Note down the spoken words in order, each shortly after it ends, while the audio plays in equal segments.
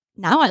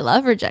now I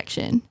love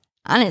rejection.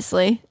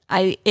 Honestly,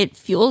 it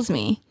fuels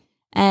me.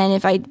 And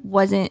if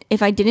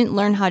I didn't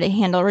learn how to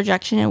handle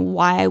rejection and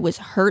why I was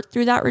hurt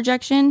through that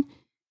rejection,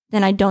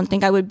 then I don't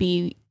think I would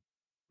be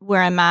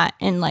where I'm at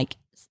and like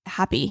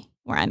happy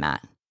where I'm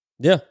at.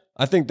 Yeah,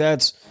 I think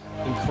that's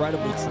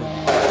incredibly true.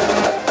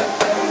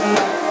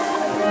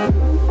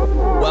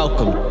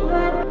 Welcome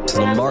to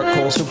the Marc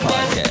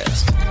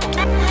Podcast.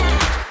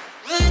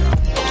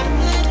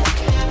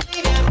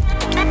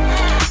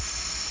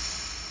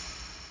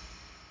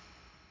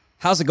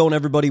 How's it going,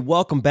 everybody?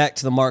 Welcome back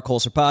to the Marc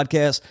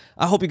Podcast.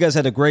 I hope you guys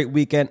had a great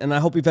weekend, and I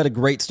hope you've had a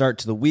great start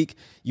to the week.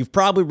 You've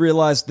probably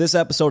realized this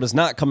episode is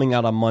not coming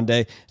out on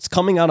Monday. It's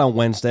coming out on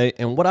Wednesday,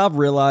 and what I've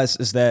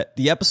realized is that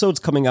the episodes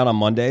coming out on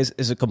Mondays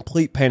is a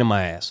complete pain in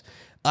my ass.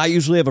 I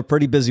usually have a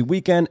pretty busy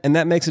weekend, and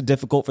that makes it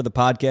difficult for the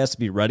podcast to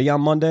be ready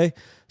on Monday.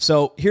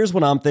 So here's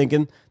what I'm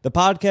thinking. The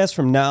podcast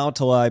from now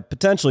till I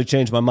potentially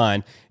change my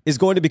mind is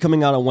going to be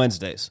coming out on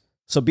Wednesdays.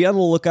 So be on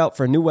the lookout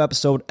for a new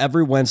episode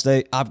every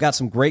Wednesday. I've got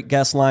some great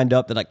guests lined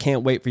up that I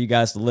can't wait for you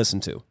guys to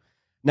listen to.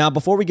 Now,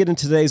 before we get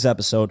into today's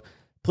episode,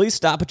 please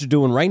stop what you're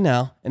doing right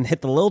now and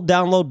hit the little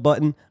download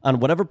button on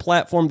whatever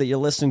platform that you're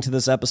listening to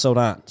this episode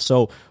on.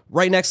 So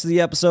right next to the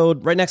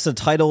episode, right next to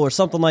the title or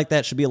something like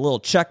that should be a little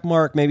check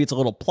mark. Maybe it's a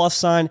little plus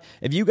sign.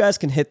 If you guys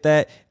can hit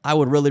that, I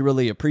would really,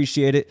 really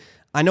appreciate it.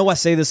 I know I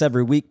say this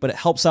every week, but it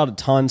helps out a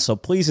ton, so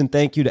please and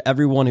thank you to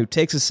everyone who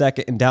takes a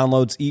second and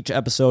downloads each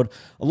episode,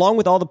 along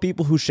with all the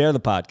people who share the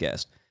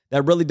podcast.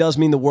 That really does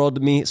mean the world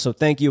to me, so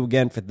thank you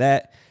again for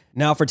that.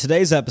 Now, for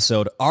today's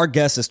episode, our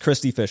guest is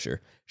Cristi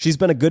Fisher. She's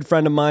been a good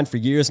friend of mine for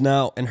years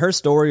now, and her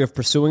story of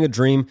pursuing a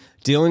dream,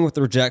 dealing with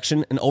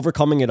rejection, and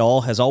overcoming it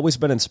all has always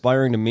been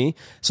inspiring to me.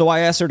 So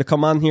I asked her to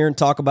come on here and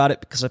talk about it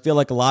because I feel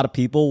like a lot of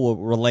people will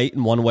relate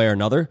in one way or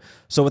another.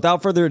 So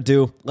without further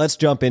ado, let's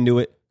jump into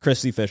it.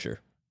 Cristi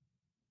Fisher.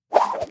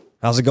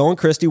 How's it going,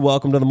 Cristi?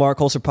 Welcome to the Marc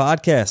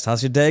Podcast.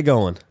 How's your day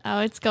going? Oh,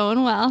 it's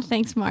going well.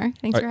 Thanks, Marc.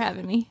 Thanks for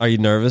having me. Are you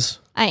nervous?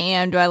 I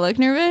am. Do I look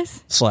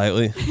nervous?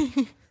 Slightly.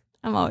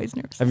 I'm always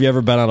nervous. Have you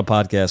ever been on a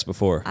podcast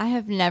before? I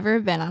have never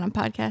been on a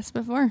podcast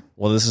before.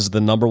 Well, this is the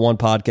number one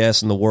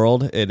podcast in the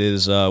world. It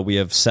is. We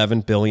have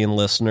 7 billion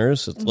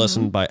listeners. It's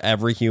listened by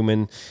every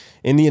human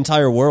in the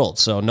entire world,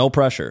 so no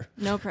pressure.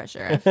 No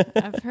pressure.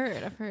 I've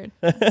heard.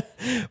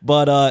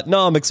 But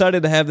no, I'm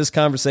excited to have this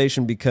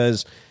conversation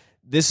because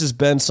this has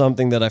been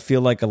something that I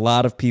feel like a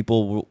lot of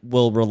people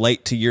will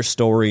relate to your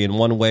story in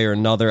one way or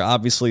another.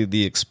 Obviously,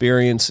 the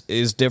experience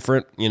is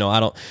different. You know,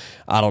 I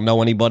don't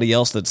know anybody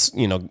else that's,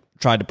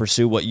 tried to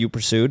pursue what you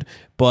pursued.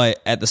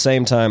 But at the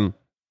same time,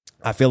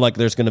 I feel like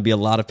there's going to be a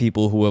lot of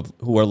people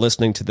who are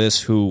listening to this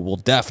who will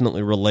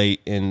definitely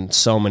relate in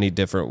so many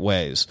different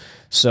ways.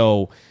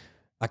 So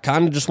I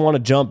kind of just want to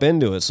jump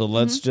into it. So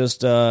let's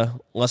just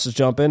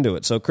jump into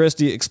it. So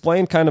Cristi,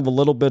 explain kind of a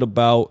little bit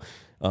about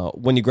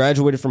when you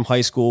graduated from high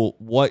school,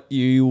 what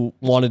you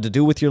wanted to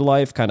do with your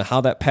life, kind of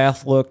how that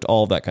path looked,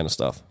 all of that kind of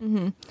stuff.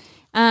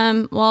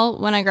 Well,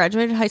 when I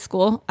graduated high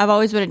school, I've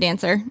always been a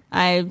dancer.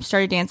 I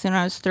started dancing when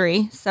I was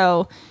 3.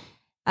 So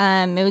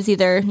it was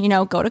either,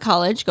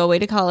 go away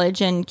to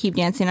college and keep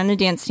dancing on a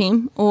dance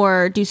team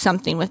or do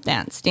something with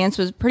dance. Dance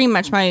was pretty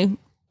much my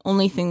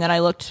only thing that I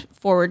looked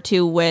forward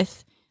to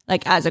with,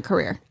 like, as a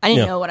career. I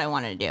didn't know what I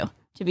wanted to do,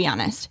 to be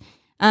honest.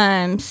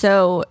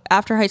 So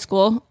after high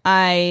school,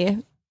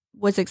 I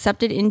was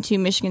accepted into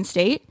Michigan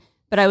State,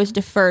 but I was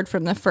deferred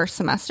from the first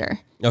semester.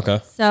 Okay.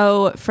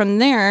 So from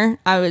there,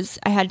 I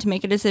had to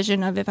make a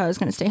decision of if I was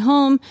going to stay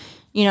home,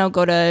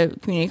 go to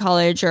community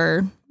college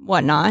or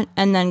whatnot,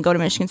 and then go to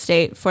Michigan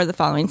State for the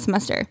following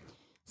semester.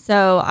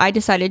 So I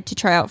decided to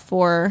try out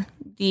for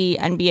the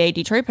NBA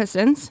Detroit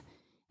Pistons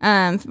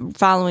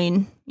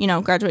following,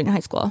 graduating high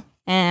school.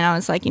 And I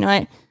was like, you know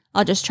what,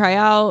 I'll just try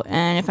out,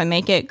 and if I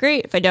make it,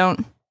 great. If I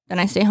don't, then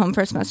I stay home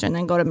for a semester and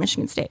then go to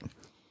Michigan State.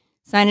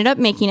 So I ended up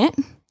making it,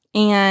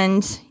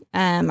 and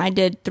I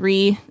did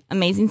 3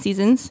 amazing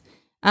seasons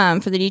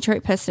for the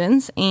Detroit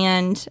Pistons,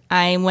 and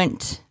I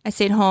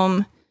stayed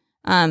home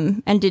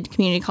and did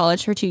community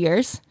college for 2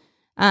 years.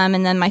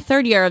 And then my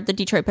 3rd year of the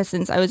Detroit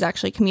Pistons, I was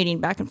actually commuting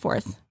back and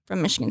forth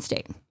from Michigan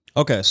State.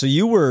 Okay,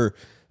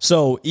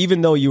 so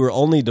even though you were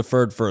only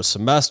deferred for a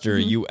semester,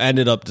 you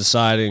ended up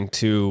deciding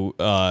to,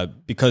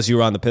 because you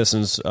were on the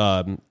Pistons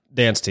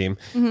dance team,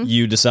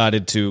 you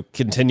decided to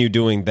continue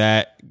doing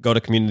that, go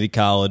to community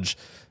college,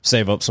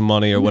 save up some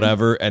money or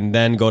whatever, and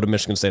then go to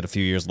Michigan State a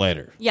few years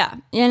later. Yeah,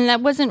 and that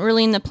wasn't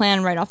really in the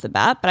plan right off the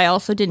bat, but I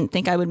also didn't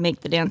think I would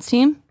make the dance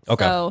team.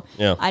 Okay. So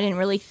I didn't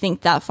really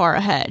think that far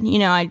ahead.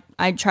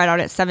 I tried out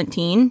at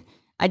 17.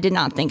 I did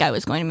not think I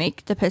was going to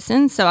make the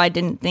Pistons, so I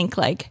didn't think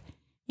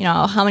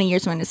how many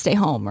years I'm going to stay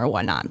home or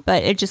whatnot.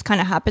 But it just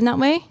kind of happened that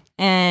way,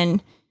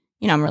 and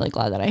I'm really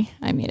glad that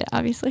I made it,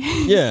 obviously.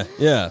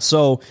 Yeah.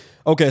 So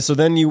okay, so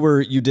then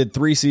you did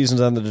 3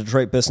 seasons on the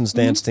Detroit Pistons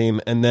dance team,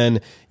 and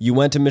then you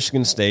went to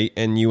Michigan State,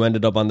 and you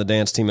ended up on the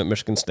dance team at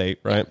Michigan State,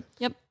 right?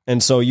 Yep.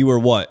 And so you were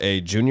what,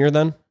 a junior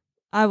then?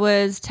 I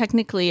was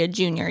technically a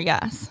junior,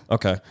 yes.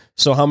 Okay.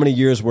 So how many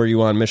years were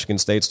you on Michigan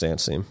State's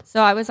dance team?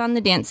 So I was on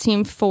the dance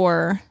team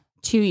for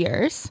 2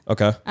 years.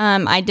 Okay.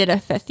 I did a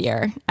 5th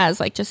year as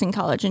like just in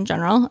college in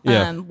general.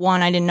 Yeah.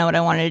 1, I didn't know what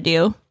I wanted to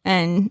do,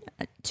 and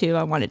 2,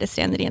 I wanted to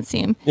stay on the dance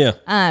team. Yeah.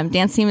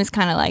 Dance team is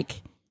kind of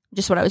like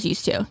just what I was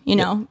used to. You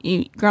know,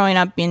 you growing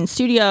up in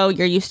studio,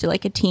 you're used to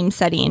like a team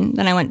setting.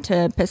 Then I went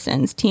to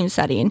Pistons team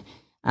setting.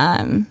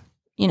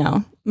 You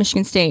know,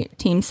 Michigan State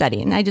team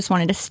setting. I just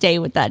wanted to stay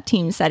with that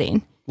team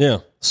setting. Yeah.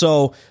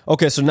 So,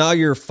 okay. So now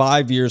you're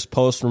 5 years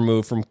post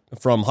removed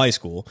from high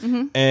school.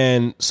 Mm-hmm.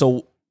 And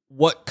so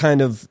what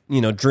kind of,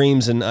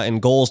 dreams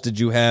and goals did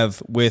you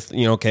have with,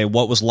 okay,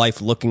 what was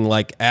life looking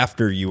like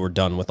after you were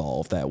done with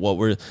all of that? What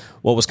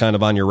was kind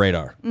of on your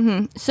radar?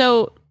 Mm-hmm.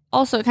 So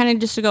also kind of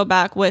just to go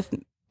back with,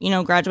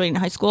 graduating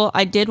high school,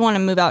 I did want to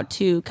move out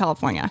to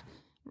California.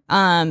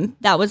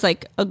 That was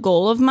like a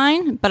goal of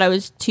mine, but I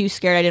was too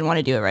scared. I didn't want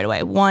to do it right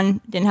away.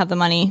 1, didn't have the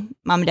money.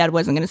 Mom and dad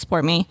wasn't going to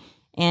support me.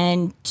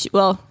 And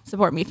 2,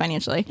 support me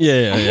financially.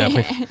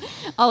 Yeah.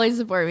 Always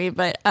support me.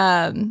 But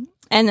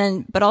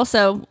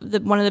also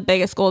one of the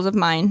biggest goals of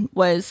mine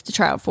was to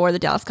try out for the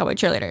Dallas Cowboy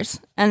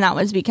cheerleaders. And that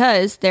was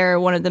because they're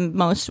one of the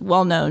most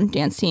well-known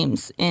dance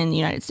teams in the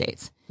United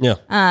States. Yeah.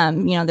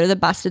 They're the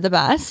best of the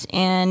best.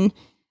 And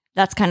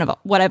that's kind of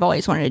what I've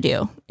always wanted to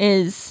do,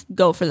 is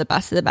go for the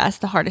best of the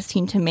best, the hardest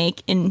team to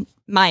make, in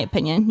my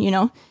opinion,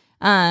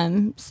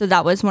 So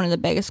that was one of the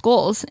biggest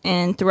goals.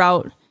 And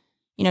throughout,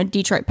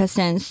 Detroit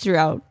Pistons,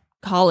 throughout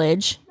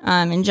college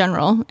in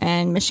general,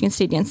 and Michigan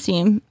State dance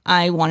team,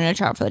 I wanted to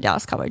try out for the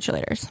Dallas Cowboy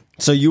cheerleaders.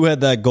 So you had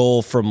that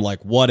goal from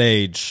like what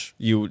age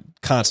you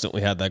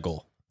constantly had that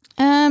goal?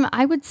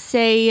 I would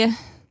say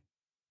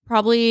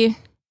probably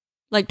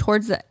like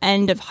towards the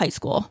end of high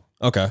school.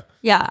 Okay.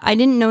 Yeah, I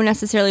didn't know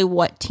necessarily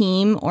what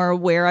team or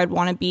where I'd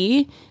want to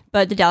be,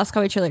 but the Dallas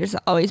Cowboy cheerleaders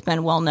have always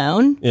been well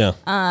known. Yeah.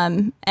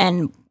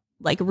 And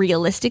like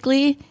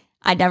realistically,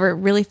 I never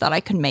really thought I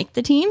could make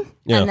the team.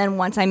 Yeah. And then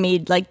once I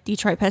made like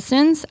Detroit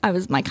Pistons,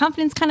 my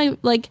confidence kind of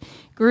like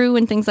grew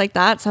and things like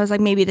that. So I was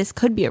like, maybe this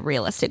could be a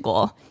realistic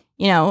goal.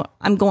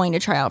 I'm going to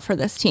try out for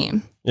this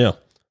team. Yeah.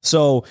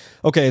 So,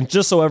 okay, and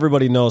just so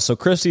everybody knows, so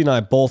Cristi and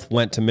I both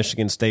went to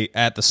Michigan State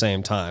at the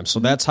same time. So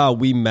that's how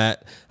we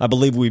met. I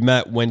believe we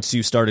met once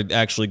you started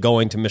actually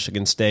going to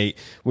Michigan State.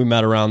 We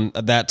met around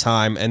that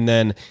time. And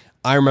then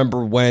I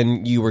remember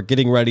when you were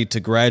getting ready to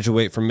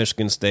graduate from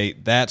Michigan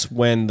State, that's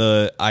when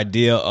the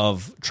idea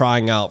of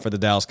trying out for the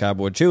Dallas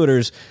Cowboy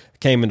cheerleaders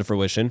came into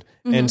fruition.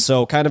 Mm-hmm. And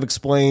so kind of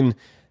explain,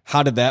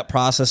 how did that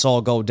process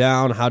all go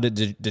down? How did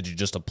you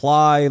just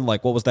apply?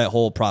 Like, what was that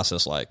whole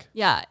process like?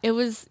 Yeah,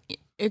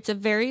 it's a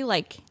very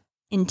like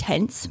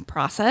intense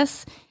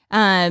process.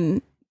 During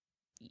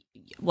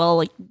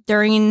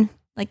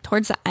like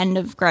towards the end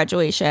of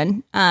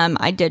graduation,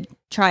 I did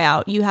try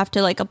out. You have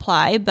to like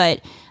apply, but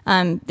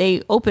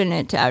they open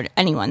it to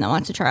anyone that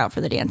wants to try out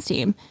for the dance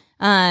team.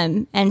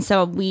 And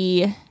so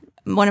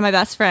one of my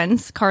best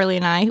friends, Carly,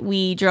 and I,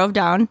 we drove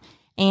down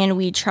and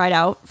we tried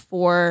out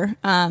for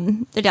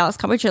the Dallas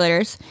Cowboy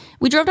cheerleaders.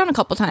 We drove down a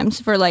couple times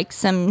for like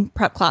some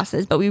prep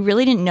classes, but we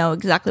really didn't know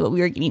exactly what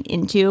we were getting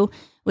into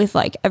with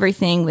like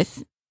everything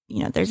with,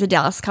 there's a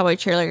Dallas Cowboy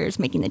cheerleaders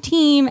making the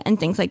team and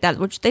things like that,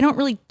 which they don't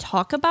really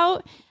talk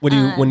about.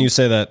 When you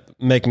say that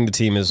making the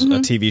team is a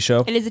TV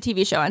show? It is a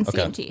TV show on Okay.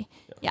 CMT.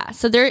 Yeah.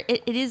 So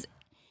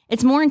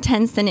it's more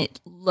intense than it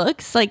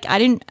looks. Like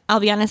I'll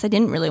be honest, I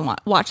didn't really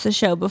watch the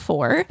show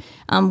before.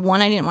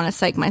 1, I didn't want to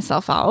psych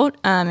myself out.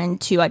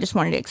 And 2, I just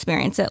wanted to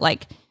experience it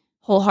like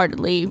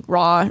wholeheartedly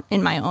raw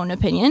in my own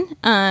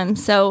opinion.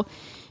 So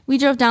we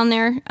drove down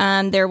there.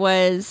 There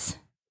was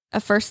a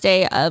first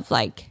day of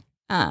like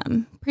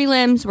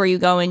prelims where you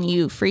go and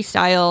you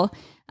freestyle,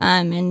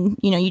 and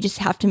you just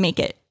have to make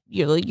it.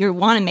 You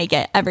want to make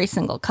it every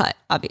single cut,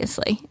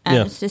 obviously,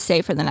 just to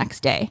stay for the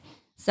next day.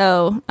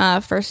 So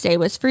first day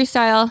was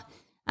freestyle.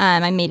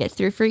 I made it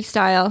through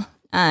freestyle.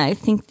 I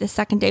think the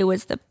second day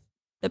was the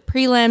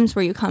prelims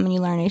where you come and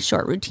you learn a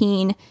short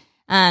routine.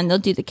 They'll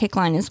do the kick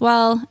line as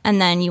well,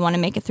 and then you want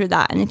to make it through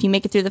that. And if you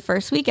make it through the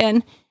first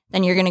weekend,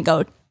 then you're going to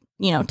go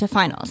to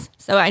finals.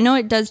 So I know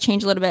it does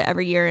change a little bit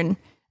every year, and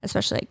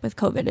especially like with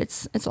COVID,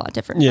 it's a lot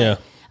different. Yeah.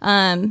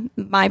 But,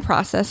 my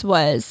process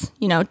was,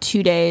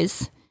 2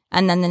 days,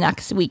 and then the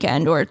next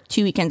weekend or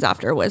 2 weekends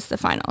after was the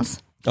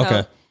finals. So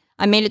Okay.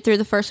 I made it through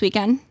the first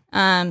weekend,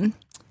 and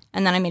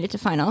then I made it to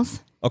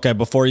finals. Okay,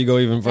 before you go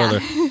even further,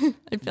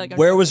 I feel like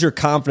where was your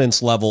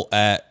confidence level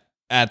at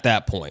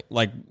that point?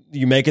 Like,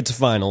 you make it to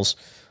finals.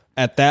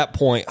 At that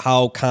point,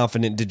 how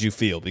confident did you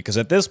feel? Because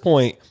at this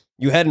point,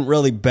 you hadn't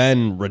really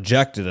been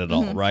rejected at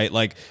all, right?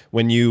 Like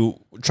when you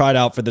tried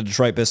out for the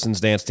Detroit Pistons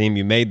dance team,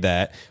 you made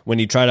that. When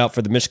you tried out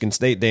for the Michigan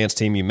State dance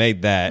team, you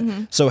made that.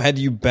 So had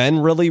you been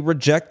really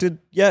rejected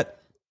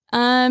yet?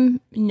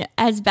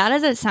 As bad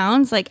as it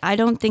sounds, like I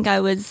don't think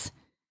I was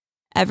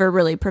ever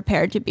really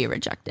prepared to be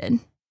rejected.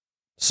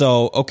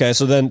 So, okay.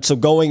 So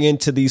going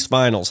into these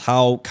finals,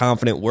 how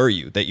confident were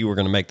you that you were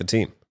going to make the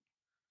team?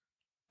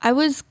 I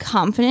was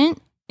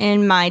confident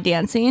in my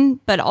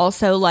dancing, but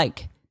also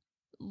like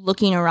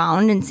looking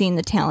around and seeing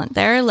the talent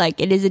there.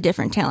 Like it is a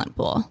different talent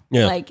pool.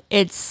 Yeah. Like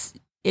it's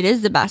it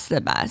is the best of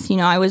the best. You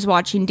know, I was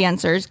watching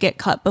dancers get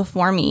cut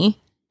before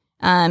me,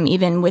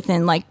 even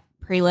within like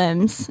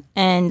prelims.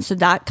 And so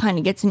that kind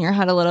of gets in your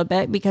head a little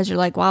bit because you're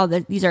like, wow,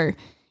 these are,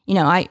 you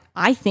know,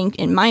 I think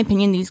in my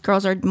opinion, these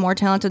girls are more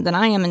talented than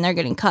I am and they're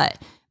getting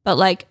cut. But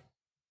like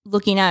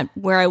looking at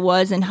where I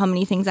was and how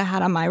many things I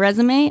had on my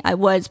resume, I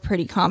was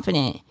pretty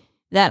confident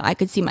that I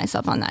could see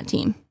myself on that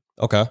team.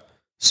 Okay.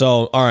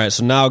 So, all right.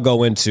 So now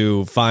go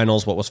into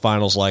finals. What was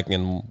finals like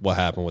and what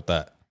happened with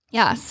that?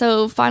 Yeah.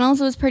 So finals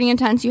was pretty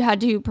intense. You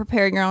had to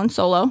prepare your own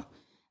solo.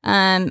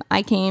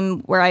 I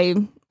came where I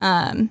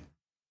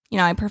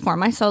performed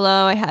my solo.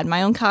 I had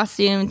my own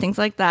costume and things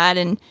like that.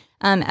 And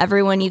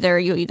everyone you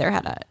either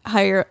had to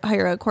hire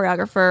a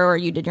choreographer or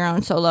you did your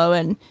own solo,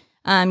 and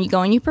you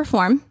go and you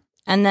perform.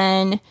 And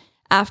then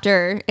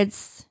after,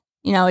 it's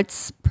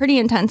pretty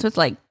intense with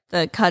like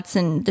the cuts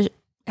and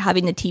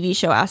having the TV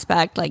show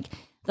aspect. Like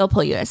they'll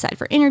pull you aside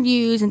for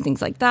interviews and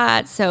things like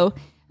that. So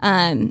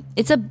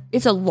it's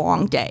a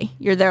long day.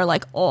 You're there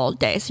like all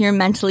day, so you're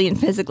mentally and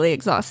physically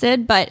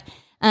exhausted. But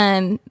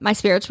my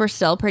spirits were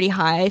still pretty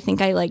high. I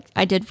think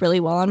I did really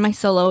well on my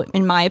solo,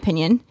 in my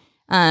opinion.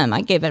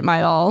 I gave it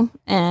my all,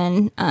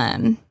 and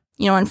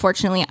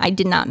unfortunately, I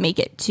did not make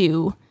it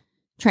to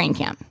training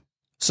camp.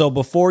 So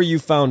before you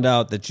found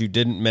out that you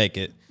didn't make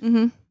it,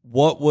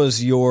 what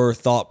was your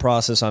thought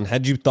process on?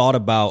 Had you thought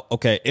about,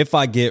 okay, if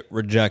I get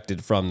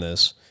rejected from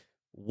this,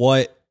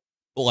 what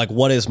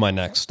is my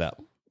next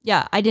step?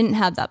 Yeah, I didn't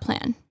have that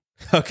plan.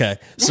 Okay.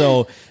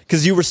 So,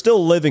 because you were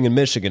still living in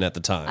Michigan at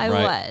the time,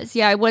 right? I was.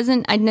 Yeah, I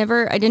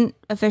didn't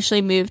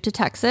officially move to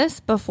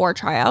Texas before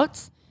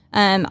tryouts.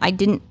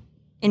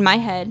 In my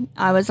head,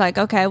 I was like,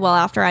 okay, well,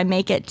 after I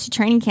make it to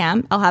training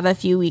camp, I'll have a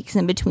few weeks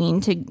in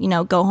between to,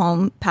 go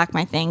home, pack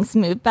my things,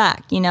 move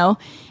back,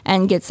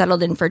 and get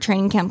settled in for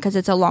training camp because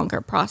it's a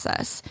longer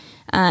process.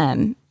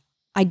 I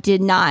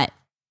did not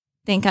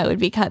think I would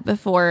be cut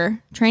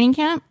before training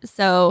camp.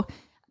 So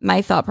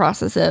my thought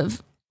process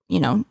of,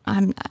 where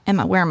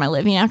am I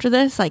living after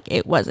this? Like,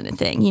 it wasn't a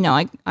thing.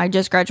 I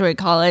just graduated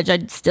college. I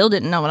still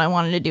didn't know what I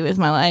wanted to do with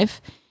my life.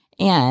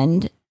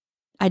 And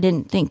I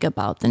didn't think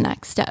about the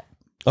next step.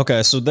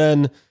 Okay. So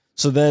then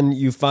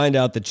you find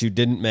out that you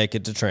didn't make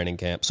it to training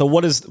camp. So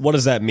what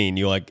does that mean?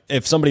 You like,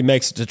 if somebody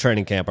makes it to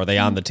training camp, are they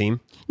on the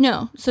team?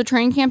 No. So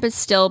training camp is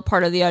still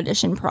part of the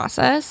audition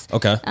process.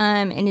 Okay.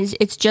 And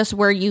it's just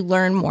where you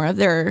learn more of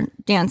their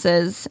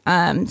dances,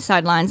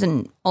 sidelines,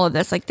 and all of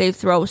this. Like, they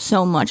throw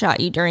so much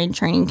at you during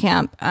training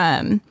camp,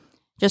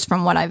 just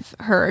from what I've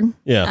heard.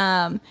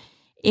 Yeah.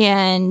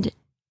 And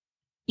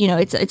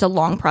it's a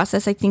long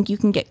process. I think you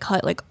can get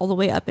cut like all the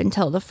way up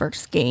until the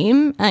first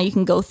game. You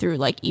can go through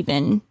like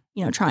even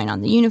trying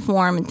on the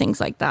uniform and things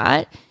like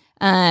that.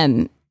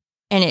 And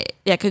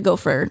it could go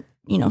for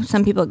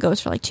some people it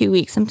goes for like 2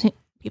 weeks. Some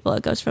people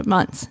it goes for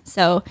months.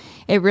 So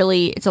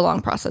it's a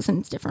long process and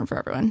it's different for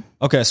everyone.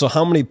 Okay. So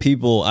how many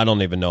people, I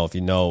don't even know if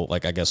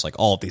like, I guess like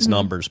all of these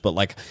numbers, but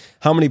like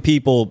how many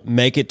people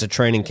make it to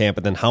training camp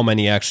and then how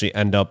many actually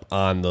end up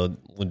on the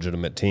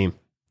legitimate team?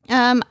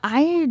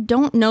 I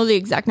don't know the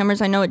exact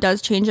numbers. I know it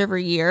does change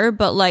every year,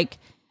 but like,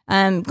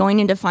 going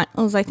into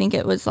finals, I think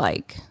it was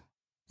like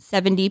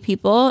 70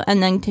 people,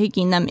 and then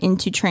taking them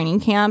into training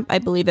camp, I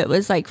believe it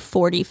was like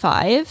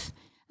 45.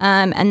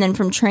 And then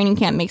from training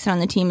camp makes it on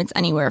the team, it's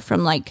anywhere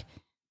from like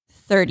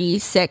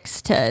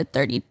 36 to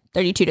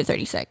 32 to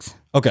 36.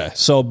 Okay.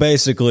 So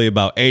basically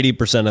about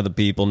 80% of the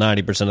people,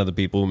 90% of the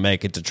people who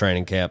make it to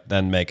training camp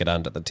then make it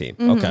onto the team.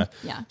 Mm-hmm. Okay.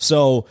 Yeah.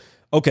 So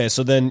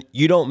then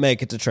you don't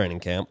make it to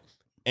training camp.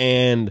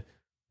 And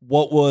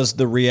what was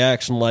the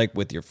reaction like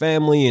with your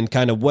family, and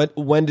kind of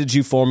when did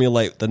you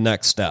formulate the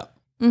next step?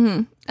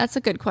 Mm-hmm. That's a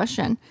good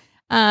question.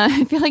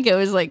 I feel like it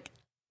was like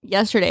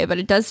yesterday, but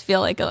it does feel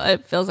like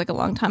it feels like a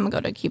long time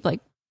ago to keep like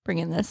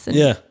bringing this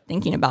and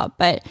thinking about.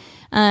 But,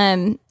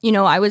 I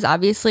was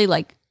obviously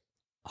like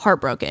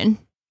heartbroken.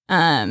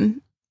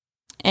 And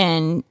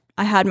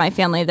I had my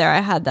family there.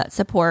 I had that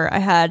support. I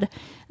had,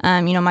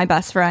 my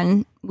best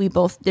friend. We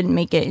both didn't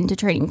make it into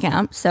training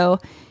camp. So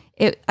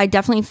I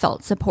definitely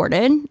felt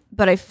supported,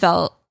 but I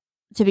felt,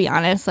 to be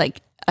honest,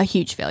 like a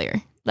huge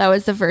failure. That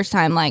was the first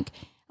time like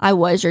I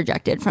was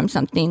rejected from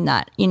something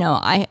that,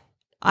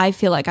 I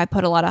feel like I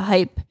put a lot of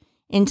hype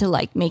into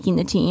like making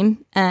the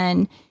team,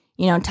 and,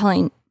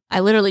 I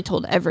literally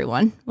told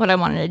everyone what I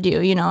wanted to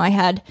do. I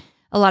had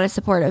a lot of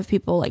support of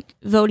people like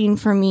voting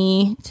for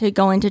me to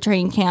go into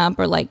training camp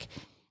or like,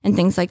 and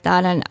things like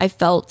that. And I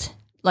felt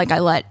like I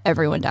let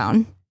everyone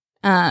down.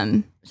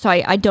 So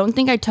I don't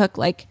think I took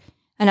like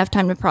enough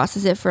time to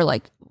process it for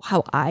like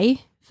how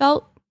I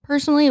felt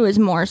personally. It was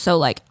more so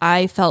like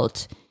I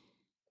felt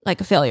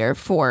like a failure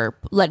for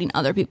letting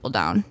other people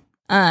down.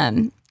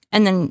 And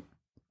then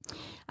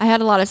I had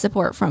a lot of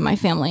support from my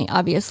family,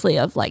 obviously,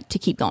 of like to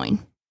keep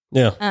going.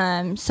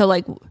 Yeah. So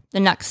like the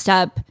next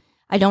step,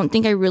 I don't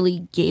think I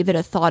really gave it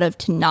a thought of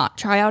to not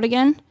try out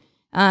again,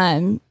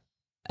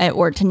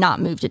 or to not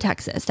move to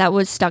Texas. That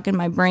was stuck in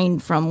my brain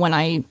from when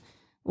I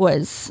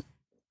was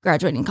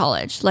graduating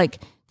college. Like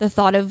the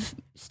thought of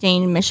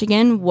staying in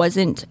Michigan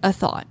wasn't a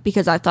thought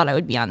because I thought I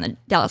would be on the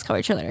Dallas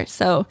Cowboy cheerleaders.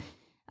 So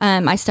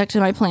I stuck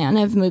to my plan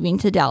of moving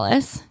to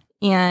Dallas,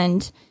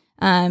 and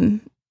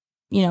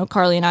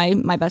Carly and I,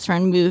 my best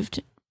friend,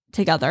 moved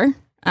together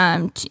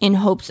in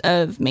hopes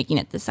of making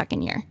it the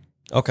second year.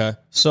 Okay.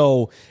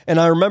 So, and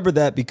I remember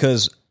that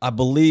because I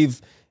believe,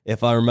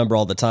 if I remember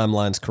all the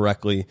timelines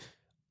correctly,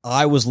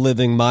 I was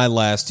living my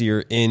last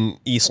year in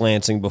East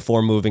Lansing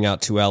before moving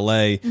out to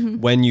LA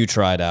when you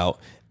tried out.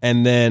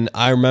 And then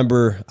I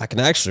can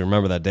actually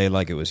remember that day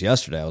like it was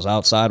yesterday. I was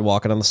outside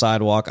walking on the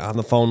sidewalk on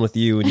the phone with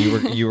you, and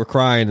you were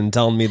crying and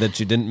telling me that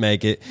you didn't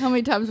make it. How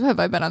many times have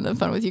I been on the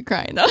phone with you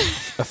crying though?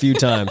 A few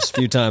times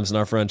in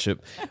our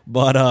friendship.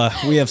 But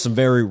we have some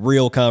very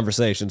real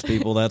conversations,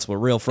 people. That's what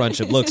real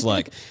friendship looks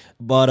like.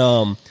 But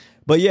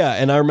yeah,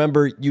 and I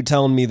remember you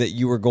telling me that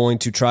you were going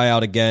to try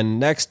out again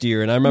next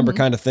year, and I remember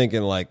kind of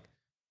thinking like,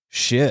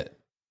 shit,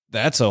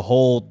 that's a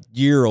whole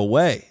year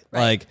away.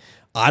 Right. Like,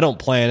 I don't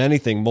plan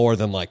anything more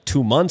than like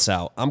 2 months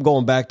out. I'm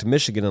going back to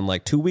Michigan in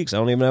like 2 weeks. I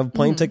don't even have a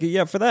plane ticket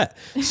yet for that.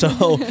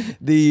 So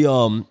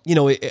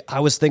I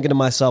was thinking to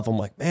myself, I'm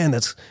like, man,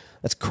 that's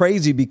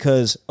crazy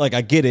because like,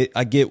 I get it.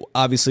 I get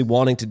obviously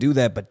wanting to do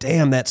that, but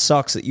damn, that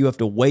sucks that you have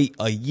to wait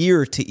a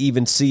year to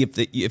even see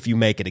if you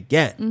make it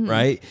again.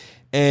 Right.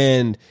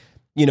 And,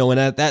 and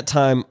at that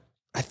time,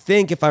 I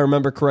think if I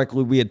remember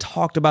correctly, we had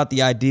talked about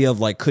the idea of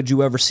like, could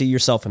you ever see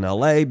yourself in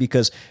LA?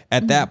 Because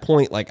at that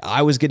point, like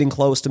I was getting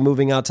close to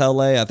moving out to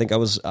LA. I think I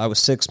was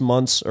 6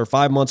 months or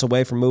 5 months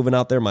away from moving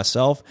out there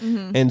myself.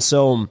 And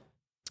so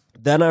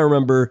then I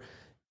remember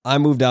I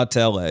moved out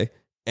to LA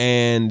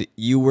and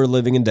you were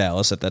living in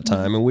Dallas at that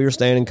time and we were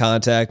staying in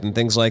contact and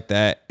things like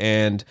that.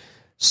 And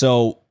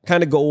so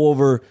kind of go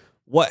over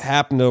what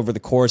happened over the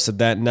course of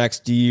that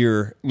next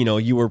year.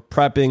 You were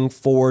prepping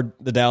for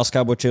the Dallas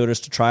Cowboy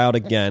cheerleaders to try out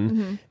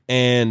again.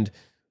 And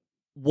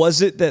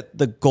was it that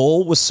the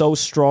goal was so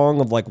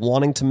strong of like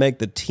wanting to make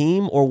the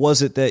team, or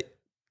was it that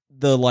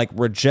the like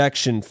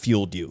rejection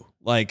fueled you?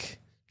 Like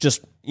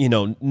just,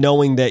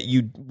 knowing that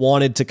you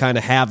wanted to kind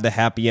of have the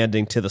happy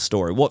ending to the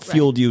story. What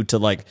fueled you to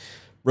like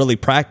really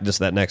practice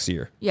that next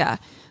year? Yeah.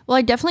 Well,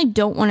 I definitely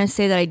don't want to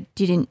say that I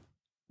didn't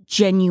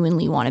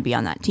genuinely want to be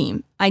on that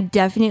team. I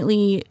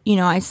definitely,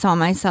 I saw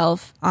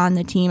myself on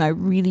the team. I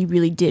really,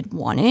 really did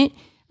want it.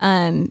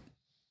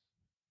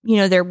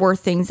 There were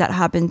things that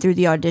happened through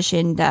the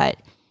audition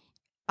that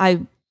I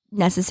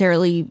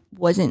necessarily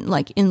wasn't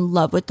like in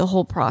love with the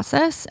whole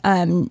process.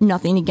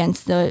 Nothing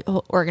against the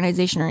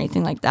organization or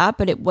anything like that,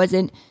 but it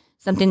wasn't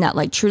something that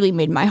like truly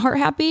made my heart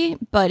happy,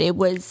 but it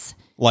was...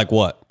 Like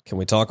what? Can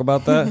we talk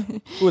about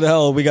that? Who the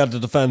hell we got to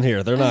defend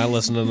here? They're not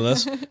listening to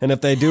this. And if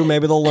they do,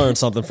 maybe they'll learn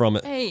something from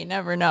it. Hey, you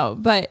never know.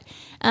 But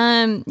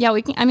yeah,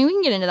 we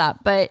can get into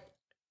that. But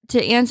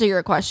to answer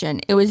your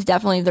question, it was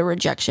definitely the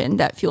rejection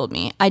that fueled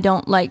me. I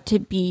don't like to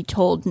be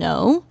told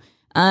no.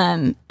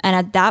 And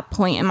at that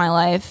point in my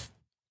life,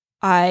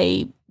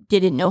 I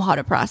didn't know how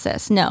to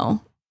process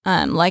no.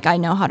 Like I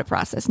know how to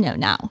process no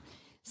now.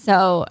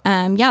 So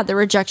yeah, the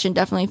rejection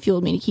definitely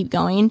fueled me to keep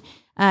going.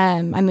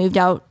 I moved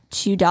out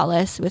to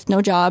Dallas with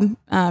no job,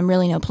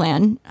 really no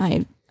plan.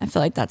 I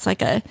feel like that's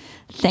like a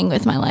thing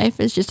with my life,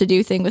 is just to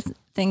do things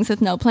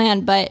with no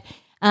plan. But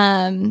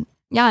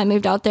yeah, I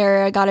moved out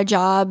there. I got a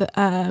job.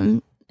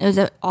 It was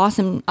an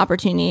awesome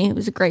opportunity. It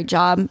was a great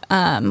job.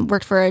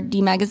 Worked for a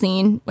D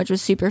magazine, which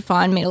was super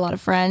fun. Made a lot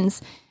of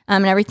friends,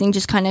 and everything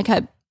just kind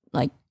of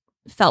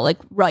felt like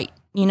right.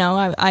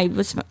 I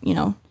was,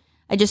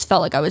 I just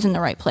felt like I was in the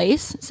right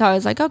place. So I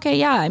was like, okay,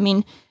 yeah. I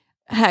mean,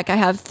 heck, I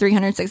have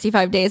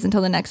 365 days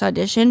until the next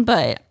audition,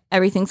 but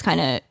everything's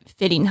kind of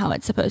fitting how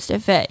it's supposed to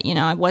fit.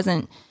 I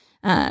wasn't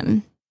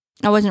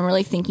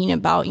really thinking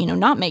about,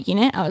 not making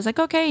it. I was like,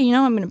 okay,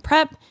 I'm going to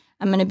prep.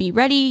 I'm going to be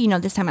ready.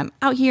 This time I'm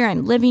out here,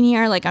 I'm living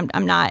here. Like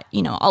I'm not,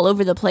 all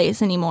over the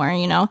place anymore,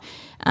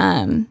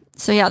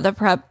 So yeah, the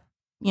prep,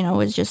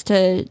 was just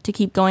to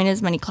keep going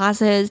as many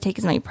classes, take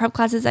as many prep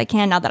classes as I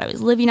can. Now that I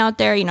was living out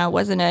there, it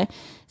wasn't a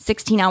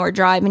 16-hour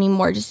drive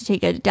anymore just to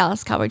take a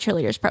Dallas Cowboy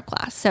cheerleaders prep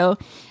class. So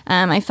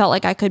I felt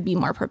like I could be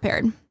more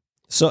prepared.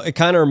 So it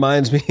kind of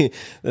reminds me,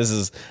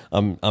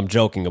 I'm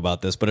joking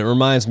about this, but it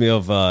reminds me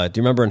of, do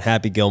you remember in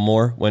Happy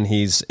Gilmore when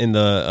he's in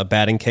the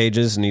batting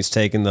cages and he's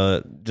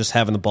just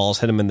having the balls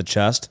hit him in the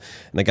chest,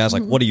 and the guy's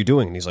like, what are you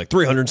doing? And he's like,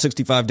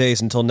 365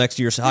 days until next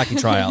year's hockey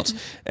tryouts.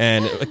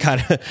 And it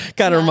kind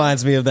of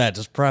reminds me of that,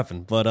 just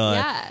prepping.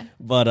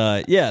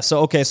 But yeah.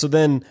 So, okay. So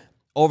then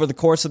over the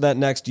course of that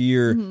next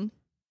year,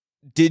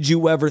 did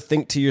you ever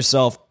think to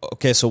yourself,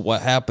 okay, so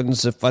what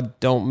happens if I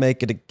don't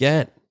make it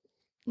again?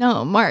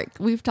 No, Mark,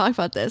 we've talked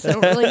about this. I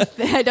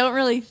don't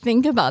really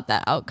think about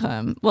that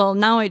outcome. Well,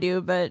 now I do,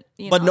 but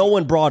But no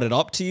one brought it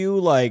up to you,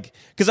 like,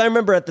 because I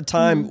remember at the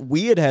time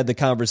we had the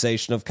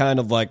conversation of kind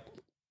of like,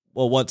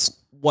 well,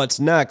 what's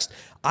next?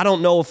 I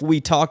don't know if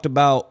we talked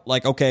about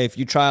like, okay, if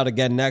you try out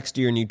again next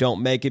year and you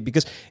don't make it,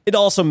 because it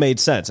also made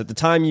sense at the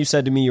time. You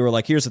said to me, you were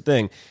like, here's the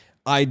thing,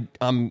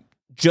 I'm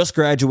just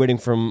graduating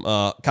from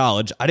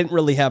college. I didn't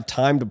really have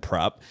time to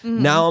prep.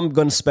 Now I'm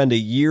going to spend a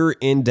year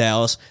in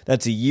Dallas.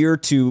 That's a year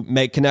to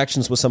make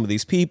connections with some of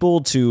these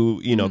people, to,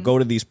 you know, go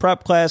to these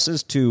prep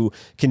classes, to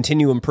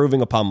continue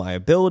improving upon my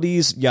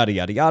abilities, yada,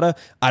 yada, yada.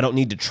 I don't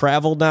need to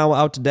travel now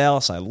out to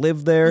Dallas. I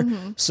live there.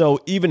 So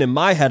even in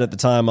my head at the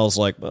time, I was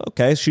like, well,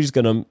 okay, she's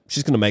going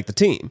to make the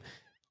team.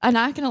 I'm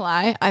not going to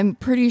lie. I'm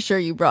pretty sure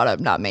you brought up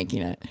not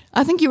making it.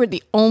 I think you were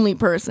the only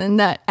person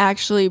that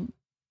actually,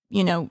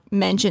 you know,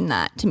 mention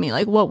that to me.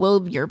 Like, what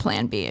will your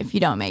plan be if you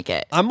don't make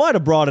it? I might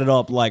have brought it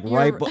up like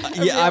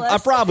I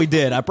probably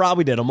did.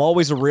 I'm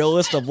always a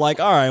realist of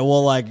like, all right,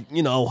 well, like,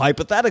 you know,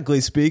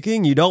 hypothetically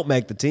speaking, you don't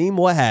make the team.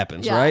 What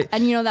happens, right?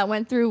 And, you know, that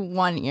went through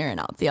one ear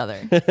and out the other.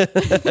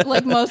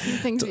 Like most of the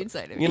things we'd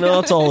say to me. You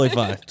know, totally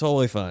fine.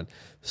 Totally fine.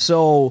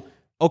 So,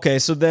 okay,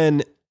 so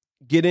then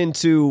get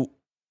into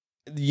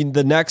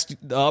the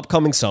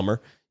upcoming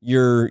summer.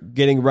 You're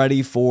getting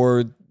ready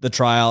for the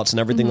tryouts and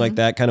everything like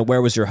that. Kind of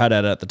where was your head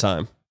at the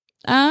time?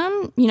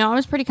 You know, I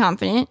was pretty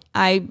confident.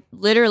 I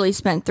literally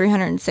spent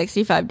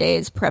 365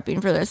 days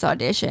prepping for this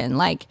audition.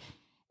 Like,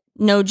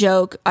 no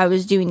joke, I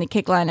was doing the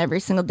kick line every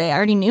single day. I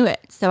already knew it.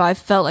 So I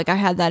felt like I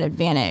had that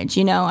advantage.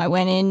 You know, I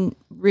went in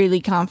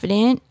really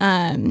confident,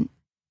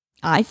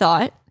 I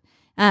thought.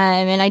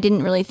 And I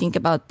didn't really think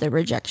about the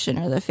rejection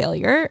or the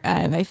failure.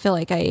 I feel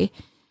like I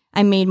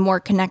made more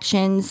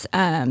connections,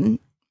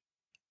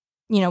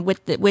 you know,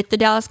 with the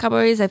Dallas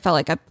Cowboys. I felt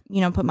like I,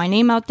 you know, put my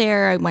name out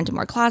there. I went to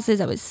more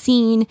classes. I was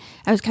seen.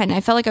 I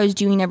felt like I was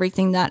doing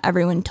everything that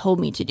everyone told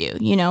me to do.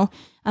 You know,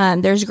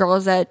 there's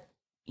girls that,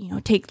 you know,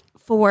 take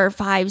 4,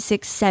 5,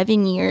 6,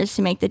 7 years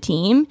to make the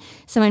team.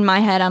 So in my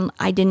head,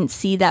 I didn't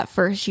see that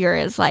first year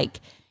as like,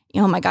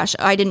 oh my gosh,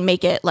 I didn't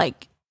make it,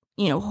 like,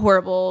 you know,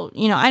 horrible.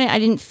 You know, I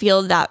didn't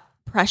feel that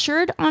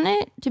pressured on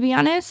it, to be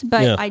honest,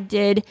 but I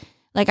did.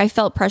 Like, I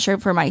felt pressure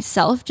for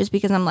myself just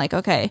because I'm like,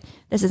 okay,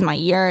 this is my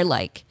year.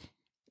 Like,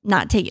 I'm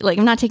not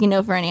taking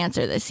no for an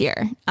answer this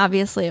year.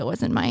 Obviously, it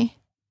wasn't my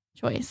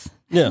choice.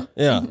 Yeah.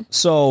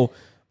 So,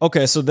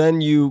 okay, so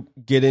then you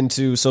get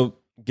into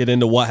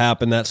what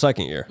happened that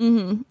second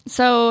year.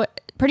 So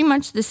pretty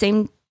much the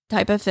same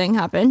type of thing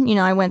happened. You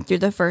know, I went through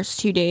the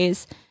first 2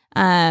 days,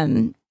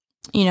 you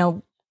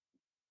know,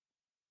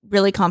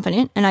 really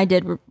confident, and I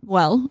did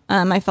well.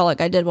 I felt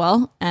like I did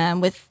well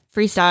with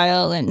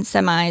freestyle and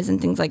semis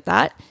and things like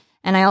that.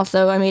 And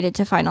I made it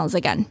to finals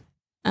again.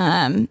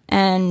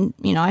 And,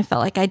 you know, I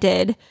felt like I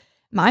did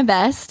my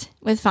best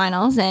with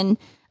finals, and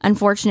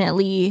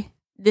unfortunately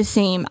the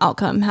same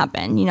outcome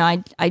happened. You know,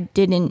 I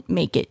didn't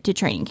make it to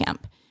training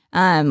camp,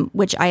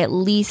 which I, at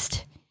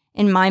least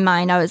in my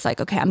mind, I was like,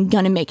 okay, I'm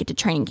going to make it to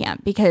training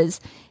camp because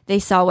they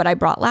saw what I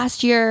brought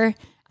last year.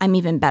 I'm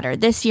even better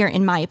this year,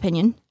 in my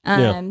opinion.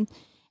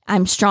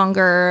 I'm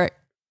stronger,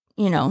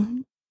 you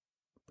know,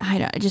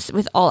 just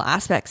with all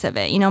aspects of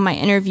it. You know, my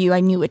interview, I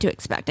knew what to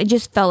expect. I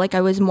just felt like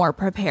I was more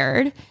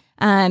prepared.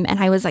 And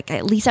I was like,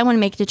 at least I want to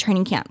make it to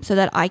training camp so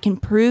that I can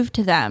prove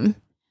to them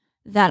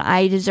that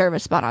I deserve a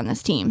spot on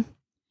this team.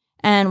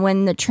 And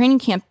when the training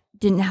camp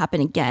didn't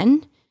happen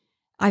again,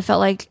 I felt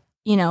like,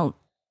 you know,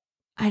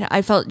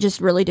 I felt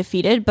just really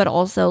defeated, but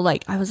also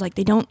like, I was like,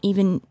 they don't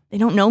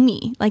know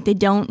me. Like, they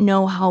don't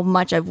know how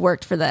much I've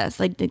worked for this.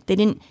 Like, I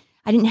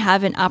didn't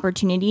have an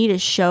opportunity to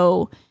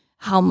show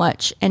how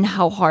much and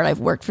how hard I've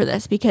worked for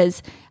this,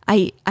 because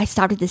I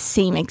stopped at the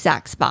same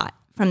exact spot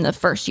from the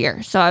first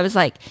year. So I was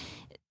like,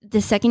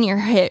 the second year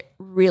hit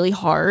really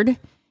hard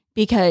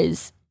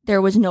because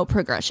there was no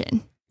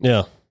progression.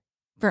 Yeah.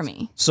 For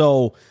me.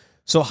 So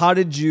how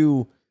did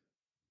you,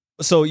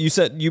 so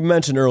you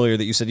mentioned earlier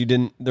that you said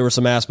there were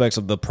some aspects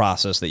of the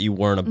process that you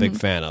weren't a big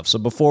fan of. So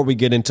before we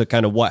get into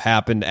kind of what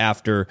happened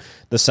after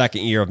the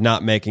second year of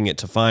not making it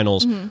to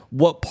finals,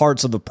 what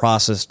parts of the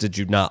process did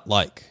you not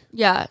like?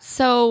 Yeah.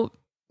 So,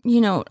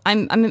 you know,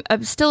 I'm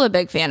still a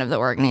big fan of the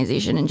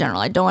organization in general.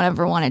 I don't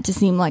ever want it to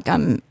seem like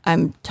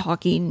I'm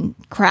talking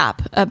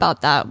crap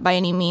about that by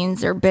any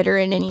means, or bitter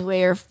in any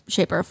way or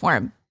shape or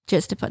form,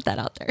 just to put that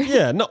out there.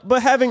 Yeah, no,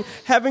 but having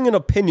an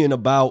opinion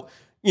about,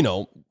 you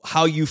know,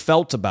 how you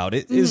felt about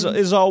it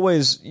is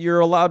always,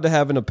 you're allowed to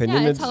have an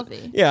opinion. Yeah, it's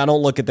healthy. Yeah, I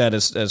don't look at that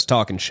as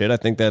talking shit. I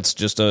think that's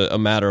just a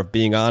matter of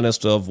being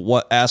honest of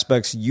what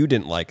aspects you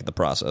didn't like in the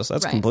process.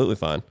 That's completely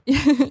fine.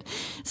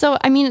 So,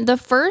 I mean, the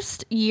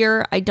first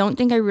year, I don't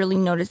think I really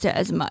noticed it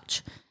as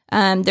much.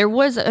 There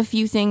was a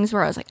few things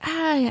where I was like,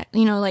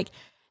 you know, like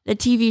the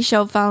TV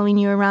show following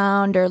you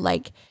around, or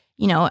like,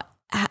 you know,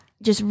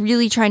 just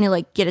really trying to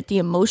like get at the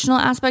emotional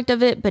aspect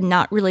of it, but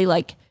not really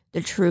like the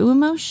true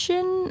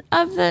emotion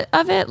of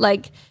it.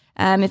 Like,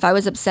 if I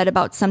was upset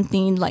about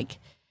something, like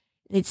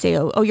they'd say,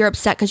 oh, you're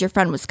upset because your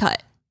friend was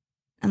cut.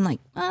 I'm like,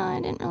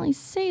 I didn't really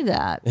say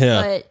that.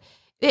 Yeah.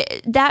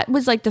 But that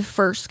was like the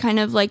first kind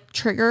of like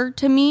trigger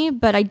to me,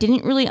 but I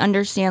didn't really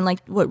understand like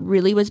what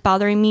really was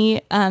bothering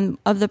me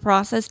of the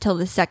process till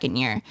the second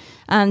year.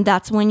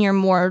 That's when you're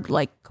more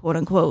like, quote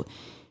unquote,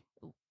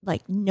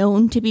 like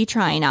known to be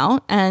trying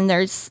out. And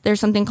there's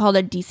something called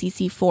a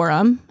DCC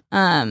forum,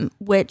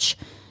 which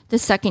the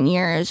second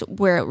year is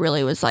where it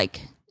really was like,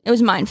 it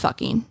was mind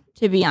fucking,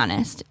 to be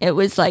honest. It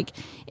was like,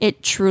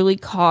 it truly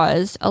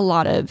caused a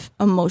lot of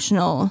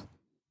emotional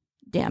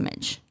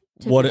damage.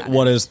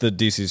 What is the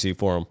DCC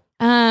forum?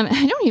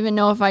 I don't even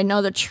know if I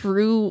know the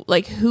true,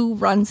 like, who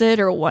runs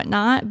it or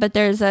whatnot, but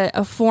there's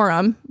a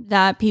forum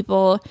that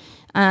people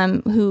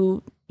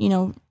who, you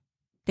know,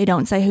 they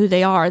don't say who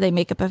they are. They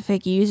make up a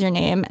fake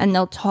username and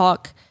they'll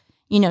talk,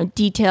 you know,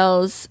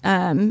 details,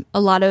 a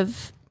lot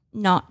of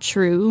not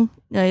true,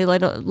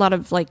 like a lot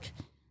of like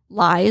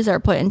lies are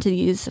put into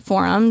these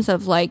forums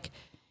of like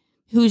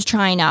who's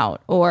trying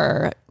out,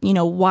 or, you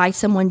know, why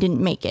someone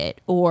didn't make it,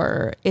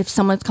 or if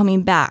someone's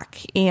coming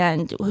back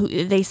and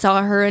they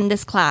saw her in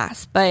this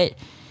class. But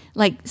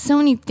like so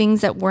many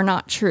things that were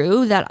not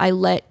true that I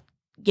let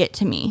get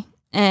to me.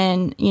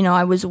 And, you know,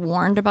 I was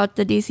warned about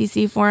the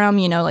DCC forum,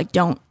 you know, like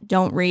don't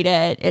read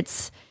it.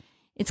 It's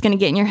going to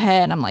get in your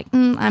head. I'm like,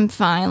 I'm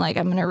fine. Like,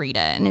 I'm going to read it.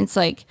 And it's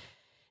like,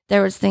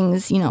 there was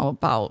things, you know,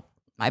 about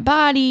my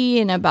body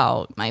and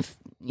about my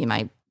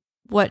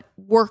what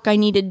work I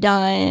needed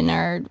done,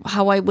 or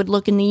how I would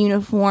look in the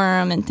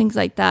uniform and things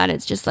like that.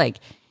 It's just like,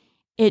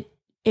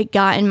 it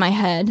got in my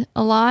head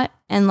a lot.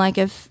 And like,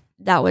 if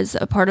that was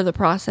a part of the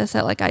process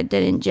that like I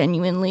didn't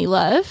genuinely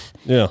love.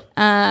 Yeah.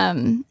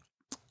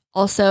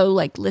 Also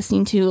like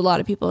listening to a lot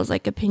of people's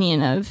like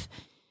opinion of,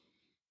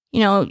 you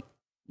know,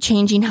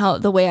 changing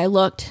the way I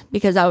looked,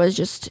 because I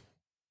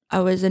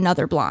was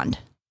another blonde,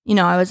 you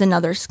know, I was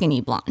another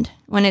skinny blonde,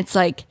 when it's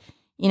like,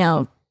 you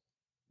know,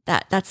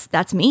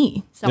 that's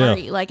me.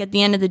 Sorry. Yeah. Like at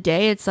the end of the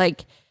day, it's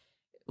like,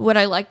 would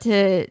I like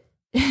to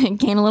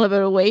gain a little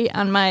bit of weight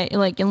on my,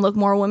 like, and look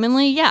more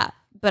womanly? Yeah,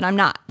 but I'm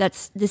not.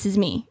 This is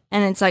me.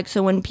 And it's like,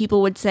 so when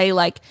people would say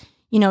like,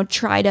 you know,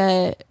 try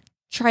to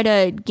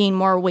gain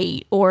more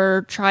weight,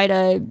 or try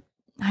to,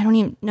 I don't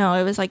even know.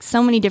 It was like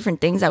so many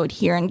different things I would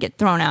hear and get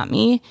thrown at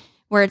me,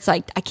 where it's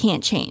like, I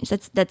can't change.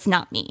 That's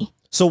not me.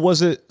 So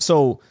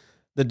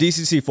the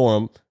DCC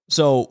forum,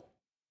 so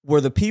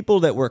were the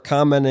people that were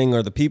commenting,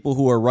 or the people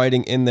who were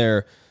writing in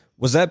there,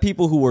 was that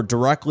people who were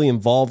directly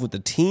involved with the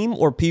team,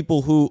 or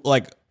people who,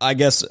 like, I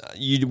guess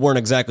you weren't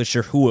exactly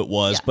sure who it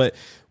was, yeah, but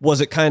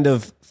was it kind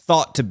of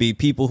thought to be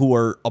people who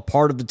were a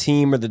part of the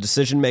team or the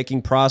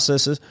decision-making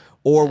processes,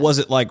 or was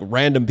it like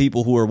random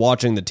people who were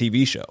watching the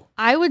TV show?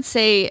 I would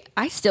say,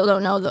 I still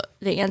don't know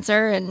the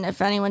answer, and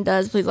if anyone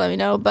does, please let me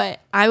know, but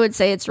I would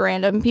say it's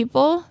random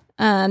people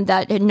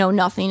that know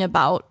nothing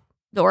about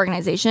the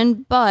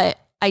organization. But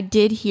I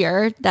did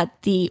hear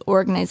that the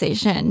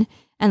organization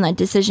and the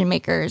decision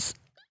makers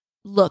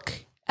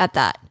look at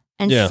that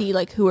and see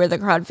like who are the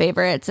crowd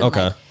favorites and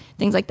like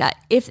things like that.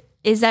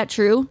 Is that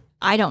true?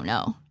 I don't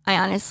know. I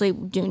honestly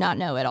do not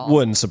know at all.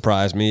 Wouldn't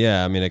surprise me.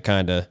 Yeah, I mean, it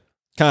kind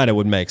of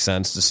would make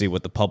sense to see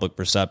what the public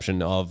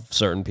perception of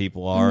certain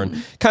people are,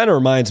 and kind of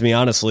reminds me,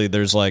 honestly,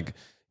 there's like,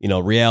 you know,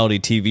 reality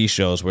TV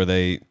shows where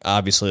they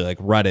obviously like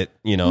Reddit,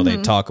 you know, they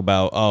talk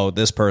about, oh,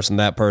 this person,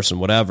 that person,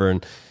 whatever,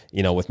 and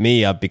you know, with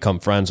me, I've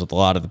become friends with a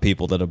lot of the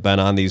people that have been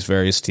on these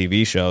various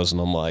TV shows, and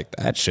I'm like,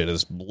 that shit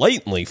is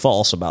blatantly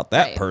false about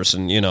that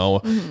person, you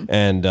know,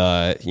 and,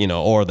 you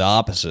know, or the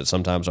opposite.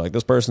 Sometimes like,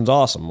 this person's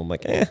awesome. I'm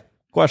like,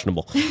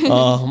 questionable.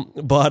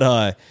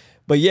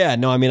 But yeah,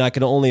 no, I mean, I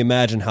can only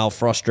imagine how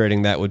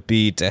frustrating that would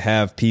be to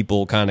have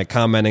people kind of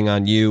commenting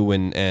on you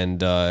and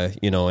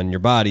you know, and your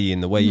body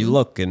and the way you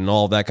look and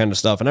all that kind of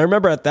stuff. And I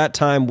remember at that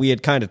time we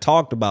had kind of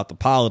talked about the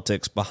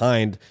politics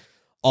behind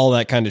all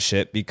that kind of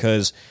shit,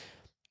 because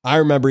I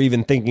remember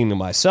even thinking to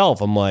myself,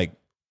 I'm like,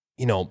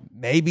 you know,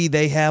 maybe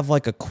they have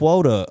like a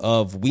quota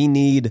of, we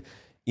need,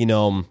 you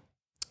know,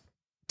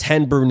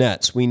 10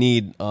 brunettes, we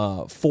need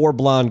 4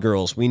 blonde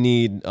girls, we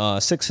need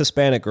 6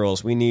 Hispanic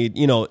girls, we need,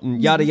 you know,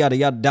 yada, yada,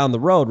 yada down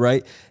the road,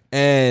 right?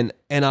 And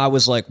I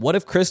was like, what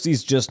if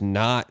Cristi's just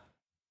not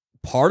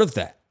part of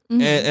that?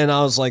 And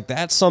I was like,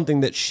 that's something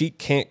that she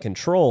can't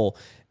control.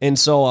 And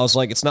so I was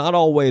like, it's not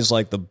always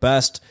like the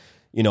best,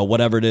 you know,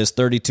 whatever it is,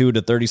 32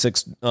 to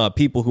 36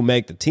 people who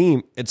make the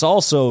team. It's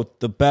also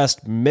the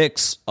best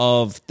mix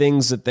of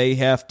things that they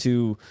have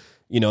to,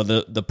 you know,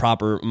 the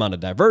proper amount of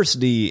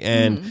diversity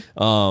and,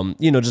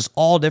 you know, just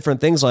all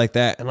different things like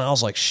that. And I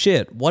was like,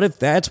 shit, what if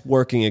that's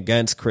working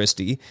against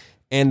Cristi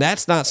and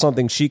that's not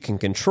something she can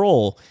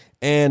control?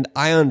 And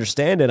I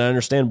understand it. I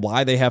understand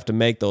why they have to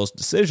make those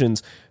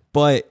decisions,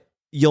 but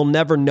you'll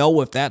never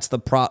know if that's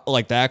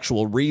the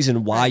actual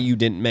reason why you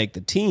didn't make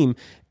the team.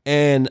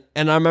 And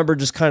I remember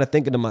just kind of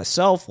thinking to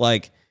myself,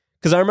 like,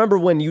 because I remember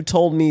when you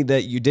told me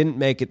that you didn't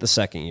make it the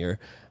second year,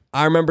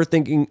 I remember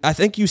thinking, I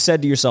think you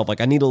said to yourself,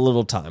 like, I need a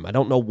little time. I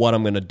don't know what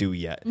I'm going to do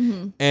yet.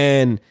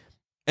 And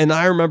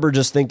I remember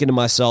just thinking to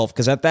myself,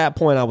 because at that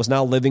point I was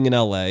now living in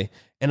LA,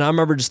 and I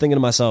remember just thinking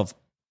to myself,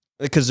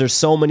 because there's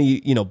so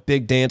many, you know,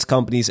 big dance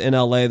companies in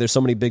LA, there's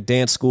so many big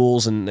dance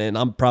schools, and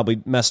I'm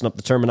probably messing up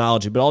the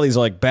terminology, but all these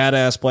like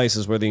badass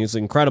places where these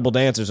incredible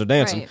dancers are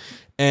dancing. Right.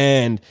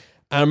 And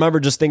I remember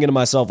just thinking to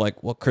myself,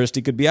 like, well,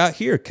 Cristi could be out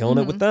here killing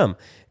it with them.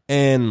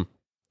 And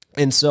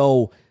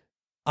so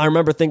I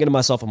remember thinking to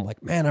myself, I'm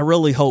like, man, I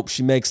really hope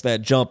she makes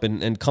that jump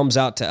and comes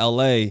out to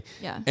LA.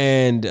 Yeah.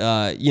 And,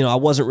 I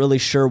wasn't really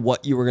sure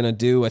what you were going to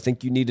do. I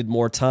think you needed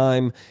more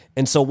time.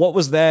 And so what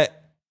was that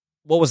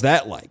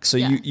like? So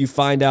you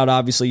find out,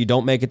 obviously you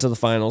don't make it to the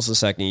finals the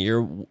second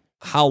year.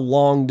 How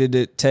long did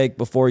it take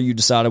before you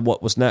decided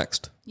what was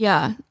next?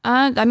 Yeah.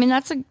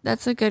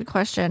 That's a good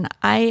question.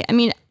 I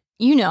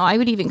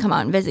would even come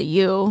out and visit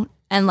you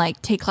and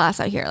like take class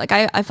out here. Like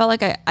I felt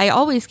like I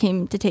always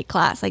came to take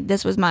class. Like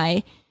this was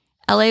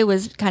LA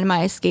was kind of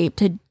my escape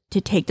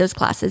to take those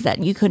classes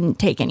that you couldn't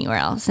take anywhere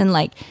else, and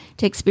like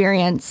to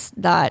experience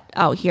that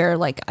out here.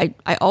 Like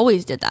I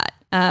always did that.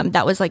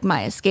 That was like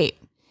my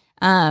escape.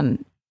 But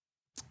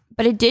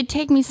it did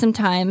take me some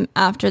time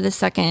after the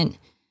second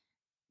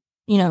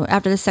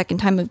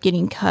time of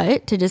getting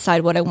cut to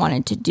decide what I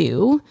wanted to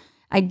do.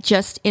 I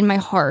just, in my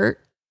heart,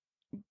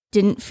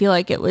 didn't feel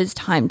like it was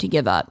time to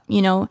give up.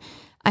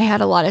 I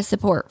had a lot of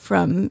support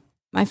from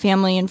my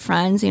family and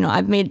friends.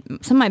 I've made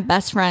some of my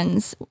best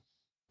friends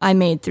I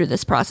made through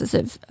this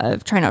process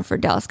of trying out for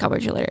Dallas Cowboy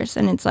cheerleaders.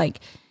 And it's like,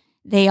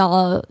 they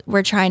all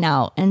were trying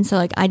out. And so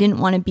like, I didn't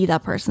want to be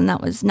that person that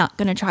was not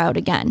going to try out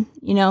again.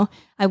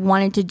 I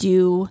wanted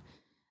to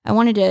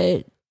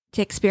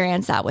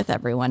experience that with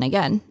everyone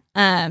again.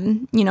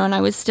 And I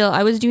was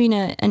doing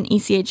an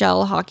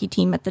ECHL hockey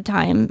team at the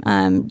time,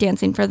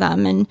 dancing for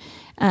them.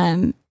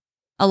 And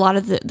a lot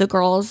of the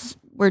girls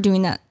were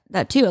doing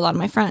that too, a lot of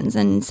my friends.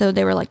 And so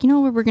they were like,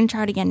 we're going to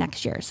try it again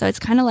next year. So it's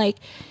kind of like,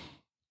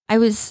 I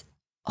was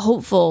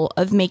hopeful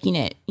of making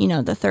it,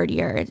 the third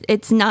year.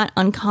 It's not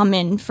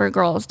uncommon for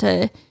girls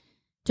to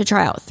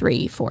try out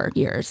 3-4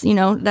 years,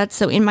 that's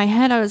so in my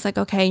head, I was like,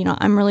 okay,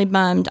 I'm really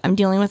bummed. I'm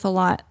dealing with a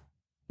lot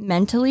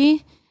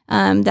mentally,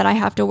 that I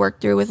have to work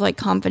through with like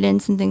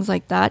confidence and things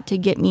like that to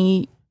get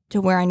me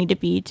to where I need to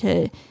be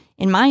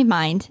in my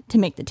mind, to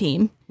make the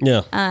team.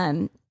 Yeah.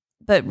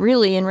 But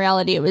really in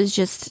reality, it was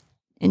just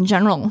in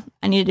general,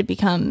 I needed to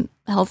become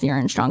healthier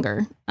and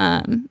stronger,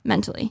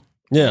 mentally.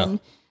 Yeah. And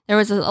there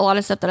was a lot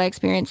of stuff that I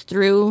experienced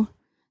through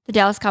the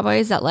Dallas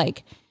Cowboys that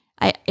like,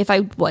 if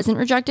I wasn't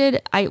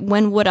rejected,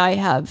 when would I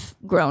have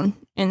grown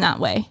in that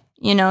way?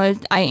 I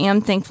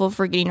am thankful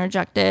for getting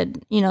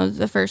rejected,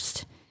 the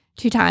first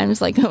 2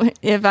 times. Like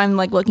if I'm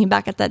like looking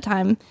back at that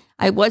time,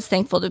 I was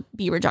thankful to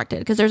be rejected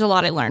because there's a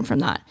lot I learned from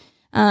that.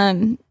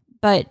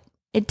 But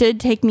it did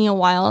take me a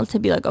while to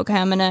be like, okay,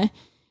 I'm going to,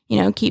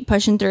 keep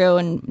pushing through,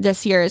 and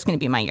this year is going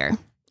to be my year.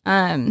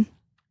 A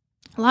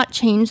lot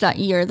changed that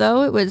year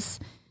though. It was,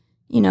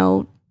 I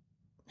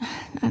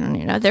don't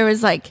even know. There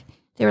was like,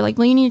 they were like,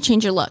 well, you need to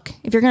change your look.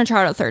 If you're going to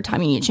try it a third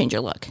time, you need to change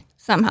your look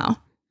somehow.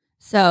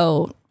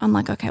 So I'm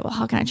like, okay, well,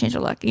 how can I change the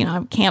look?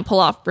 I can't pull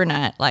off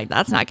brunette. Like,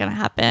 that's not going to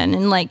happen.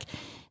 And like,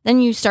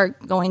 then you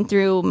start going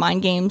through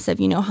mind games of,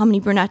 how many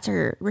brunettes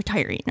are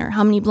retiring or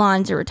how many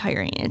blondes are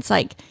retiring. It's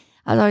like,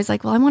 I was always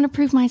like, well, I want to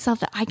prove myself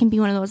that I can be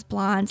one of those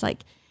blondes.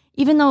 Like,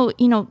 even though,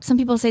 some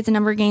people say it's a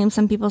number game,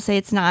 some people say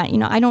it's not,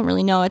 I don't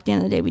really know. At the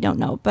end of the day, we don't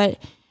know.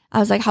 But I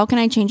was like, how can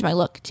I change my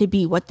look to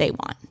be what they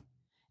want?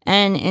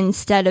 And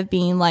instead of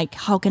being like,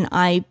 how can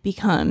I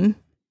become,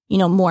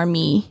 more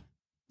me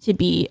to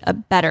be a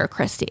better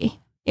Cristi?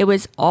 It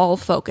was all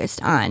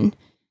focused on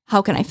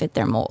how can I fit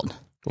their mold?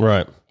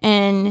 Right.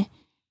 And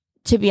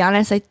to be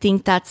honest, I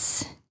think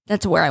that's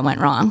where I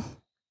went wrong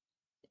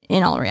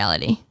in all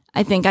reality.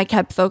 I think I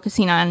kept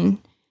focusing on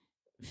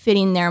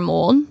fitting their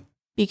mold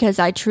because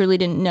I truly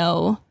didn't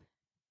know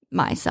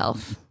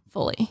myself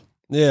fully.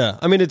 Yeah.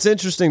 I mean, it's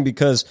interesting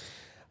because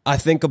I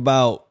think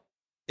about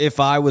if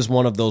I was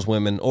one of those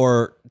women,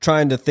 or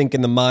trying to think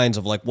in the minds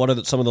of like, what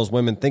are some of those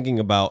women thinking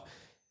about?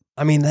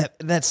 I mean,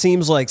 that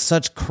seems like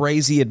such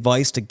crazy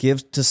advice to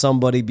give to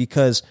somebody,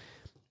 because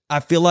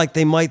I feel like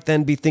they might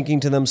then be thinking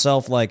to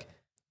themselves like,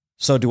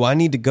 so do I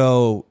need to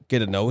go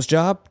get a nose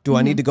job? Do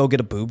I need to go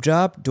get a boob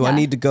job? Do I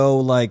need to go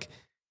like,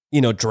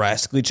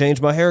 drastically change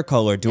my hair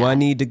color? Do I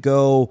need to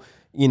go,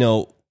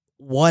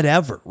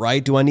 whatever,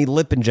 right? Do I need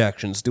lip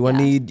injections? Do I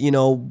need,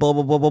 blah,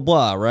 blah, blah, blah,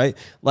 blah, right?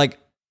 Like,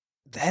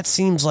 that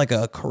seems like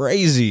a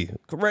crazy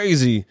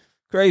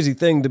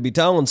thing to be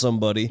telling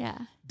somebody. Yeah.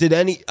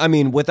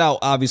 Without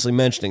obviously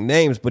mentioning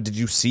names, but did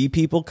you see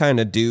people kind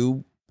of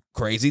do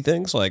crazy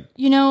things like,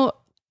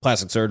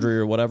 plastic surgery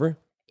or whatever?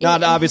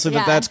 Not obviously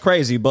that's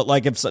crazy, but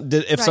like if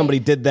somebody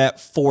did that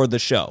for the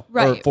show,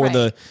 or for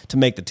to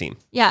make the team.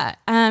 Yeah.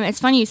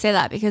 It's funny you say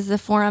that, because the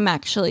forum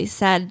actually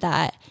said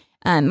that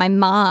my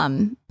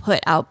mom put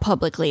out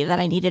publicly that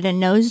I needed a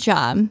nose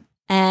job,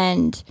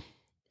 and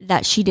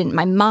that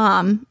my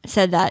mom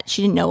said that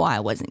she didn't know why I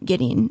wasn't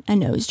getting a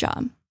nose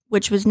job,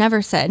 which was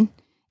never said.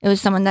 It was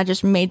someone that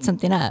just made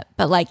something up.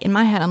 But like in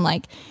my head, I'm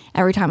like,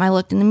 every time I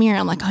looked in the mirror,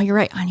 I'm like, oh, you're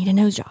right. I need a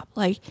nose job.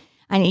 Like,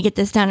 I need to get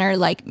this done. Or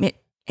like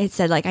it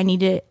said, like, I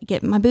need to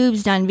get my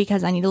boobs done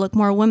because I need to look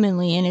more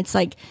womanly. And it's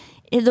like,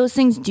 those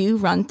things do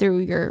run through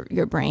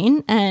your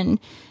brain. And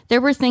there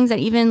were things that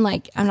even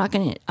like, I'm not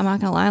gonna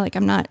lie, like,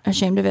 I'm not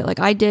ashamed of it. Like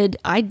I did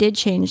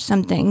change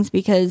some things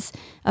because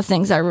of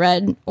things I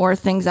read or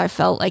things I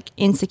felt like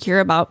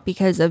insecure about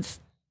because of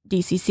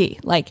DCC.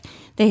 Like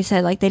they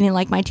said, like they didn't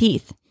like my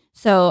teeth.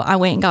 So I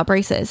went and got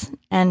braces,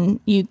 and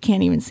you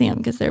can't even see them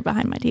because they're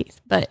behind my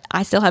teeth, but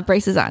I still have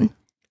braces on.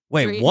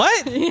 Wait,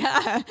 what?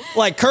 Yeah.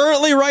 Like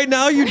currently right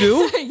now you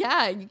do?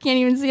 Yeah. You can't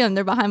even see them.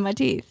 They're behind my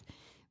teeth,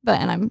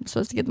 and I'm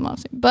supposed to get them off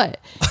soon, but.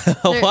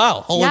 Oh,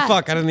 wow. Holy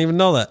fuck. I didn't even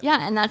know that.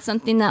 Yeah. And that's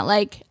something that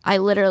like I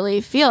literally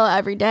feel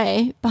every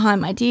day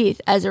behind my teeth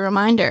as a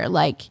reminder,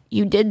 like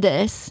you did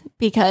this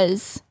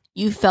because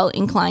you felt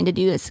inclined to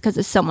do this because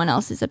of someone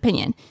else's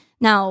opinion.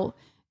 Now,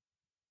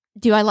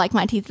 do I like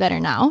my teeth better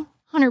now?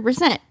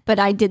 100%. But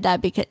I did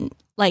that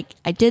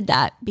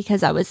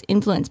because I was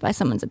influenced by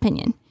someone's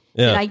opinion.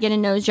 Yeah. Did I get a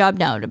nose job?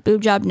 No. A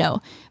boob job?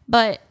 No.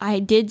 But I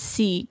did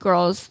see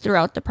girls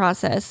throughout the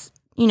process,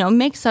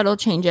 make subtle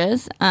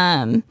changes,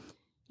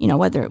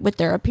 whether with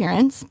their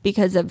appearance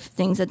because of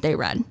things that they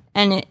read.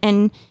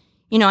 And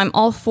I'm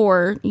all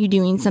for you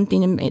doing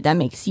something that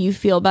makes you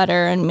feel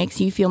better and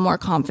makes you feel more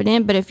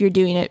confident. But if you're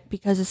doing it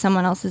because of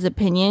someone else's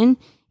opinion,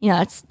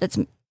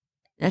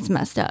 that's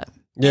messed up.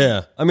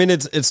 Yeah. I mean,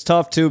 it's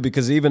tough too,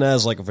 because even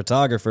as like a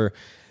photographer,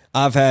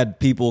 I've had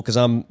people, because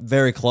I'm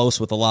very close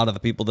with a lot of the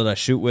people that I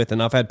shoot with,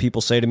 and I've had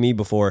people say to me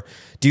before,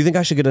 do you think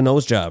I should get a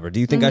nose job? Or do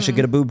you think I should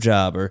get a boob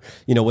job? Or,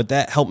 would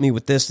that help me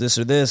with this,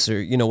 or this,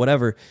 or,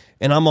 whatever.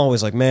 And I'm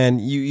always like, man,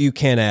 you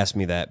can't ask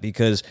me that,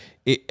 because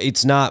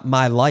it's not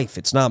my life.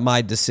 It's not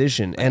my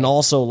decision. Right. And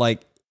also,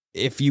 like,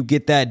 if you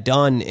get that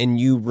done and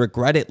you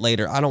regret it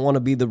later, I don't want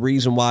to be the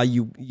reason why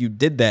you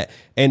did that.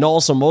 And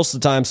also, most of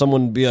the time,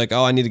 someone would be like,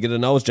 oh, I need to get a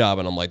nose job.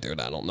 And I'm like, dude,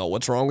 I don't know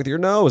what's wrong with your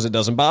nose. It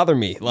doesn't bother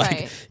me.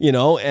 Like,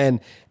 right.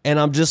 And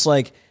I'm just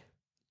like,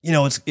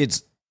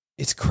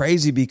 it's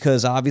crazy,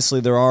 because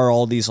obviously there are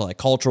all these like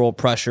cultural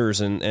pressures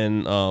and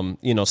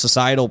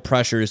societal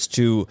pressures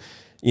to,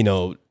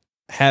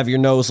 have your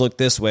nose look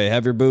this way,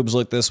 have your boobs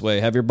look this way,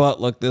 have your butt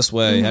look this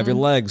way, have your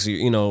legs,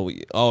 you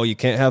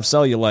can't have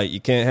cellulite,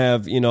 you can't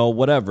have,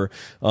 whatever.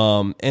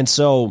 And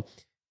so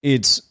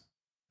it's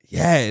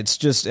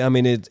just, I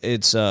mean,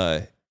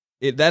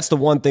 that's the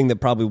one thing that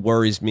probably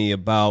worries me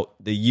about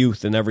the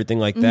youth and everything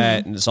like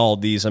that. And it's all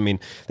these, I mean,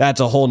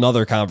 that's a whole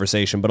nother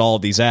conversation, but all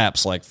of these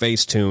apps like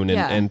Facetune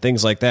and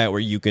things like that,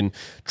 where you can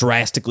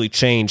drastically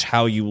change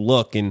how you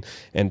look, and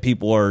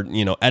people are,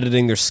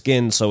 editing their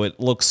skin so it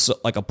looks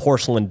like a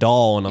porcelain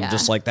doll. And I'm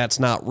just like, that's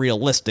not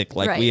realistic.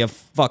 Like we have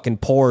fucking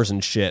pores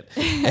and shit.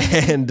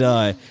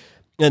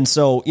 And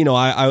so,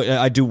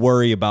 I do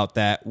worry about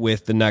that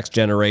with the next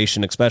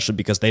generation, especially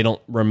because they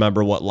don't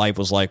remember what life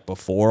was like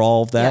before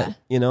all of that,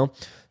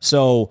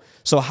 So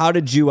how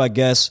did you, I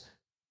guess,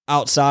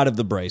 outside of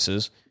the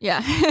braces,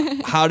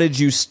 how did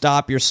you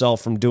stop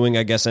yourself from doing,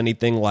 I guess,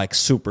 anything like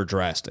super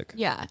drastic?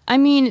 Yeah. I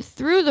mean,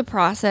 through the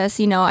process,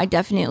 I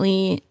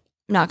definitely,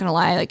 not going to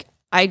lie, like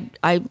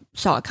I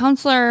saw a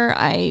counselor.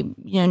 I,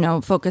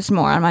 focused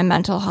more on my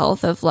mental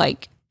health of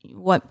like,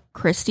 what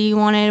Cristi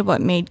wanted,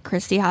 what made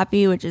Cristi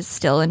happy, which is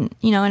still an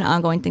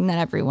ongoing thing that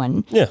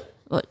everyone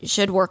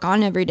should work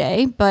on every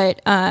day.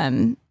 But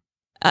my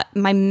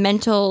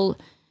mental,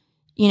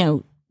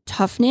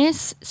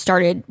 toughness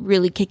started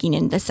really kicking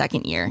in the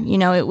second year.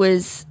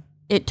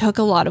 It took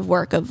a lot of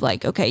work of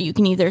like, okay, you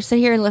can either sit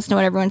here and listen to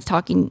what everyone's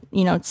talking,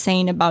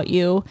 saying about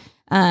you,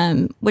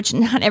 which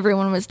not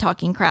everyone was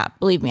talking crap.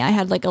 Believe me, I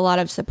had like a lot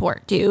of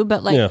support too.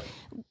 But like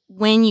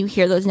when you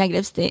hear those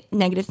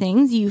negative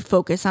things, you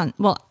focus on,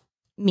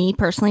 me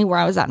personally, where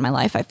I was at in my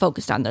life, I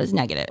focused on those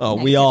negative. Oh,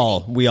 we all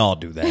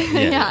do that.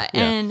 Yeah.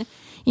 And,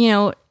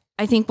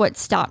 I think what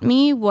stopped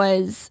me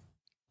was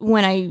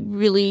when I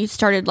really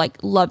started like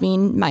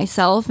loving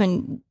myself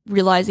and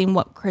realizing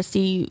what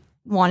Cristi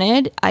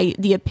wanted,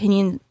 the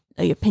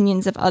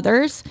opinions of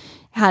others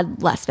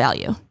had less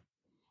value.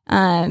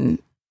 I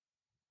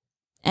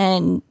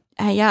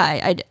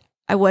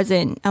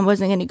wasn't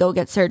going to go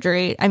get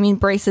surgery. I mean,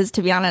 braces,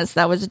 to be honest,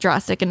 that was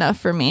drastic enough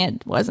for me.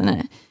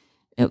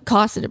 It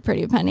costed a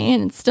pretty penny,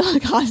 and it's still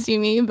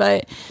costing me,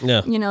 but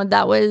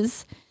that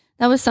was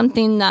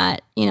something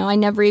that, I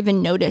never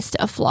even noticed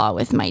a flaw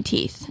with my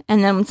teeth.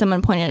 And then when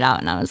someone pointed it out,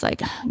 and I was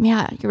like,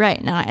 yeah, you're right.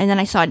 And then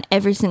I saw it in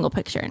every single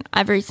picture and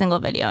every single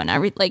video and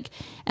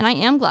and I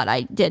am glad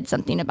I did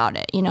something about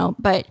it,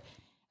 but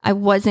I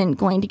wasn't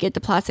going to get the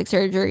plastic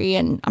surgery,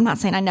 and I'm not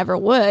saying I never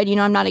would,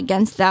 I'm not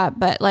against that,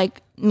 but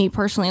like me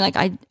personally, like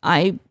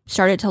I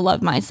started to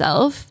love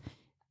myself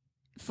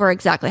for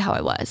exactly how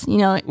I was,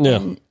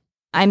 and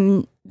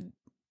I'm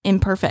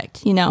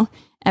imperfect,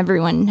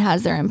 everyone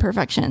has their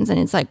imperfections. And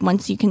it's like,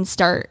 once you can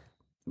start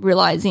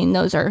realizing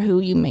those are who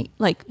you make,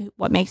 like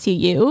what makes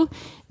you,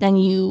 then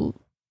you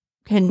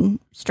can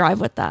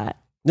strive with that.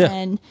 Yeah.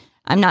 And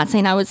I'm not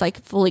saying I was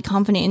like fully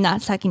confident in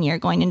that second year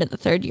going into the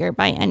third year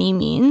by any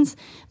means,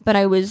 but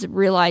I was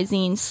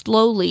realizing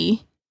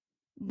slowly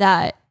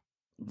that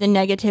the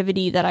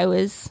negativity that I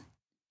was,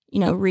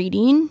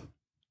 reading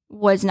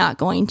was not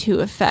going to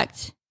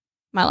affect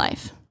my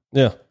life.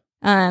 Yeah.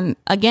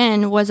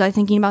 Again, was I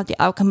thinking about the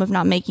outcome of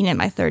not making it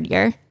my third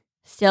year?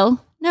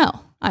 Still, no,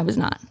 I was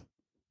not,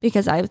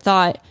 because I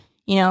thought,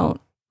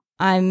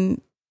 I'm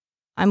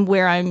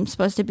where I'm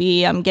supposed to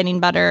be. I'm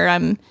getting better.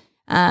 I'm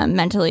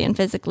mentally and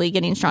physically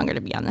getting stronger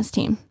to be on this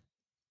team.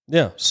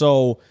 Yeah.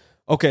 So,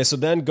 okay. So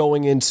then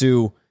going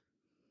into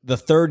the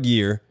third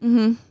year,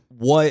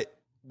 what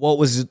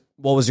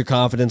was your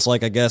confidence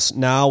like? I guess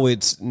now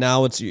it's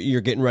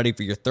you're getting ready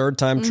for your third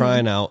time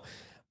trying out.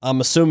 I'm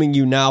assuming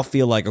you now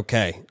feel like,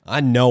 okay,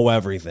 I know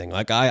everything.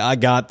 Like I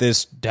got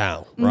this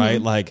down,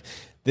 right? Like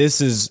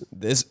this.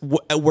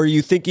 Were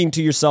you thinking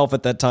to yourself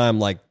at that time,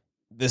 like,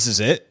 this is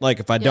it? Like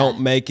if I don't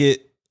make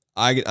it,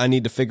 I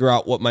need to figure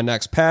out what my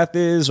next path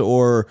is,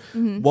 or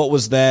what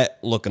was that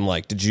looking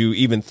like? Did you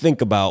even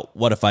think about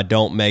what if I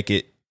don't make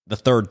it the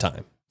third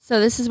time? So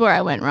this is where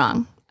I went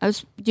wrong. I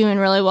was doing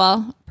really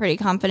well, pretty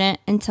confident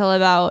until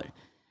about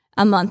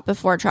a month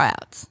before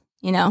tryouts,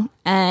 and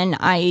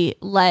I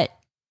let,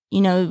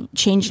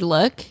 change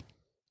look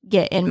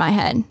get in my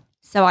head.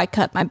 So I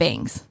cut my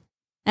bangs,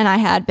 and I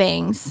had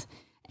bangs,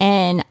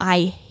 and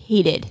I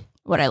hated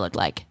what I looked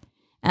like.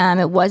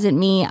 It wasn't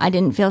me. I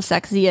didn't feel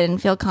sexy. I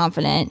didn't feel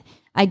confident.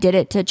 I did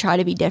it to try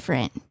to be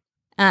different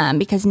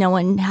because no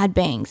one had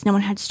bangs. No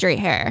one had straight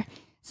hair.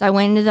 So I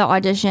went into the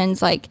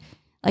auditions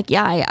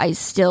I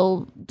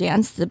still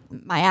danced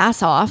my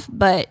ass off,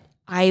 but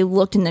I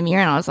looked in the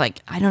mirror and I was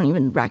like, I don't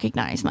even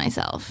recognize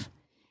myself.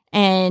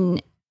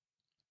 And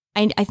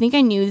I think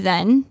I knew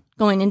then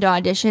going into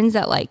auditions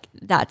that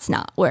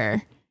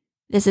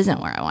this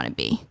isn't where I want to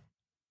be.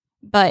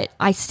 But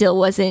I still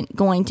wasn't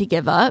going to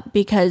give up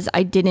because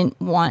I didn't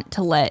want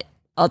to let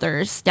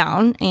others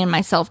down and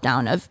myself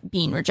down of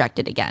being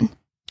rejected again.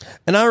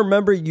 And I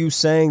remember you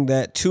saying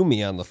that to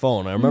me on the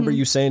phone. I remember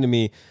you saying to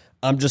me,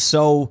 I'm just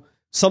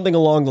something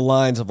along the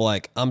lines of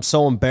like, I'm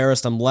so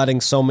embarrassed. I'm letting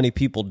so many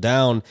people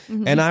down.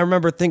 And I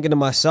remember thinking to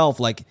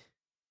myself, like,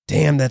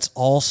 damn, that's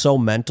all so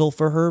mental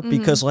for her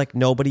because like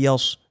nobody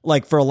else,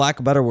 like for a lack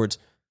of better words,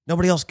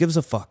 nobody else gives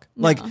a fuck.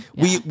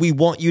 We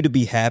want you to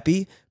be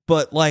happy,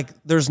 but like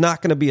there's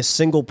not going to be a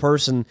single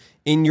person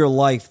in your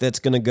life that's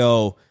going to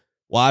go,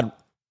 well,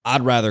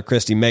 I'd rather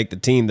Cristi make the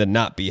team than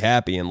not be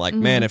happy. And like,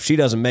 man, if she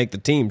doesn't make the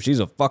team, she's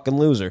a fucking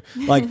loser.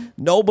 Like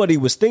nobody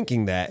was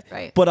thinking that,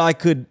 right. But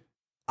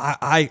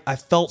I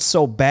felt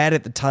so bad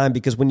at the time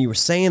because when you were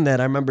saying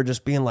that, I remember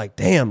just being like,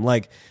 damn,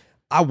 like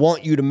I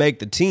want you to make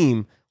the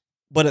team.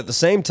 But at the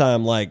same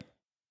time, like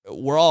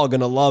we're all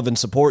going to love and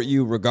support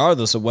you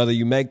regardless of whether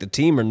you make the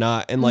team or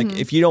not. And like,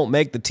 if you don't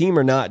make the team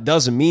or not,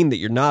 doesn't mean that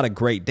you're not a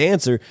great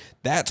dancer.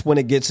 That's when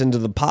it gets into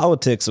the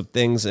politics of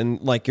things. And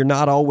like, you're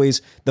not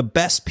always, the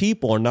best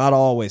people are not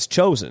always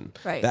chosen.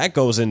 Right. That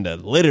goes into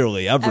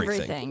literally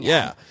everything.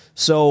 Yeah.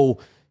 So,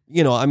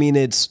 I mean,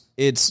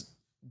 it's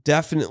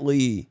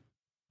definitely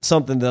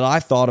something that I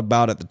thought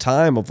about at the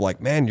time of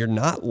like, man, you're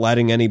not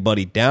letting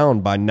anybody down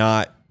by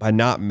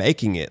not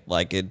making it.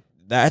 Like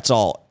that's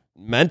all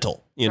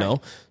mental,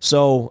 know?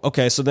 So,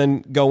 okay. So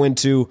then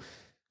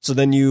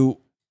then you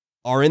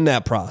are in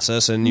that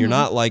process and you're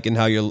not liking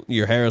how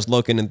your hair is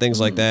looking and things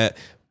like that,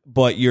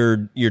 but you're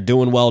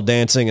doing well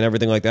dancing and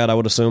everything like that, I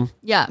would assume.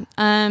 Yeah.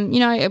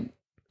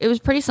 It was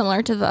pretty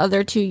similar to the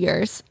other 2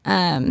 years.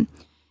 I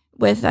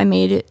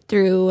made it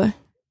through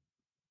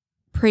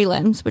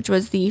prelims, which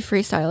was the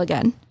freestyle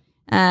again.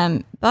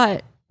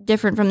 But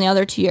different from the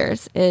other 2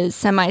 years is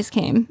semis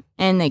came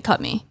and they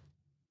cut me.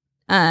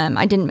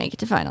 I didn't make it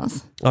to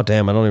finals. Oh,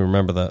 damn. I don't even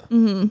remember that.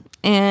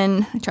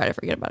 And I try to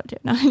forget about it too.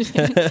 No, I'm just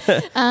kidding.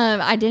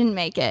 I didn't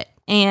make it.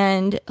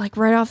 And like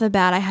right off the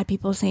bat, I had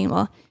people saying,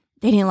 well,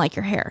 they didn't like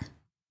your hair.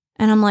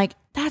 And I'm like,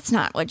 that's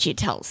not what you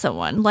tell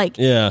someone. Like,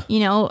 it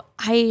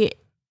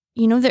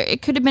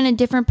could have been a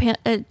different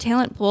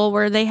talent pool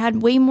where they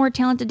had way more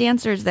talented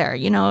dancers there.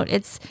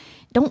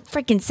 Don't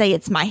freaking say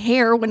it's my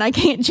hair when I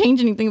can't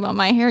change anything about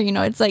my hair.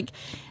 It's like,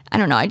 I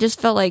don't know. I just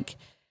felt like,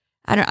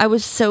 I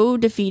was so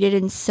defeated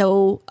and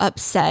so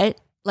upset.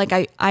 Like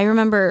I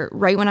remember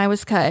right when I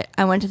was cut,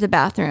 I went to the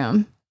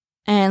bathroom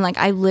and like,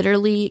 I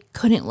literally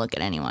couldn't look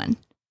at anyone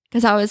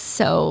because I was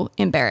so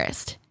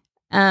embarrassed.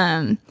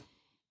 I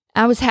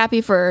was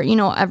happy for,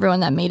 everyone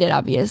that made it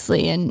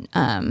obviously. And,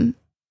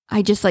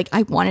 I just like,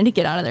 I wanted to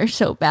get out of there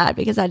so bad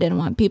because I didn't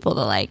want people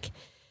to like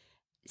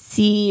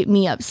see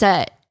me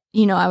upset.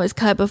 I was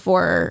cut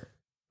before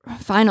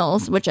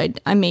finals, which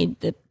I made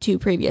the 2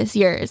 previous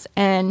years.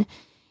 And,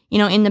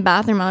 in the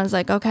bathroom, I was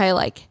like, okay,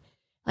 like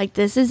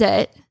this is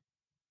it.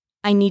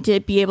 I need to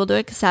be able to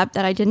accept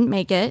that I didn't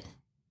make it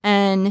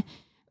and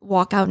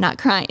walk out not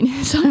crying.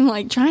 So I'm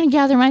like trying to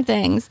gather my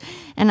things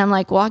and I'm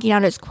like walking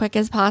out as quick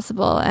as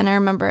possible. And I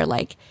remember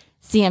like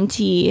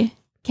CMT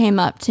came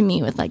up to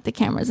me with like the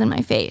cameras in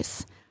my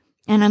face.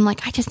 And I'm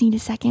like, I just need a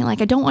second.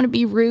 Like, I don't want to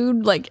be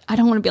rude. Like, I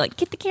don't want to be like,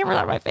 get the camera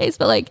out of my face.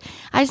 But like,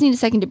 I just need a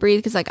second to breathe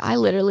because like I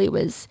literally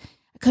I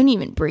couldn't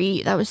even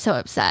breathe. I was so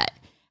upset.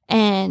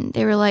 And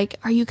they were like,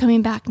 are you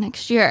coming back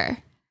next year?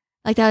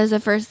 Like, that was the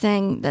first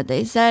thing that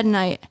they said. And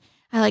I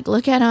like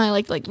look at them, I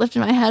like lifted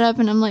my head up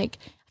and I'm like,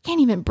 I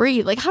can't even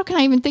breathe. Like, how can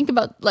I even think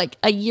about like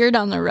a year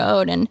down the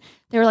road? And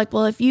they were like,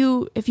 well, if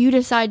you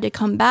decide to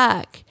come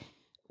back,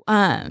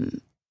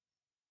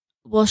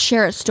 we'll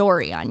share a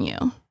story on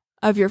you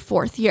of your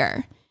 4th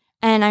year.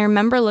 And I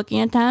remember looking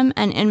at them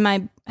and in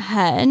my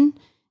head,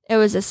 it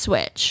was a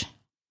switch.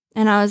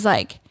 And I was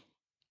like,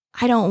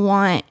 I don't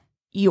want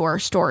your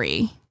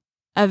story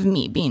of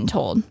me being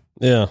told.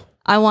 Yeah.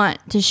 I want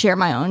to share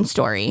my own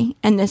story,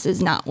 and this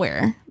is not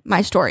where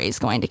my story is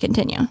going to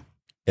continue.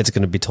 It's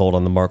going to be told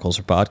on the Marc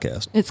Holzer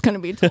podcast. It's going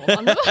to be told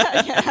on the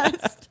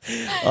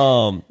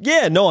podcast.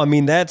 Yeah, no, I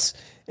mean, that's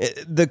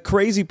the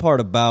crazy part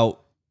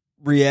about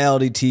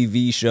reality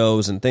TV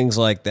shows and things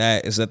like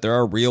that is that there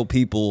are real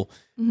people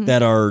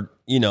that are,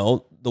 you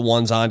know, the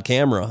ones on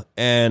camera.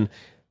 And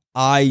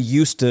I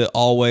used to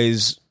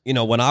always, you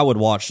know, when I would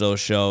watch those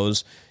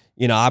shows,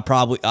 you know,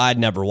 I'd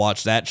never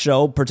watched that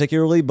show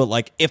particularly, but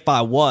like if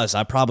I was,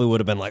 I probably would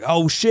have been like,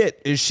 oh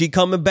shit, is she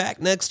coming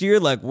back next year?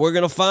 Like, we're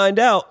going to find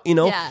out, you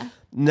know? Yeah.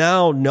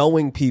 Now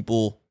knowing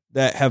people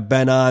that have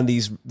been on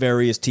these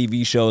various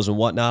TV shows and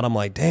whatnot, I'm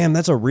like, damn,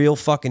 that's a real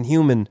fucking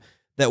human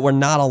that we're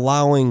not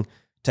allowing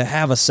to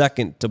have a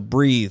second to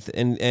breathe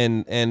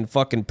and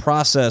fucking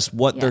process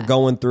what they're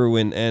going through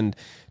and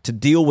to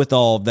deal with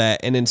all of that.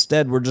 And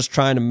instead we're just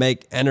trying to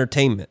make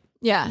entertainment.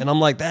 Yeah. And I'm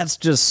like, that's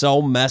just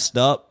so messed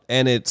up.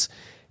 And it's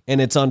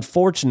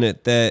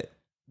unfortunate that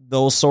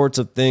those sorts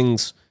of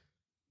things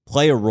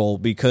play a role,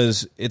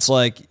 because it's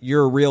like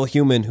you're a real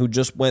human who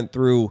just went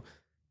through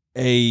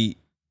a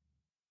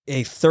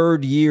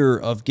third year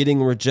of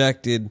getting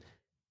rejected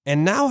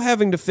and now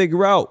having to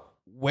figure out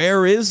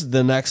where is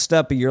the next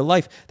step of your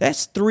life.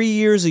 That's 3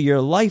 years of your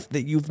life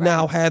that you've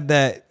now had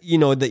that, you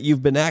know, that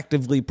you've been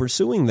actively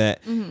pursuing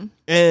that.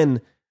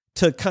 And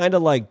to kind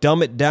of like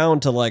dumb it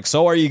down to like,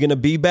 so are you going to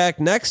be back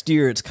next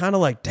year? It's kind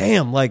of like,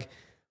 damn, like,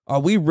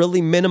 are we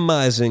really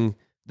minimizing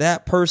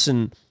that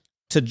person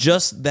to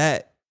just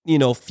that, you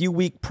know, few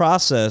week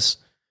process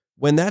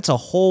when that's a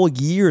whole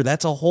year,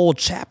 that's a whole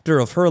chapter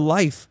of her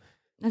life?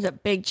 That's a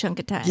big chunk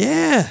of time.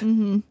 Yeah.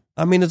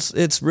 I mean,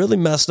 it's really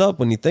messed up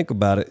when you think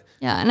about it.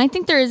 Yeah. And I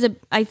think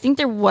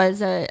there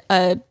was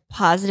a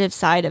positive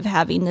side of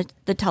having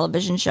the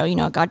television show. You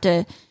know, it got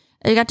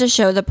to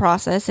show the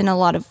process, and a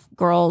lot of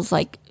girls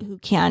like who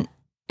can't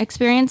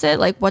experience it,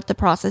 like what the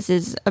process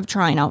is of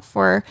trying out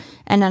for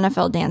an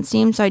NFL dance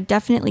team. So I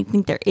definitely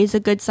think there is a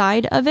good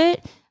side of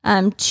it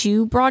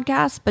to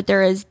broadcast, but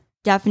there is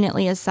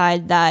definitely a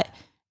side that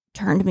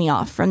turned me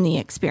off from the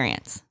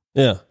experience.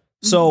 Yeah.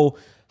 So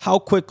how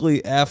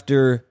quickly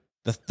after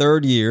the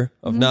third year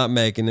of not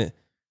making it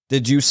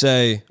did you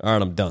say, all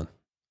right, I'm done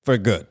for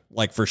good,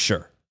 like for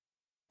sure?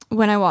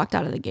 When I walked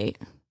out of the gate.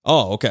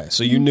 Oh, okay.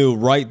 So you knew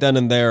right then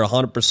and there,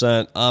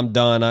 100%, I'm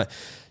done.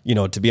 You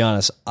know, to be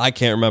honest, I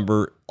can't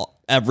remember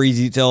every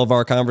detail of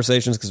our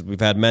conversations because we've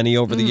had many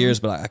over the years,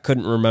 but I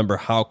couldn't remember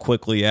how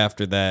quickly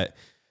after that.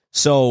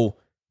 So,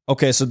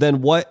 okay. So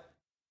then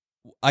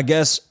I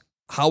guess,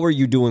 how were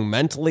you doing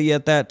mentally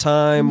at that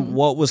time?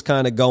 What was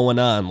kind of going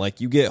on?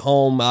 Like, you get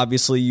home,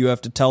 obviously you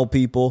have to tell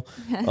people.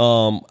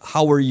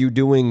 How were you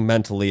doing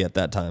mentally at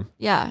that time?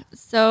 Yeah.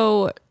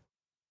 So,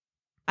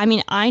 I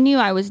mean, I knew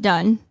I was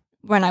done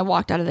when I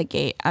walked out of the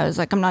gate. I was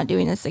like, I'm not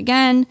doing this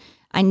again.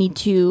 I need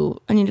to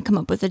come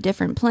up with a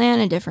different plan,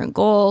 a different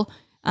goal.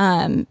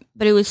 But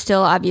it was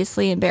still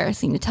obviously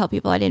embarrassing to tell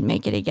people I didn't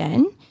make it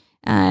again.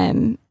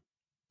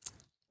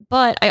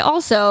 But I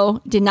also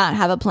did not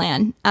have a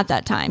plan at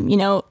that time. You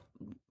know,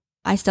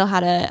 I still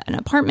had an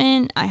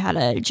apartment. I had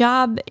a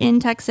job in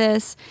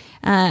Texas.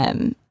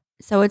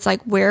 So it's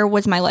like, where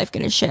was my life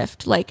going to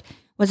shift? Like,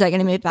 was I going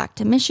to move back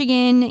to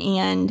Michigan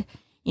and,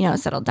 you know,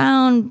 settle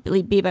down,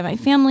 be by my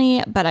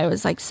family? But I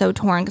was like so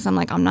torn because I'm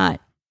like, I'm not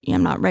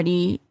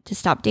ready to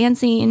stop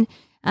dancing.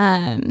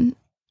 And,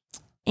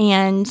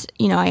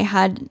 you know, I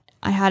had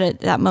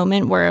that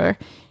moment where,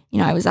 you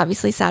know, I was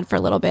obviously sad for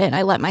a little bit and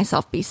I let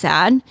myself be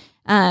sad.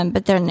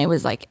 But then it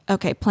was like,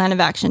 okay, plan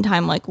of action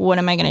time. Like, what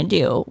am I going to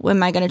do?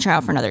 Am I going to try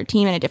out for another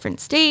team in a different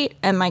state?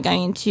 Am I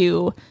going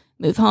to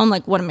move home?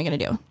 Like, what am I going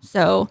to do?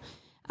 So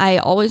I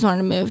always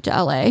wanted to move to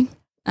LA.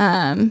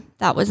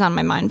 That was on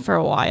my mind for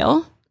a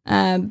while.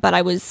 But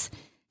I was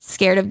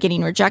scared of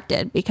getting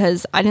rejected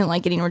because I didn't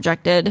like getting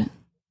rejected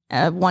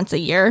once a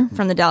year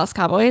from the Dallas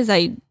Cowboys.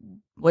 I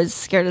was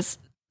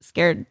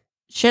scared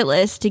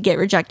shitless to get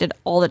rejected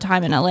all the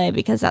time in LA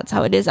because that's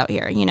how it is out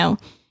here. You know,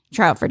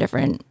 try out for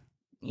different,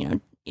 you know,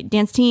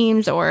 dance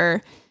teams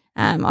or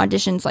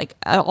auditions like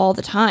all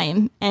the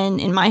time.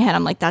 And in my head,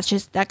 I'm like,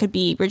 that could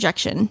be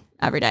rejection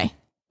every day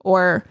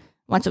or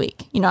once a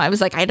week. You know, I was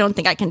like, I don't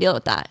think I can deal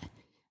with that.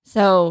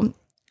 So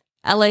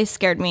LA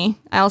scared me.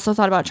 I also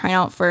thought about trying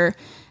out for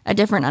a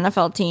different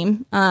NFL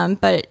team.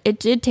 But it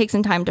did take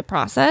some time to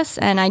process.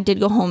 And I did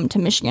go home to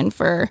Michigan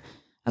for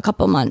a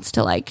couple months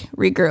to like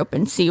regroup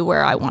and see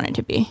where I wanted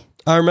to be.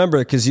 I remember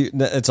it because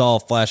it's all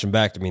flashing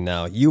back to me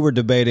now. You were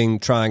debating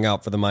trying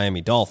out for the Miami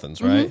Dolphins,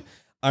 right?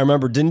 I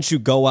remember, didn't you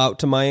go out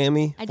to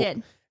Miami? I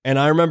did. And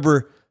I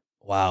remember,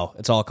 wow,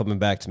 it's all coming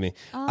back to me.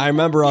 I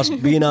remember us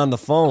being on the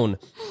phone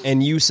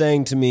and you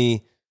saying to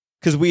me,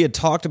 because we had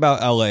talked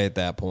about LA at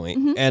that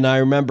point, and I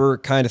remember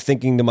kind of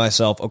thinking to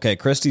myself, okay,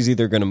 Cristi's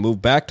either going to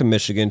move back to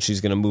Michigan, she's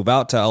going to move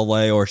out to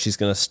LA, or she's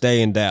going to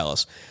stay in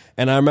Dallas.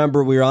 And I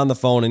remember we were on the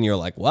phone and you're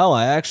like, well,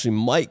 I actually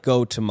might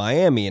go to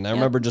Miami. And I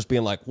remember just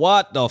being like,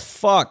 what the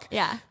fuck?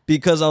 Yeah.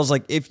 Because I was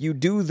like, if you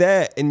do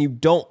that and you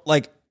don't,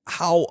 like,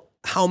 how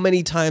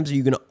many times are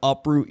you going to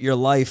uproot your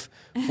life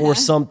for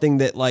something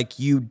that, like,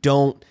 you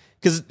don't?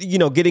 Because, you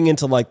know, getting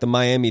into, like, the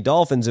Miami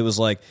Dolphins, it was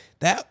like,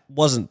 that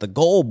wasn't the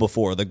goal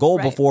before. The goal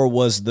before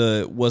was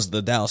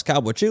the Dallas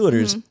Cowboy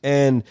cheerleaders.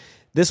 And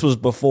this was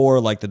before,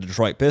 like, the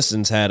Detroit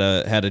Pistons had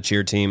a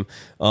cheer team.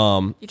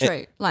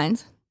 Detroit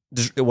Lions.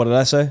 What did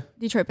I say?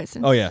 Detroit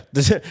Pistons. Oh, yeah.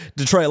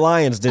 Detroit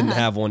Lions didn't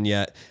have one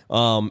yet.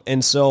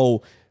 And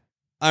so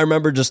I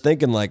remember just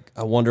thinking, like,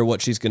 I wonder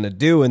what she's going to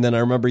do. And then I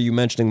remember you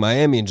mentioning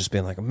Miami and just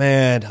being like,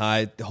 man,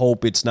 I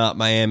hope it's not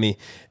Miami.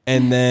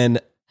 And then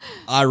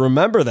I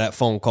remember that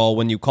phone call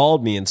when you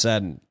called me and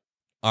said,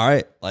 all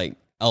right, like,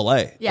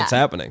 LA, what's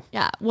happening?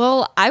 Yeah.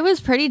 Well, I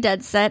was pretty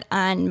dead set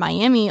on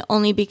Miami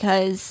only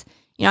because,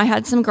 you know, I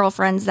had some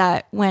girlfriends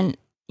that went,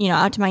 you know,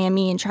 out to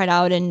Miami and tried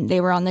out and they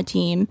were on the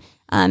team.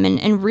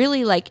 And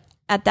really, like,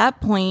 at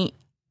that point,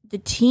 the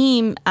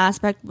team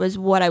aspect was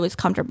what I was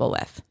comfortable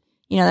with.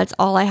 You know, that's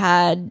all I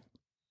had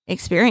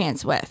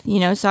experience with, you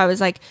know? So I was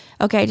like,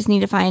 okay, I'm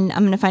going to find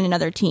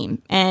another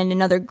team and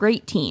another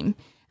great team.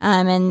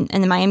 And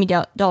the Miami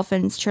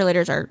Dolphins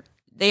cheerleaders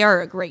they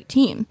are a great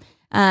team.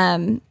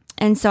 And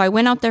so I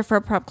went out there for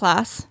a prep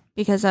class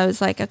because I was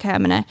like, okay,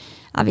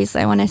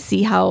 obviously I want to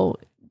see how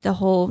the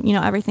whole, you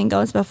know, everything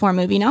goes before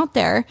moving out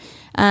there.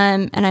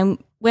 And I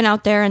went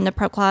out there in the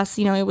prep class,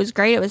 you know, it was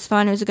great. It was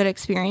fun. It was a good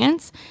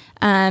experience.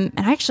 And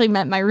I actually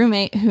met my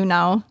roommate who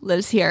now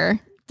lives here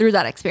through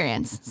that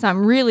experience. So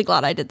I'm really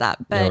glad I did that.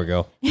 But there we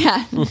go.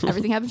 Yeah,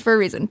 everything happens for a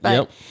reason.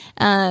 But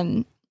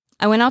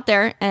I went out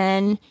there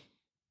and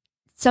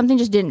something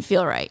just didn't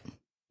feel right.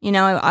 You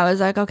know, I was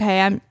like,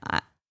 okay,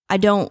 I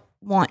don't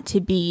want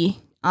to be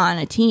on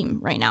a team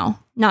right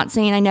now. Not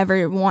saying I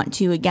never want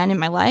to again in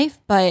my life,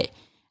 but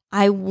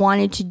I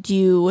wanted to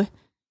do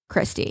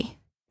Cristi.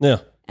 Yeah.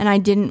 And I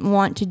didn't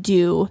want to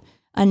do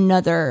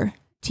another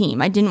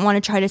team. I didn't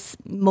want to try to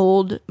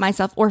mold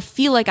myself or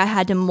feel like I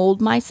had to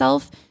mold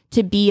myself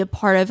to be a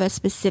part of a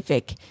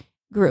specific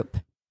group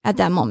at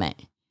that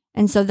moment.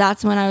 And so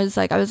that's when I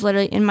was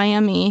literally in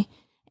Miami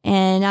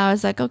and I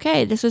was like,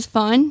 okay, this was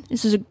fun.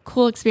 This was a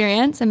cool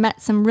experience. I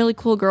met some really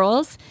cool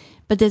girls,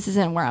 but this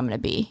isn't where I'm going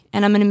to be.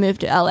 And I'm going to move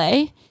to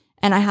LA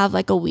and I have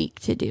like a week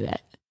to do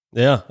it.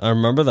 Yeah, I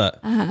remember that.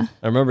 I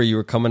remember you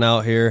were coming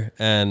out here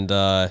and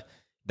that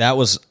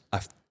was, I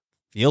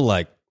feel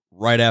like,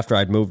 right after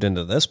I'd moved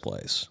into this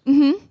place.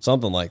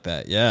 Something like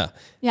that. Yeah.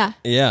 Yeah.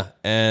 Yeah.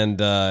 And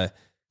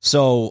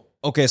so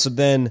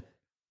then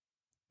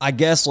I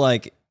guess,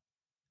 like,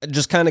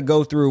 just kind of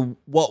go through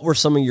what were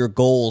some of your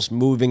goals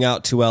moving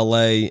out to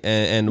LA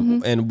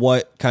and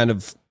what kind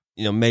of,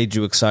 you know, made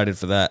you excited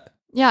for that?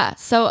 Yeah.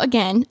 So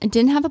again, I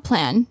didn't have a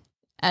plan.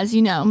 As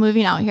you know,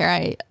 moving out here,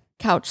 I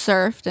couch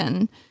surfed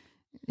and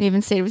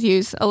even stayed with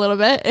you a little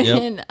bit.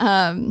 Yep.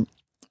 And,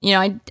 you know,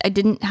 I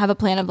didn't have a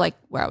plan of like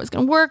where I was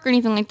going to work or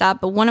anything like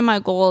that. But one of my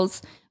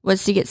goals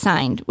was to get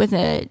signed with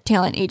a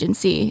talent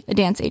agency, a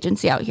dance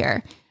agency out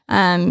here.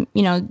 You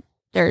know,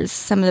 there's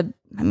some of the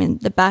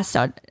best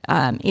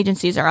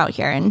agencies are out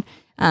here.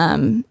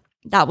 And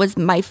that was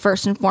my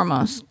first and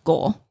foremost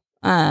goal.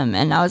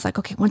 And I was like,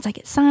 okay, once I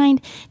get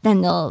signed,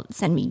 then they'll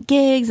send me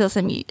gigs, they'll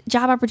send me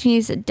job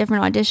opportunities at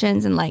different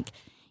auditions and like,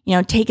 you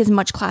know, take as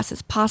much class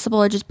as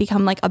possible or just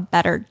become like a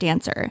better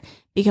dancer,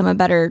 become a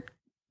better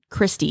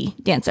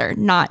Cristi dancer,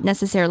 not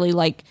necessarily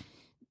like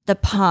the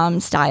pom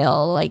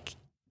style, like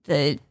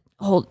the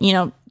whole, you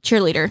know,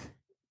 cheerleader.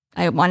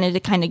 I wanted to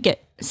kind of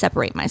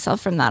separate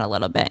myself from that a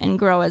little bit and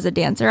grow as a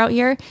dancer out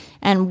here.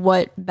 And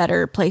what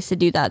better place to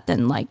do that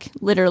than like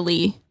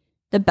literally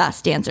the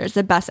best dancers,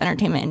 the best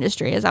entertainment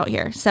industry is out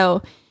here.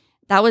 So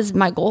that was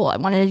my goal. I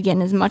wanted to get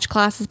in as much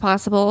class as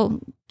possible,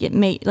 get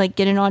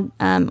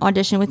an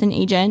audition with an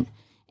agent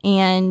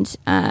and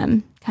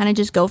kind of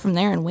just go from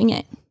there and wing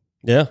it.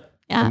 Yeah.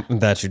 Yeah.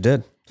 And that you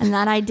did. And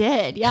that I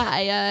did. Yeah.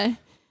 I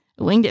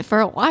winged it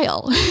for a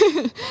while.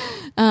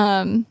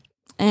 And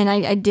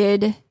I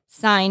did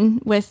sign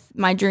with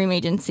my dream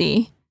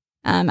agency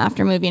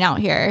after moving out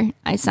here.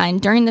 I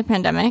signed during the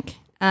pandemic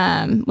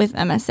with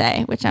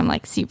MSA, which I'm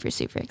like super,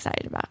 super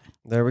excited about.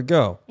 There we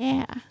go.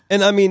 Yeah.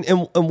 And I mean,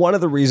 and one of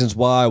the reasons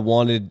why I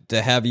wanted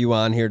to have you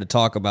on here to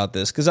talk about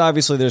this, because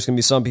obviously there's going to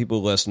be some people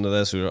who listen to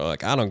this who are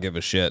like, I don't give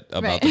a shit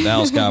about the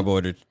Dallas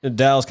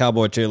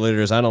Cowboy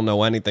cheerleaders. I don't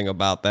know anything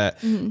about that.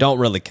 Don't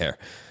really care.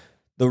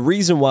 The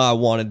reason why I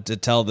wanted to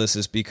tell this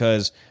is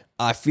because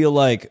I feel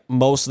like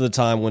most of the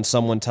time when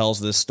someone tells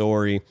this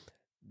story,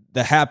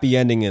 the happy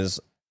ending is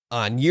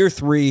on year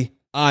 3,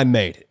 I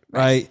made it,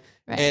 right?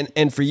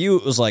 And for you,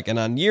 it was like, and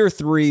on year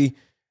 3,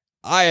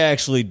 I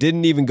actually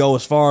didn't even go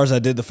as far as I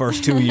did the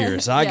first 2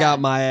 years. I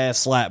got my ass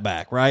slapped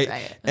back, right?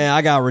 And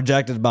I got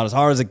rejected about as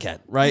hard as I can,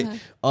 right?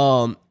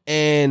 But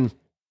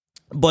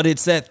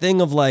it's that thing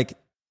of like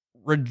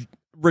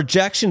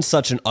rejection's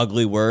such an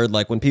ugly word.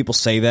 Like when people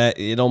say that,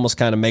 it almost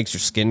kind of makes your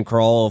skin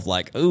crawl of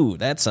like, ooh,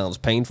 that sounds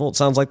painful. It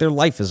sounds like their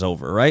life is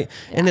over, right?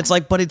 Yeah. And it's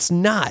like, but it's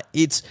not.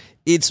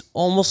 It's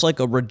almost like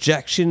a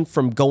rejection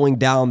from going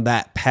down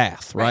that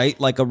path, right?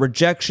 Like a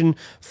rejection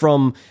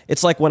from,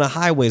 it's like when a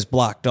highway's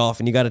blocked off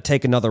and you got to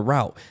take another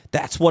route.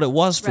 That's what it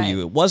was for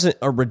you. It wasn't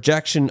a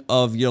rejection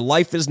of your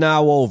life is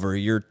now over.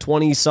 You're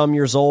 20 some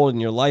years old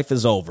and your life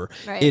is over.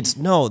 Right. It's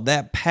no,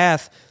 that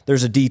path,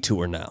 there's a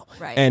detour now.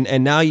 Right.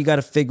 And now you got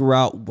to figure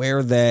out where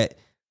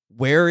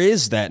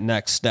is that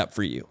next step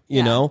for you,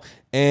 you know?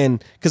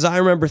 And because I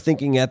remember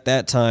thinking at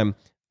that time,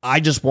 I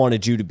just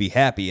wanted you to be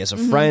happy. As a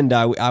friend,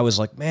 I was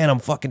like, man, I'm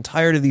fucking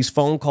tired of these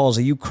phone calls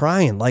of you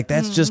crying. Like,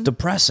 that's just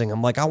depressing.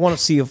 I'm like, I want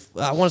to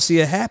see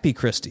a happy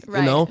Cristi,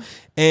 you know?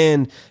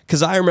 And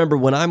because I remember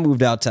when I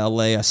moved out to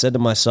LA, I said to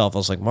myself, I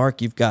was like,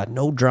 Marc, you've got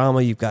no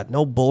drama. You've got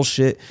no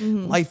bullshit.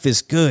 Life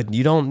is good.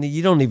 You don't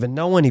even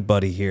know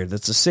anybody here.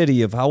 That's a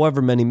city of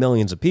however many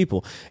millions of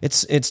people.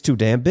 It's too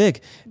damn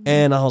big.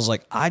 And I was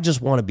like, I just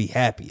want to be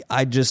happy.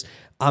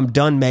 I'm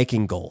done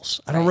making goals.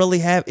 I don't really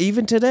have,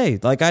 even today,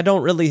 like I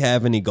don't really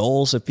have any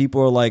goals. If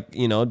people are like,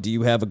 you know, do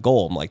you have a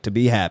goal? I'm like, to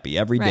be happy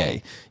every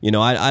day. You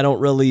know, I don't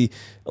really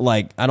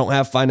like, I don't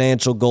have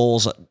financial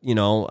goals. You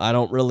know, I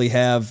don't really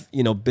have,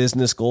 you know,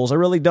 business goals. I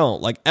really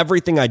don't. Like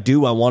everything I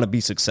do, I want to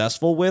be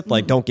successful with.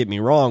 Like, don't get me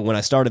wrong. When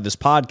I started this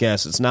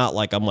podcast, it's not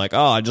like I'm like,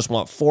 oh, I just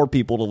want 4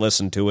 people to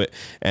listen to it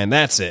and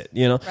that's it.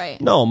 You know,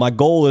 no, my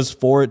goal is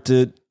for it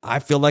to, I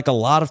feel like a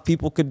lot of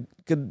people could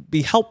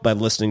be helped by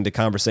listening to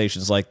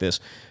conversations like this.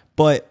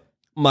 But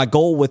my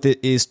goal with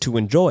it is to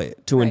enjoy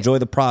it, to enjoy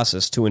the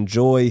process, to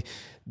enjoy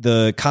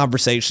the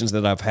conversations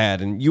that I've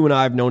had. And you and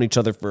I have known each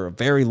other for a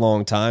very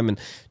long time. And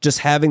just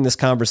having this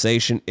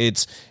conversation,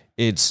 it's,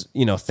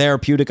 you know,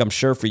 therapeutic, I'm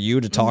sure, for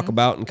you to talk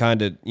about and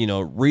kind of, you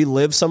know,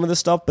 relive some of this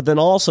stuff, but then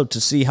also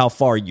to see how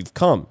far you've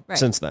come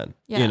since then,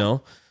 you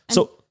know? And,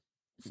 so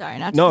sorry,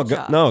 not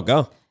to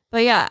go.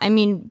 But yeah, I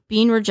mean,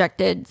 being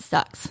rejected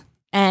sucks.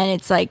 And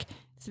it's like,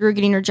 through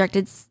getting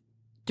rejected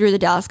through the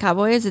Dallas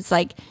Cowboys, it's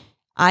like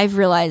I've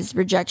realized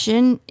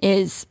rejection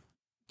is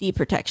the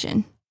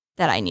protection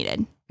that I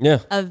needed. Yeah.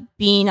 Of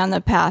being on the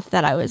path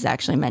that I was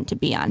actually meant to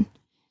be on.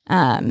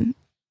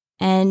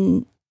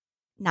 And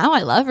now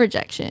I love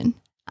rejection.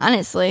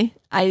 Honestly,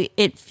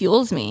 it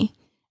fuels me.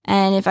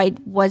 And if I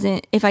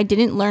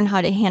didn't learn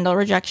how to handle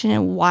rejection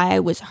and why I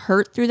was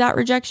hurt through that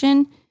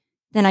rejection,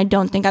 then I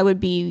don't think I would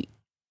be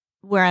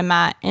where I'm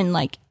at and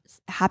like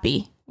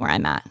happy where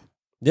I'm at.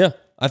 Yeah.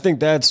 I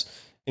think that's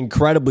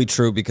incredibly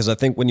true because I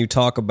think when you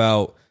talk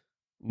about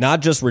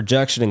not just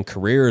rejection in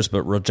careers,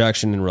 but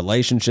rejection in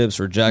relationships,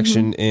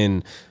 rejection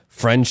in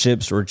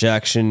friendships,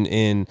 rejection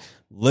in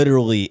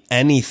literally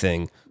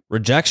anything,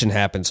 rejection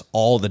happens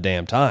all the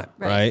damn time,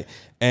 right?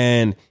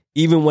 And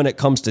even when it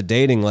comes to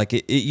dating, like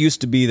it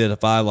used to be that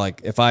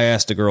if I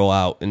asked a girl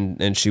out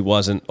and she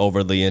wasn't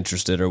overly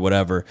interested or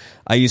whatever,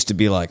 I used to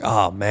be like,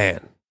 oh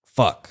man,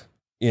 fuck.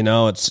 You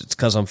know, it's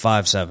because I'm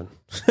 5'7",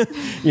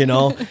 you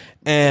know?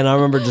 And I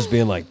remember just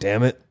being like,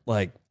 damn it,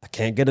 like I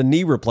can't get a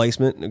knee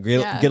replacement,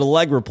 get a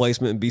leg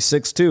replacement and be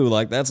 6'2".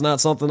 Like that's not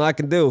something I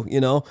can do,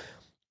 you know?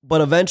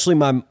 But eventually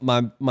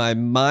my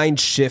mind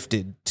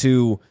shifted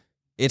to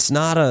it's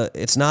not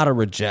a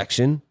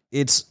rejection.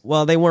 It's,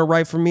 well, they weren't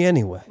right for me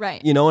anyway.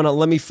 Right. You know, and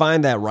let me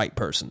find that right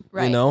person,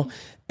 you know?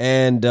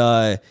 And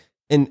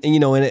you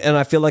know, and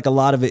I feel like a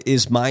lot of it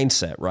is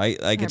mindset,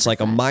 right? Like 100%. It's like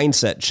a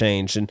mindset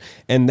change.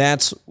 And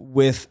that's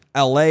with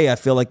LA, I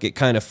feel like it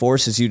kind of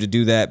forces you to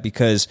do that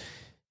because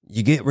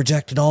you get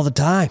rejected all the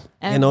time.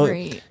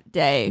 Every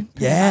day.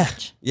 Yeah.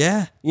 Much.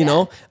 Yeah. You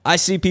know, I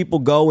see people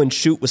go and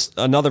shoot with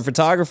another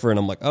photographer and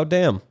I'm like, oh,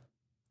 damn.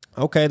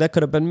 Okay, that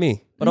could have been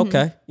me, but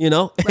okay, you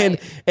know, and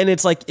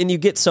it's like, and you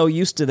get so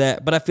used to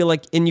that, but I feel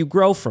like, and you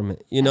grow from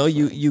it, you know,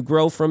 you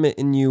grow from it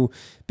and you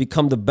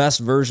become the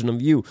best version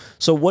of you.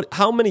 So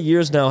how many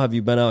years now have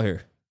you been out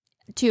here?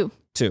 2.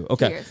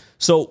 Okay. 2 years.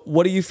 So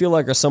what do you feel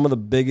like are some of the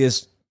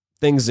biggest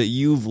things that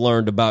you've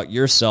learned about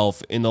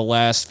yourself in the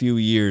last few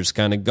years,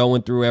 kind of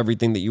going through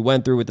everything that you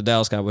went through with the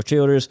Dallas Cowboy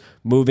cheerleaders,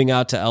 moving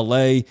out to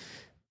LA?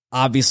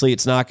 Obviously,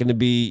 it's not going to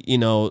be, you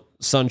know,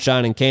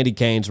 sunshine and candy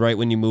canes, right?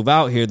 When you move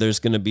out here, there's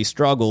going to be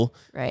struggle.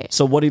 Right.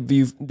 So what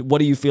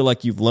do you feel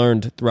like you've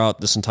learned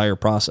throughout this entire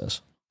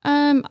process?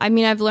 I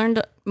mean, I've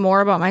learned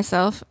more about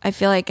myself. I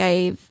feel like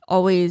I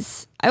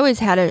always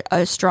had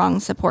a strong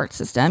support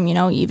system, you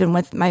know, even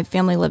with my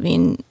family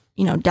living,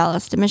 you know,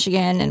 Dallas to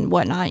Michigan and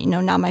whatnot. You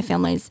know, now my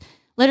family's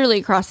literally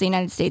across the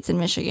United States and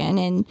Michigan.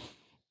 And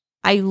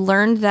I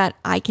learned that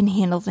I can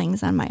handle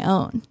things on my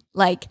own.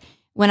 Like,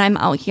 when I'm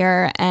out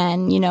here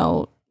and, you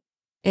know,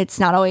 it's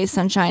not always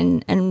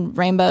sunshine and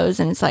rainbows.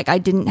 And it's like, I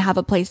didn't have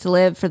a place to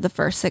live for the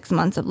first 6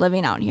 months of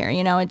living out here,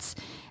 you know,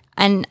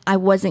 and I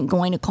wasn't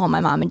going to call my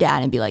mom and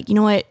dad and be like, you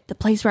know what, the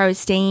place where I was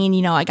staying,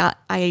 you know,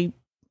 I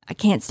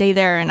can't stay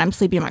there and I'm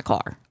sleeping in my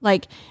car.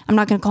 Like, I'm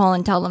not going to call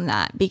and tell them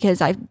that because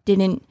I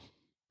didn't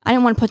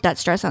want to put that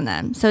stress on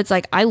them. So it's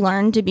like, I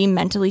learned to be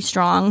mentally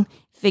strong,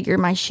 figure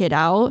my shit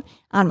out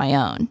on my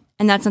own.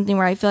 And that's something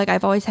where I feel like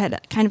I've always had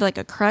kind of like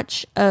a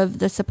crutch of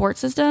the support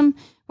system,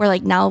 where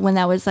like now when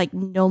that was like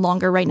no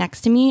longer right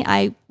next to me,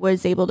 I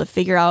was able to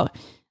figure out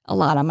a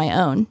lot on my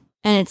own.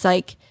 And it's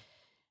like,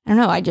 I don't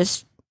know,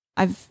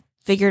 I've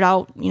figured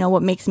out,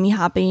 what makes me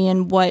happy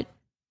and what,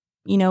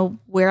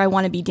 where I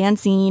want to be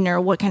dancing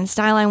or what kind of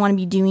style I want to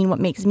be doing,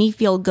 what makes me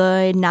feel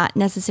good, not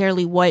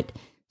necessarily what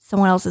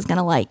someone else is going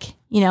to like.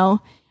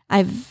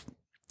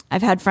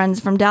 I've had friends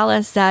from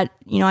Dallas that,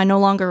 I no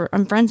longer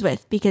am friends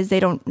with because they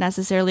don't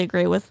necessarily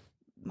agree with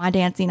my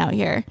dancing out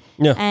here.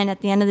 Yeah. And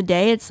at the end of the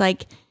day, it's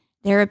like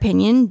their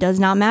opinion does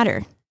not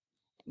matter.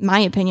 My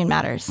opinion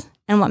matters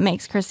and what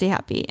makes Cristi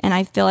happy. And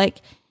I feel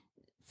like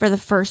for the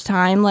first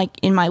time, like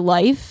in my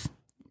life,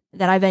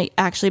 that I've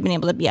actually been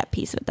able to be at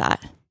peace with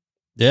that.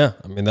 Yeah.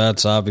 I mean,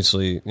 that's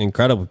obviously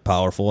incredibly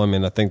powerful. I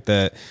mean, I think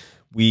that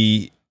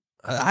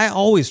I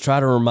always try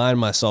to remind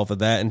myself of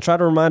that and try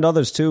to remind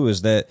others too,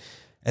 is that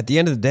at the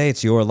end of the day,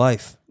 it's your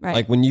life. Right.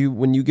 Like when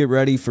you get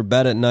ready for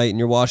bed at night and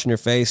you're washing your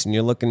face and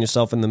you're looking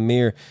yourself in the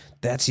mirror,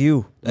 that's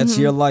you. That's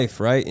your life,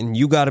 right? And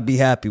you got to be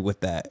happy with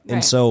that. Right.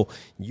 And so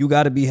you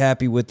got to be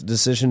happy with the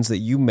decisions that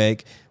you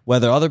make,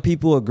 whether other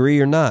people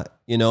agree or not.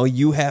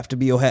 You have to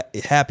be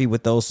happy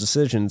with those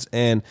decisions.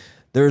 And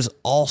there's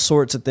all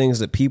sorts of things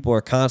that people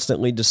are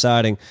constantly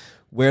deciding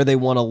where they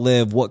want to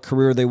live, what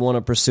career they want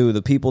to pursue,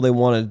 the people they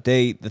want to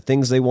date, the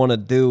things they want to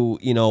do,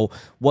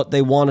 what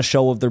they want to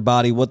show of their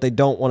body, what they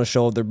don't want to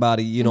show of their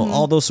body,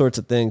 all those sorts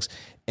of things.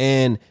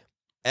 And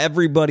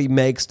everybody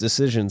makes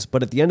decisions,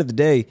 but at the end of the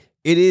day,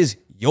 it is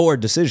your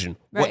decision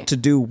what to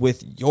do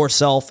with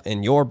yourself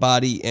and your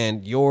body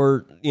and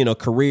your,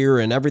 career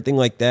and everything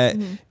like that.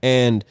 Mm-hmm.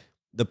 And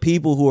the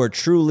people who are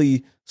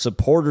truly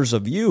supporters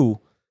of you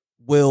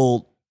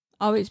will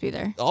always be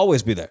there.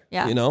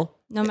 Yeah.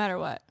 No matter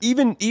what.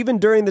 Even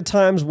during the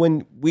times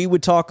when we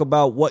would talk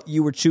about what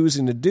you were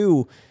choosing to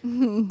do,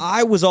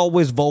 I was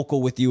always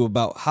vocal with you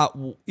about how,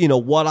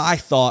 what I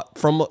thought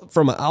from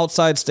an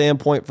outside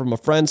standpoint, from a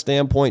friend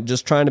standpoint,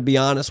 just trying to be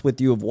honest with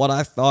you of what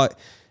I thought,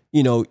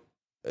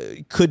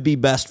 could be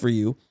best for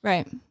you.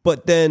 Right.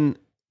 But then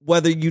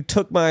whether you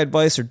took my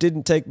advice or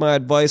didn't take my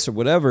advice or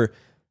whatever,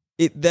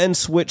 it then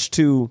switched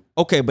to,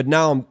 okay, but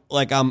now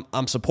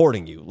I'm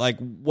supporting you. Like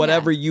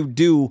whatever you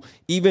do,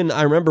 even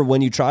I remember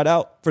when you tried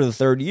out for the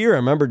third year, I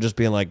remember just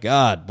being like,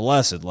 God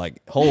bless it.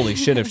 Like, holy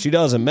shit, if she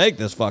doesn't make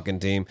this fucking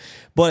team.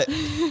 But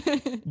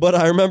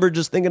I remember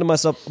just thinking to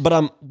myself, but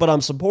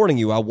I'm supporting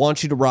you. I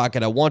want you to rock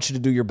it. I want you to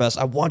do your best.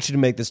 I want you to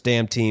make this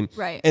damn team.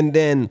 Right. And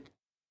then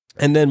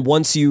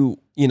once you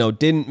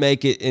didn't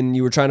make it and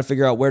you were trying to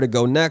figure out where to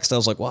go next, I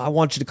was like, well, I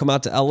want you to come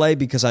out to LA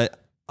because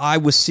I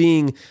was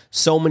seeing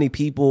so many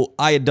people.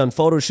 I had done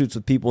photo shoots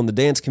with people in the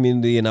dance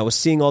community, and I was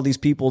seeing all these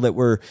people that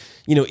were,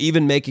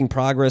 even making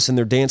progress in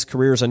their dance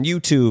careers on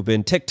YouTube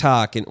and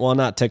TikTok, and well,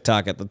 not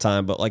TikTok at the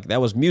time, but like that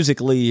was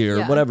Musical.ly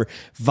or whatever.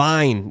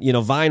 Vine,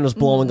 Vine was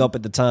blowing up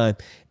at the time.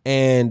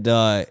 And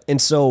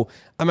so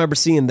I remember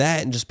seeing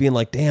that and just being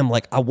like, damn,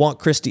 like I want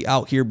Cristi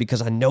out here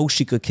because I know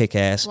she could kick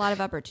ass. A lot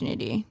of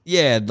opportunity.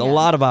 Yeah, a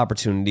lot of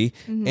opportunity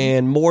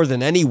and more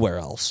than anywhere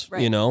else,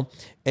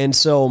 And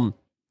so,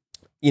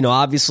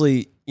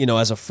 obviously,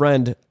 as a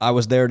friend, I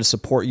was there to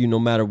support you no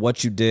matter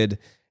what you did.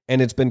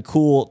 And it's been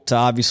cool to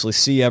obviously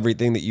see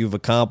everything that you've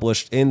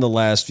accomplished in the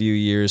last few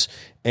years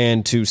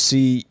and to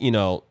see,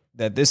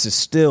 that this is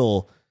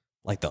still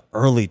like the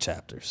early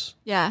chapters.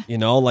 Yeah.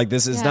 Like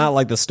this is not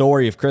like the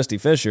story of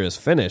Cristi Fisher is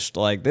finished.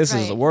 Like this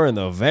is, we're in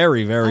the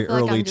very, very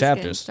early like I'm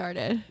chapters. Just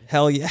started.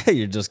 Hell yeah,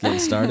 you're just getting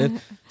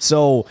started.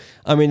 So,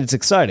 I mean, it's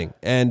exciting.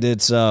 And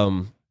it's,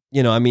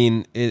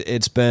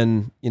 it's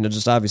been,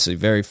 just obviously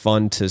very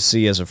fun to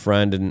see as a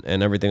friend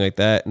and everything like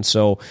that. And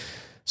so,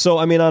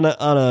 I mean, on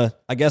a,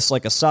 I guess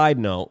like a side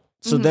note,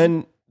 so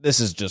then this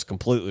is just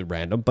completely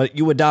random, but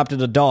you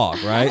adopted a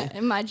dog,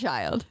 right? My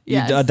child.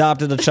 Yes. You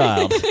adopted a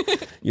child,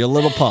 your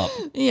little pup.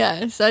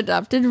 Yes, I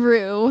adopted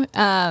Rue.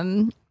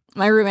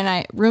 My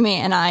roommate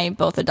and I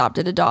both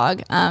adopted a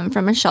dog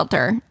from a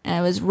shelter, and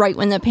it was right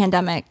when the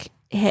pandemic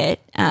hit.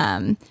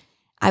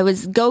 I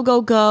was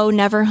go,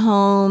 never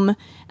home,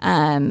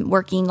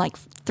 working like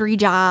 3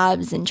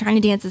 jobs and trying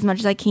to dance as much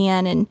as I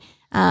can. And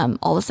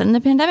all of a sudden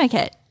the pandemic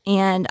hit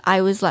and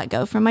I was let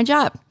go from my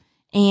job.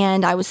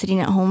 And I was sitting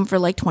at home for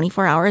like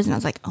 24 hours and I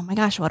was like, oh my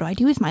gosh, what do I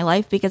do with my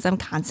life? Because I'm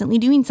constantly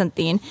doing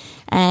something.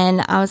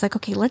 And I was like,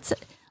 okay, let's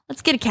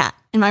get a cat.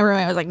 And my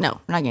roommate was like, no,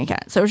 we're not getting a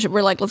cat. So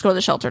we're like, let's go to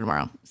the shelter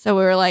tomorrow. So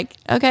we were like,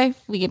 okay,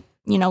 we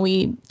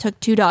took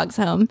 2 dogs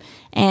home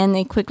and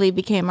they quickly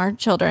became our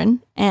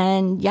children.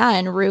 And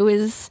Rue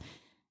is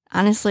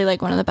honestly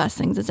like one of the best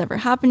things that's ever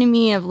happened to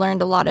me. I've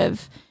learned a lot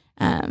of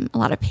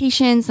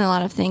patience and a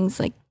lot of things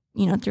like,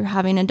 through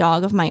having a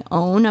dog of my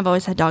own. I've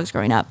always had dogs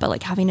growing up, but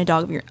like having a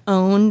dog of your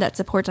own that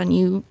supports on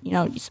you,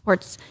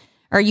 supports,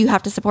 or you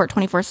have to support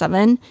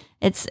 24/7.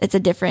 It's a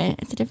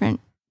different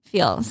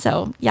feel.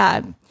 So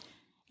I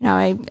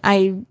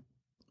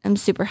am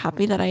super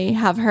happy that I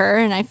have her,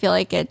 and I feel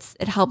like it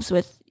helps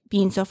with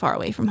being so far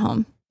away from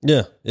home.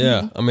 Yeah.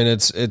 Mm-hmm. I mean,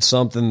 it's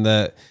something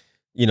that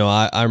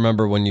I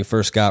remember when you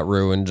first got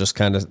Rue and just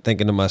kind of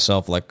thinking to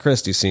myself, like,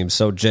 Cristi seems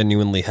so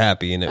genuinely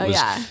happy. And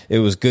it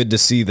was good to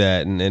see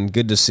that and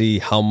good to see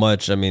how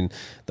much, I mean,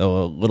 the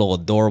little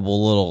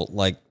adorable little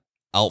like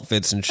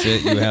outfits and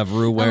shit you have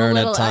Rue wearing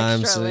at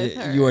times.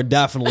 You are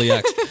definitely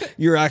extra.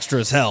 You're extra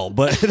as hell,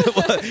 but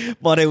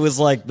it was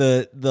like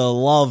the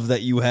love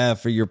that you have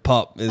for your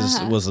pup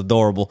was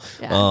adorable.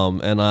 Yeah.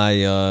 And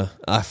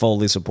I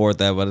fully support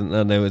that. But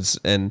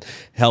and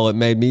hell, it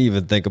made me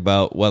even think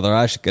about whether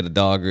I should get a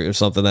dog or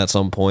something at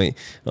some point.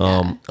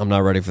 I'm not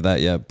ready for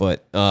that yet,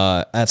 but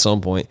at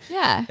some point.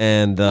 Yeah.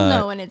 And you'll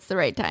know when it's the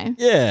right time.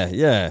 Yeah.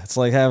 It's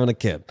like having a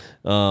kid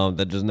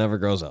that just never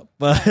grows up.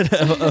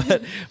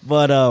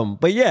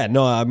 But yeah,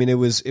 no, I mean it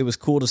was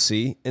cool to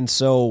see. And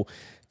so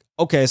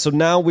okay, so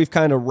now we've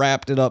kind of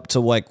wrapped it up to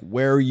like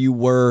where you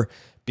were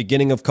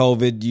beginning of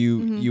COVID.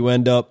 You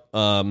end up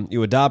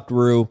you adopt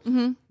Rue.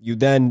 Mm-hmm. You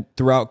then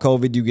throughout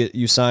COVID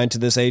you signed to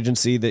this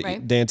agency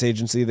dance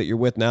agency that you're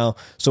with now.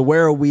 So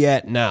where are we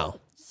at now?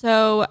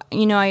 So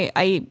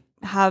I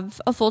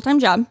have a full-time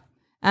job.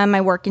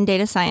 I work in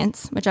data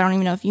science, which I don't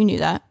even know if you knew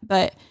that,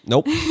 but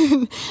nope.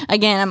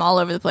 Again, I'm all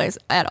over the place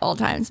at all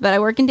times. But I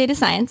work in data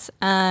science.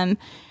 I'm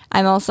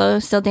also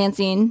still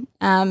dancing,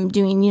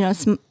 doing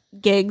some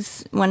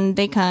gigs when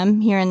they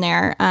come here and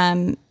there.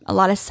 A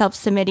lot of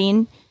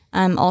self-submitting.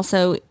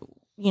 Also,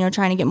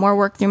 trying to get more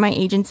work through my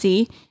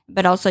agency,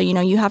 but also,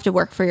 you have to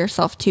work for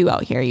yourself too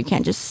out here. You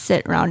can't just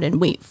sit around and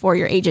wait for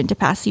your agent to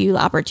pass you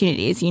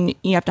opportunities. You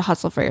have to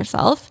hustle for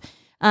yourself.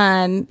 So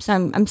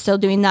I'm still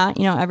doing that,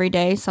 every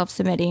day,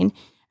 self-submitting.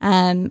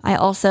 I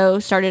also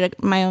started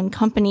my own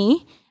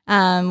company,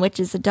 which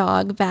is a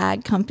dog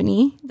bag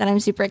company that I'm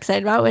super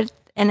excited about.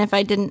 And if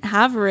I didn't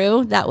have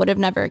Rue, that would have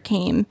never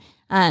came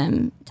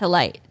to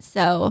light.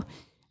 So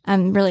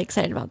I'm really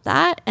excited about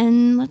that.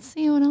 And let's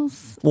see what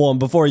else. Well, and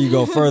before you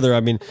go further, I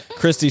mean,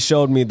 Cristi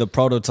showed me the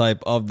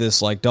prototype of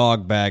this like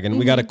dog bag, and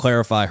we got to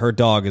clarify her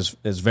dog is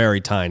very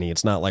tiny.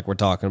 It's not like we're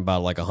talking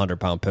about like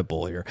 100-pound pit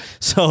bull here.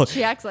 So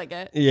she acts like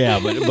it. Yeah,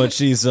 but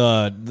she's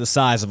the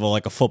size of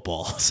like a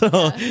football.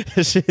 So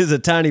she's a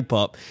tiny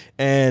pup.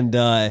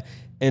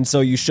 And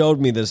so you showed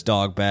me this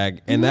dog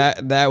bag, and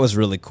that was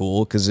really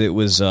cool because it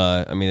was.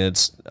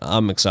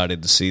 I'm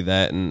excited to see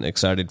that and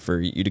excited for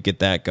you to get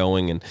that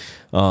going, and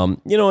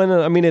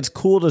it's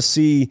cool to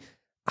see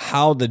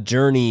how the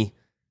journey,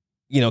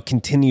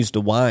 continues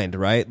to wind.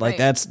 Right, like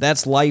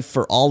that's life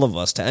for all of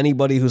us. To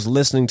anybody who's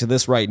listening to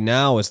this right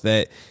now, is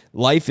that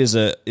life is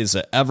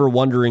a ever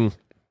wondering,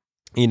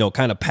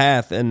 kind of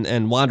path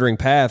and wandering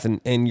path,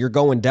 and you're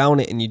going down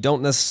it, and you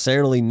don't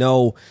necessarily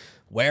know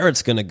where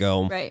it's going to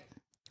go. Right.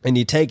 And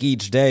you take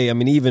each day. I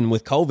mean, even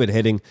with COVID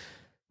hitting,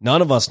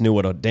 none of us knew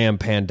what a damn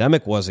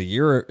pandemic was a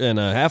year and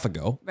a half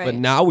ago. Right. But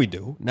now we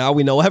do. Now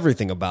we know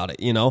everything about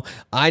it.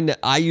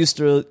 I used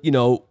to,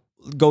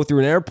 go through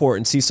an airport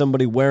and see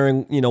somebody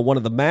wearing, one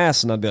of the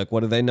masks, and I'd be like,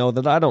 what do they know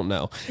that I don't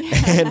know?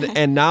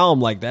 And now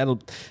I'm like, that'll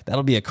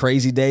be a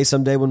crazy day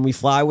someday when we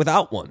fly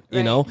without one,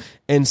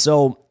 And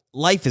so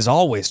life is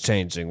always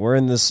changing. We're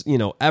in this,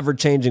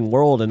 ever-changing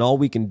world, and all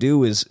we can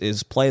do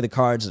is play the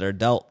cards that are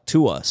dealt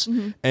to us.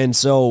 Mm-hmm. And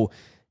so,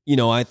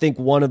 I think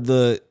one of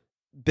the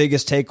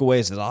biggest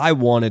takeaways that I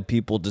wanted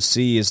people to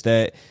see is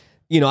that,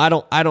 I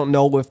don't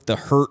know if the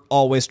hurt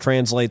always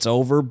translates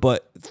over,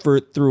 but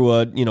through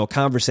a,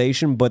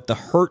 conversation, but the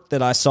hurt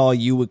that I saw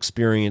you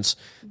experience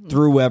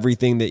through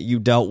everything that you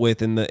dealt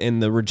with in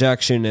the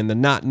rejection and the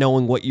not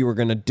knowing what you were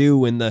going to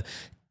do and the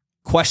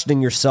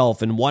questioning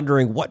yourself and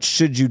wondering what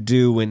should you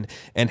do and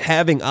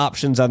having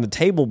options on the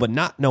table, but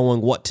not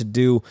knowing what to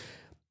do.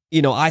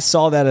 I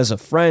saw that as a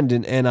friend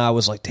and I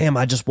was like, damn,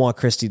 I just want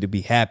Cristi to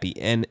be happy.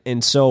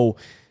 And so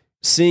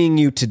seeing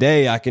you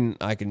today, I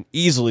can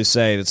easily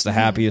say it's the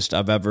happiest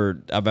I've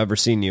ever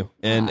seen you.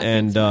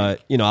 And I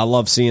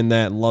love seeing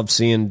that and love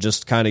seeing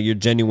just kind of your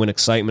genuine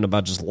excitement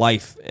about just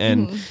life.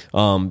 And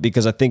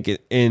because I think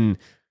in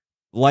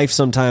life,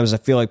 sometimes I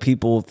feel like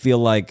people feel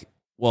like,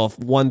 well, if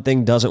one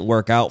thing doesn't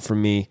work out for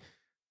me,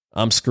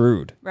 I'm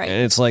screwed. Right.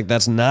 And it's like,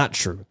 that's not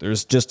true.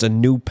 There's just a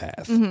new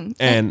path. Mm-hmm.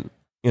 And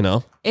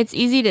it's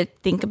easy to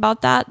think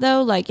about that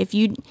though. Like if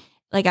you,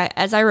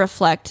 as I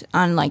reflect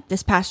on like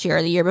this past year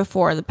or the year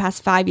before, the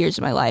past 5 years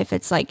of my life,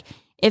 it's like,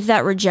 if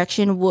that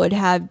rejection would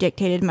have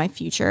dictated my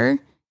future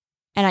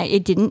and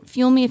it didn't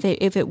fuel me,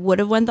 if it would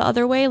have went the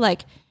other way,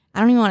 like, I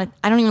don't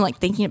even like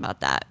thinking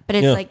about that, but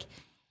it's like,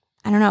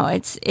 I don't know.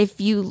 It's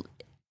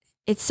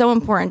so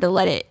important to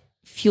let it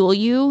fuel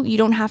you. You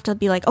don't have to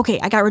be like, okay,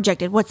 I got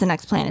rejected. What's the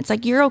next plan? It's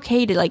like, you're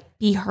okay to like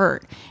be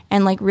hurt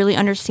and like really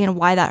understand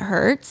why that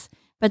hurts,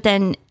 but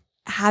then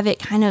have it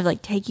kind of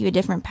like take you a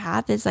different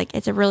path. It's like,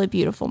 it's a really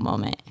beautiful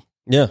moment.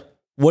 Yeah.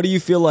 What do you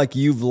feel like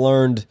you've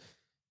learned,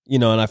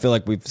 and I feel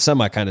like we've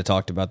semi kind of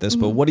talked about this,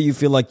 but what do you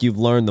feel like you've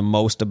learned the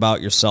most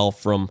about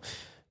yourself from,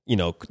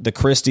 the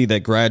Cristi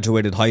that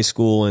graduated high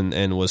school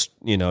and was,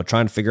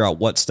 trying to figure out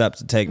what steps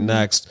to take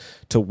next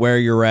to where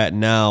you're at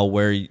now,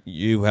 where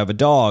you have a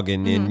dog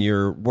and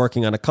you're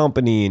working on a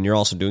company and you're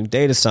also doing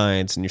data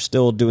science and you're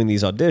still doing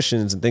these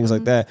auditions and things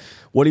like that.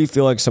 What do you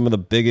feel like some of the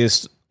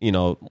biggest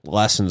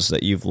lessons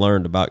that you've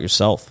learned about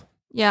yourself?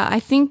 Yeah, I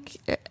think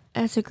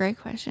that's a great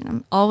question.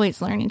 I'm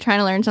always learning, trying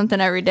to learn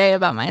something every day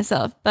about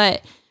myself.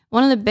 But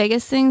one of the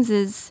biggest things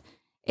is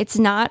it's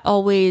not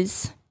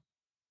always,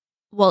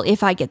 well,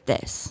 if I get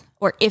this,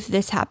 or if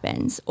this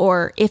happens,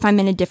 or if I'm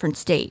in a different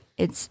state.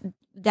 It's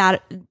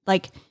that,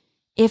 like,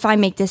 if I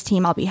make this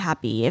team, I'll be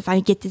happy. If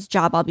I get this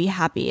job, I'll be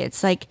happy.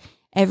 It's like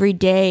every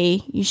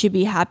day you should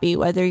be happy,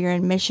 whether you're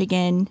in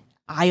Michigan,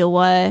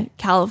 Iowa,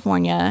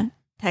 California,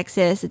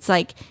 Texas. It's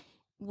like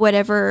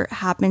whatever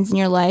happens in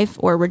your life,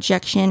 or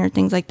rejection or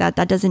things like that,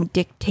 that doesn't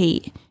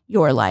dictate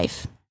your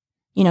life.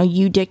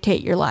 You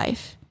dictate your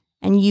life,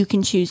 and you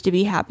can choose to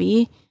be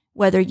happy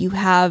whether you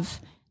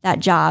have that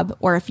job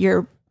or if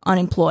you're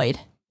unemployed.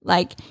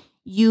 Like,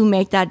 you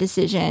make that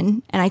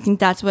decision. And I think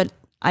that's what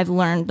I've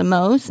learned the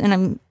most, and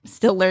I'm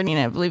still learning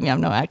it. Believe me,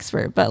 I'm no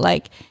expert, but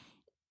like,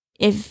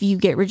 if you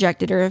get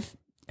rejected, or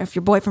if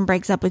your boyfriend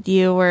breaks up with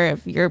you, or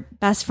if your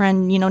best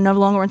friend, no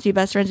longer wants to be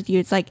best friends with you,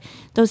 it's like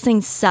those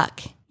things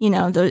suck.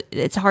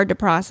 It's hard to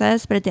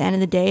process, but at the end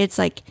of the day, it's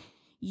like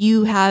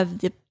you have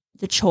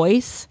the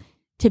choice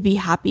to be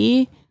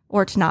happy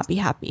or to not be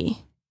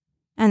happy.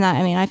 And that,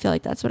 I feel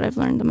like that's what I've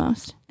learned the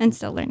most, and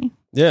still learning.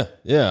 Yeah.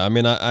 Yeah.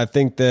 I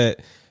think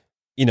that,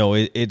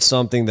 it's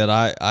something that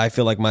I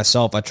feel like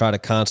myself, I try to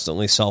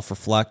constantly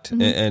self-reflect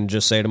and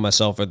just say to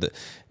myself,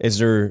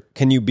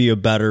 can you be a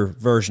better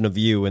version of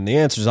you? And the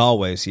answer is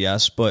always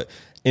yes, but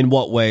in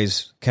what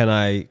ways can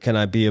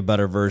I be a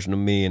better version of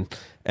me? And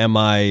am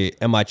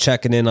I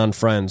checking in on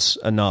friends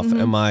enough?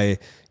 Am I,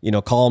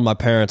 calling my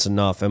parents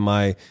enough? Am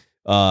I,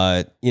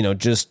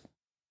 just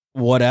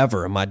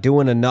whatever? Am I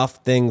doing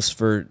enough things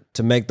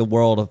to make the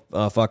world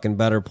a fucking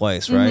better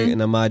place, right?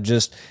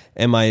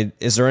 And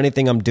is there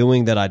anything I'm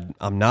doing that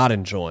I'm not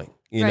enjoying,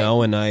 you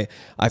know? And I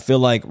feel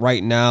like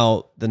right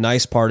now the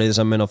nice part is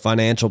I'm in a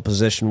financial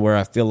position where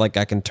I feel like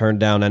I can turn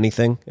down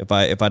anything. If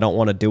I don't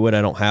want to do it,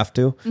 I don't have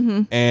to.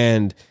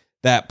 And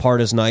that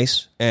part is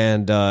nice.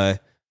 And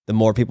the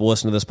more people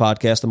listen to this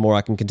podcast, the more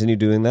I can continue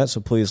doing that. So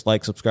please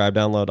like, subscribe,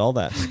 download, all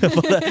that.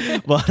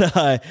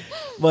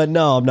 but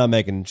no, I'm not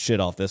making shit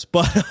off this.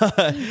 But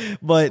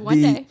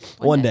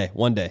one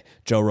day,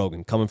 Joe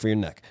Rogan coming for your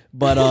neck.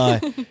 But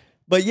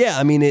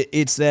yeah,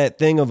 it's that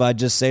thing of, I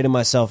just say to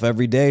myself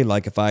every day,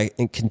 like, if I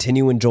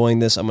continue enjoying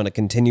this, I'm going to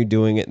continue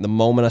doing it. And the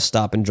moment I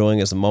stop enjoying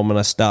it is the moment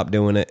I stop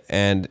doing it.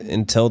 And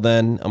until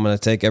then, I'm going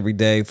to take every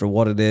day for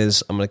what it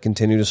is. I'm going to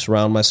continue to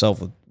surround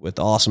myself with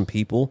awesome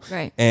people.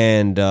 Right.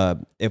 And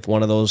if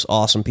one of those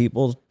awesome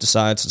people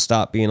decides to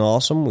stop being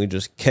awesome, we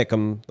just kick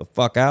them the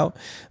fuck out.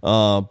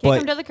 Kick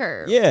them to the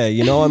curb. Yeah,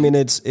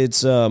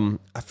 it's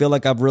I feel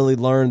like I've really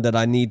learned that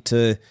I need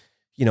to,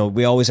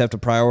 we always have to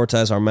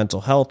prioritize our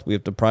mental health. We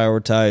have to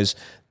prioritize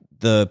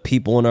the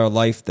people in our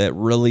life that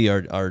really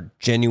are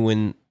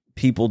genuine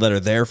people that are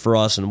there for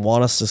us and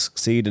want us to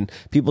succeed, and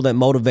people that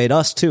motivate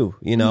us too.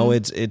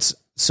 It's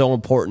so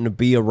important to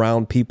be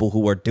around people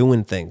who are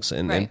doing things,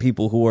 and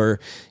people who are,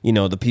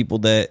 the people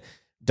that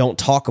don't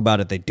talk about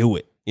it, they do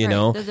it.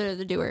 Those are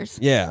the doers.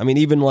 Yeah,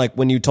 even like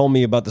when you told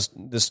me about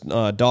this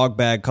dog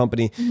bag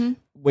company,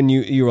 when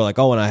you were like,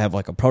 oh, and I have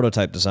like a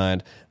prototype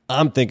designed,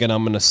 I'm thinking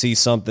I'm going to see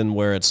something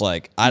where it's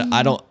like,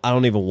 I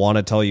don't even want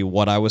to tell you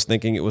what I was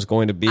thinking it was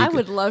going to be. I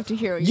would love to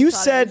hear what you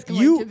said. It was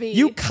going to be.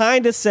 You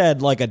kind of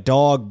said like a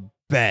dog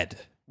bed,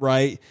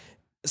 right?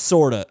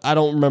 Sort of. I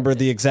don't remember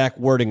the exact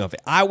wording of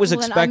it. I was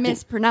expecting. I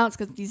mispronounced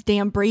because these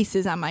damn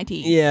braces on my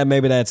teeth. Yeah,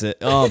 maybe that's it.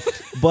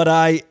 But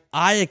I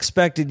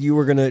expected you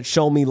were going to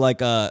show me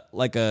like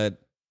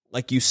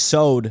you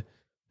sewed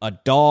a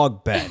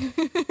dog bed,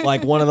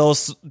 like one of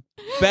those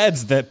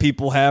beds that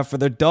people have for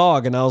their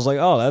dog. And I was like,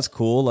 oh, that's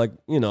cool. Like,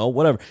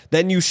 whatever.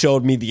 Then you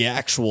showed me the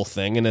actual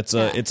thing, and it's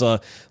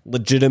a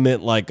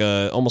legitimate, like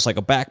almost like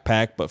a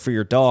backpack, but for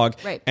your dog.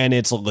 Right. And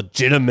it's a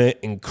legitimate,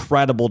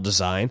 incredible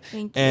design.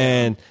 Thank you.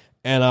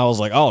 And I was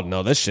like, oh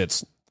no, this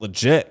shit's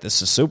legit.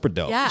 This is super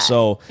dope. Yeah.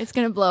 So it's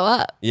going to blow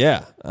up.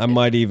 Yeah. I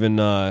might even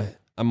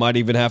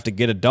have to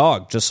get a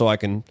dog just so I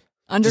can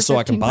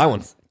buy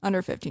one.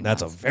 Under 15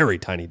 That's pounds. A very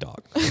tiny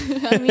dog. Ruth's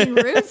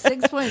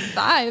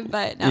 6.5,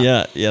 but no.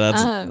 Yeah,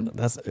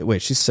 that's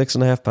wait, she's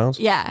 6.5 pounds?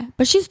 Yeah,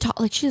 but she's tall.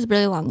 Like, she has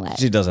really long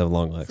legs. She does have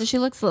long legs. So she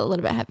looks a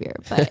little bit heavier,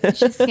 but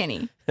she's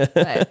skinny.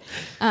 But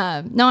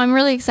no, I'm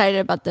really excited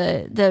about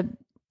the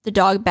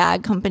dog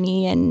bag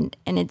company, and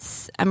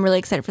I'm really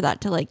excited for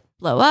that to like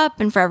blow up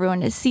and for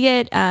everyone to see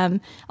it.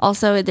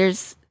 Also,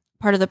 there's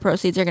part of the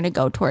proceeds are going to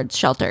go towards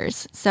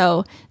shelters.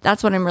 So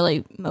that's what I'm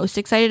really most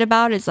excited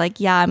about, is like,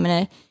 yeah, I'm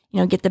going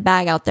to get the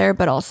bag out there,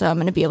 but also I'm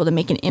going to be able to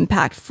make an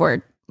impact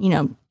for,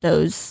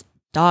 those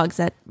dogs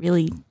that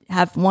really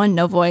have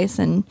no voice,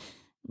 and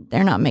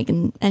they're not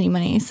making any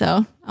money.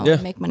 So I want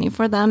to make money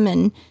for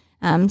them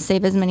and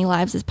save as many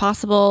lives as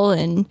possible,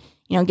 and,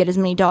 get as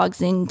many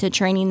dogs into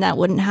training that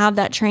wouldn't have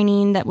that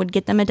training, that would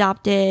get them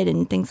adopted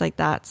and things like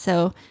that.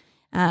 So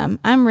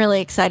I'm really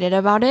excited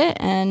about it,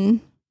 and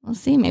We'll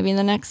see. Maybe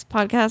the next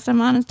podcast I'm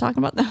on is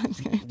talking about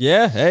that.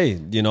 Yeah. Hey,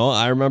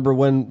 I remember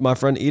when my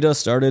friend Ida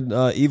started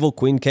Evil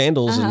Queen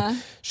Candles,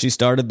 and she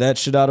started that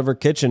shit out of her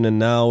kitchen, and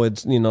now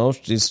it's,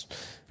 she's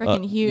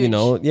freaking huge.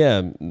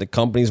 The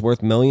company's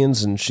worth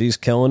millions, and she's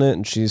killing it,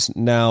 and she's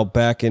now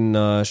back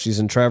in, she's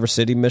in Traverse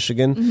City,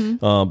 Michigan,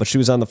 but she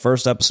was on the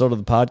first episode of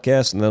the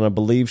podcast, and then I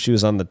believe she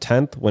was on the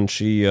 10th when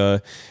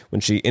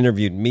she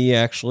interviewed me,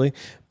 actually.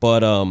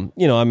 But,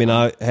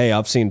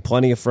 I've seen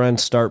plenty of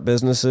friends start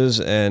businesses,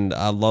 and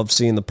I love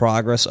seeing the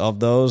progress of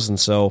those. And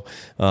so,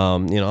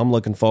 I'm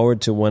looking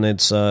forward to when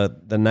it's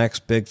the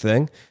next big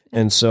thing.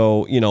 And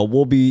so,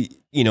 we'll be,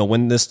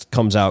 when this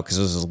comes out, because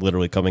this is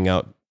literally coming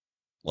out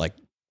like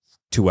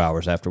 2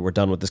 hours after we're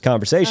done with this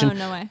conversation. Oh,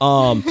 no way.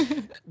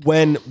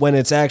 when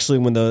it's actually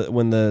when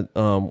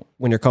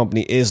your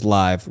company is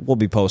live, we'll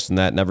be posting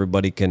that, and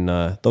everybody can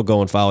they'll go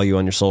and follow you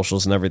on your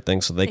socials and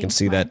everything, so they can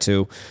see that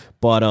too.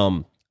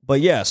 But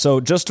yeah, so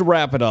just to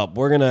wrap it up,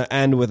 we're gonna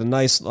end with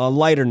a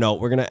lighter note.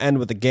 We're gonna end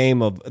with a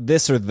game of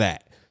this or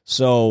that.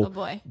 So, oh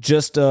boy.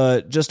 just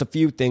a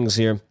few things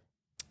here.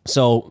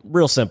 So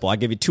real simple. I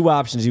give you two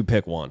options. You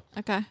pick one.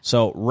 Okay.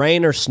 So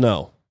rain or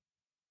snow?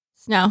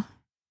 Snow.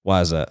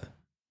 Why is that?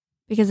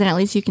 Because then at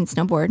least you can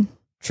snowboard.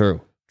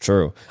 True.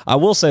 I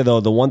will say, though,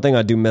 the one thing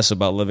I do miss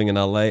about living in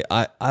LA,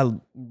 I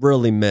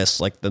really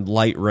miss, like, the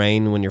light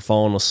rain when you're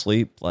falling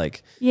asleep.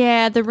 Like,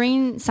 yeah, the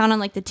rain sound on,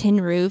 like, the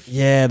tin roof.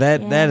 Yeah,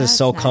 that is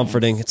so nice.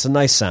 comforting. It's a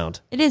nice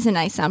sound. It is a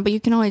nice sound, but you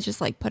can always just,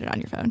 like, put it on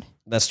your phone.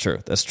 That's true.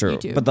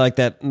 do. But, like,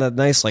 that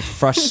nice, like,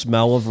 fresh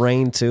smell of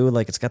rain, too.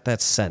 Like, it's got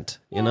that scent,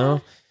 you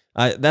know?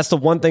 That's the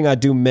one thing I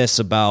do miss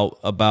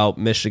about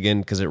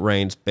Michigan, because it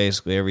rains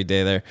basically every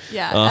day there.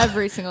 Yeah,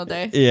 every single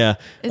day. Yeah.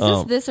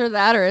 Is this or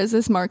that, or is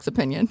this Marc's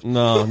opinion?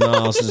 No,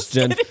 this is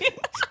Jen.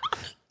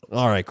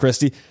 All right,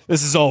 Cristi,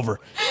 this is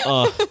over.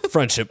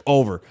 Friendship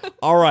over.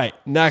 All right,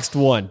 next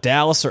one,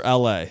 Dallas or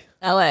LA?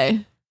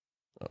 LA.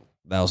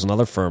 That was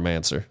another firm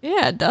answer.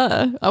 Yeah,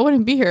 duh. I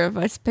wouldn't be here if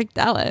I picked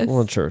Dallas.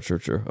 Well, true.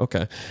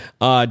 Okay.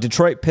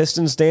 Detroit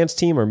Pistons dance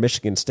team or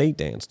Michigan State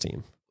dance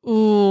team?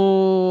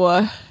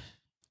 Ooh.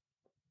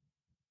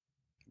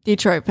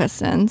 Detroit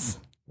Pistons.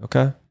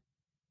 Okay.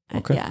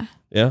 Yeah.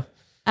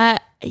 I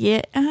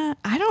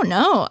don't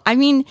know. I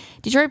mean,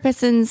 Detroit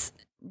Pistons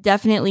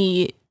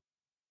definitely,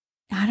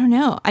 I don't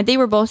know. They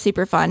were both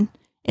super fun.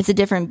 It's a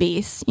different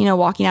beast.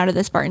 Walking out of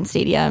the Spartan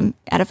Stadium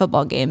at a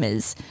football game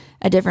is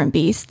a different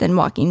beast than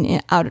walking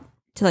out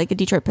to like a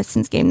Detroit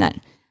Pistons game that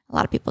a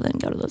lot of people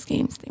didn't go to those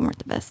games. They weren't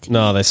the best team.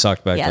 No, they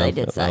sucked back then. Yeah, they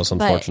did suck. That was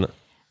unfortunate.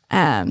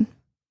 But,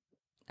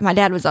 my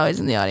dad was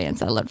always in the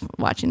audience. I loved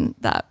watching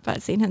that,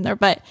 but seeing him there.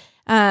 But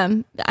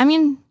I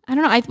mean, I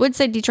don't know. I would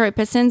say Detroit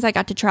Pistons. I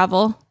got to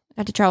travel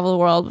the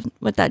world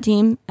with that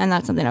team, and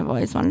that's something I've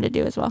always wanted to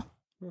do as well.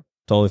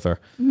 Totally fair.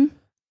 Mm-hmm.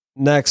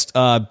 Next,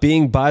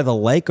 being by the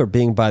lake or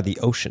being by the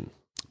ocean?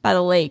 By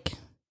the lake,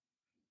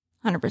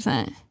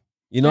 100%.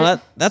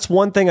 That's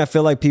one thing I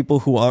feel like people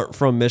who aren't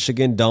from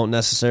Michigan don't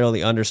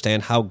necessarily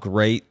understand how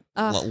great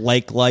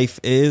lake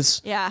life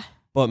is. Yeah.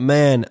 But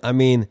man, I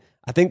mean,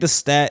 I think the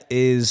stat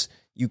is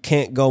you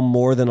can't go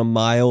more than a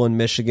mile in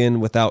Michigan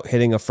without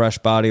hitting a fresh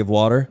body of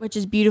water, which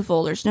is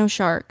beautiful. There's no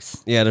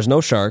sharks. Yeah, there's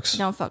no sharks.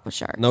 Don't fuck with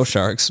sharks. No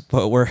sharks,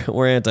 but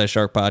we're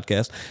anti-shark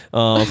podcast.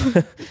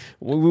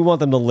 We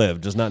want them to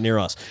live, just not near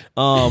us.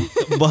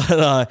 But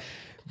I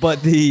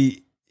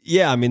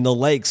mean, the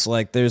lakes,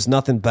 like, there's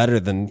nothing better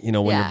than,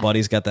 when your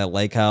buddy's got that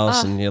lake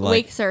house and you're like...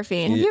 Wake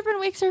surfing. Have you ever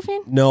been wake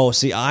surfing? No,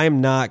 see, I'm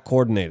not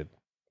coordinated.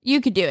 You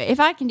could do it. If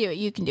I can do it,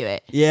 you can do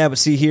it. Yeah, but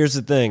see, here's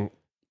the thing.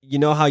 You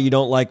know how you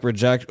don't like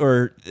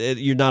or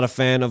you're not a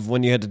fan of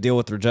when you had to deal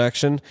with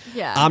rejection?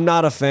 Yeah. I'm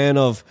not a fan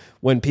of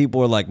when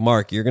people are like,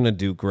 Marc, you're going to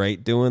do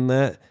great doing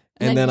that.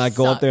 And then I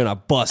go up there and I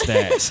bust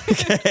ass.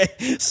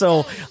 Okay.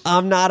 So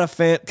I'm not a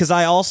fan, because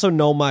I also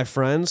know my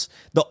friends.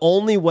 The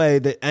only way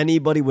that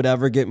anybody would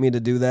ever get me to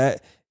do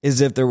that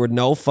is if there were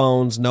no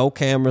phones, no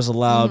cameras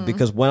allowed,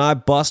 because when I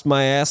bust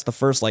my ass the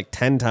first like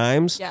 10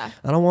 times, I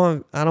don't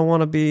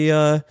want to be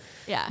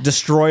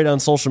destroyed on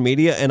social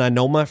media. And I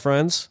know my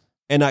friends.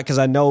 And because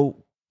I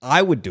know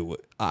I would do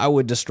it. I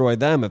would destroy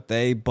them if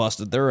they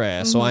busted their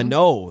ass. So I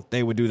know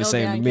they would do the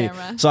same to me.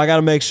 Camera. So I got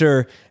to make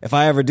sure if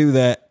I ever do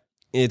that,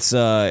 it's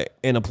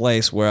in a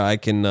place where I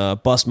can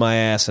bust my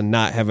ass and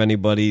not have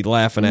anybody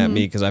laughing at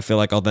me, because I feel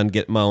like I'll then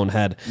get in my own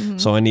head.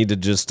 So I need to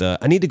just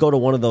I need to go to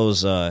one of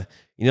those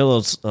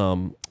those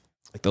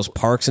like those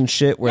parks and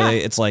shit where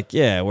it's like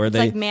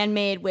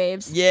man-made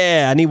waves.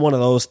 Yeah, I need one of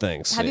those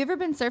things. Have you ever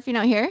been surfing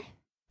out here?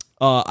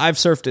 I've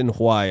surfed in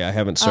Hawaii. I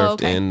haven't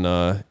surfed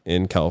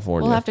in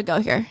California. We'll have to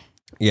go here.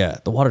 Yeah,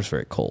 the water's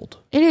very cold.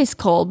 It is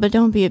cold, but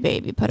don't be a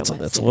baby. Put a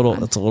wetsuit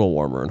on. It's a little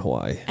warmer in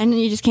Hawaii. And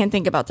you just can't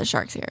think about the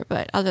sharks here.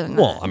 But other than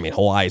that, well, I mean,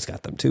 Hawaii's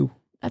got them too.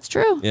 That's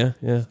true.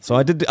 Yeah. So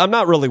I'm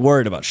not really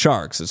worried about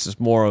sharks. It's just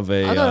more of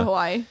a. I'll go to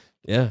Hawaii.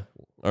 Yeah.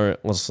 All right.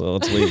 Let's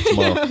leave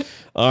tomorrow.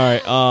 All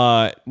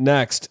right.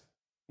 Next,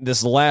 this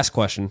is the last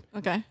question.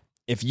 Okay.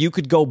 If you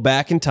could go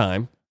back in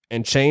time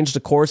and change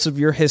the course of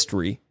your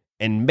history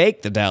and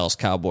make the Dallas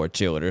Cowboy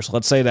cheerleaders,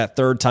 let's say that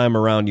third time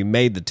around you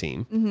made the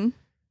team,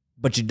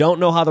 but you don't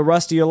know how the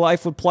rest of your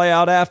life would play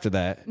out after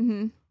that.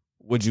 Mm-hmm.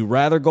 Would you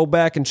rather go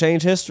back and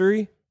change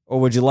history, or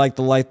would you like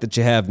the life that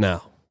you have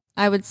now?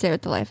 I would stay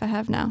with the life I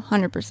have now,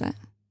 100%.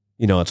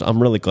 You know,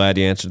 I'm really glad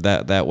you answered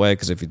that way,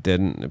 because if you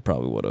didn't, it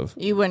probably would have.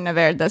 You wouldn't have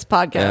aired this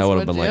podcast. Yeah, I would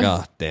have been you? like,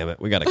 oh, damn it,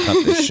 we got to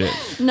cut this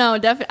shit. No,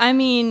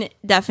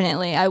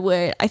 definitely, I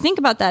would. I think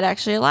about that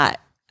actually a lot.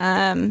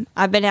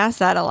 I've been asked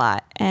that a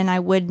lot, and I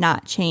would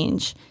not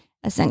change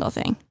a single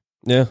thing.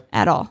 Yeah.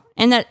 At all.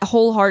 And that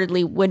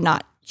wholeheartedly would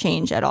not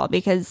change at all,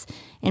 because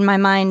in my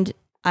mind,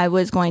 I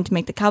was going to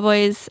make the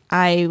Cowboys.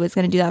 I was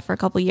going to do that for a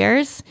couple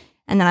years,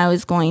 and then I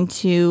was going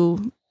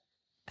to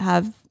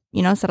have,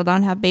 settle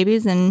down, have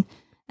babies, and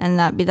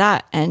that be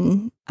that.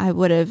 And I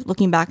would have,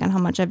 looking back on how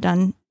much I've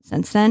done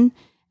since then,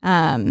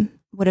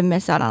 would have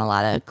missed out on a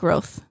lot of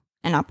growth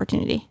and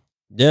opportunity.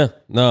 Yeah.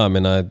 No, I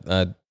mean,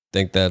 I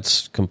think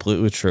that's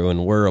completely true.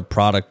 And we're a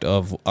product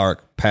of our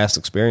past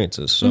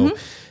experiences. So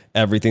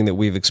everything that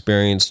we've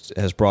experienced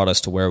has brought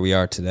us to where we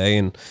are today.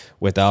 And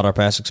without our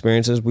past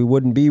experiences, we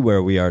wouldn't be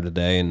where we are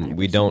today. And 100%.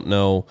 We don't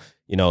know,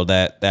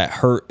 that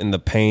hurt and the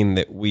pain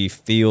that we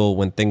feel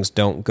when things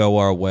don't go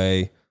our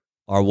way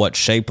are what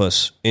shape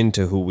us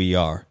into who we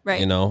are.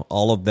 Right.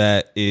 All of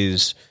that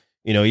is,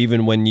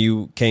 even when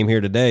you came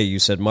here today, you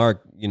said,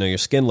 Marc, your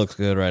skin looks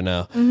good right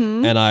now.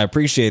 Mm-hmm. And I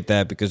appreciate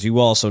that, because you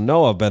also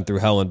know I've been through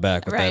hell and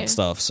back with that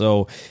stuff.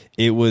 So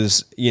it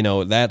was,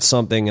 that's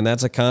something, and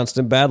that's a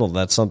constant battle.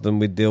 That's something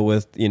we deal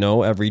with,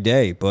 every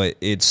day. But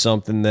it's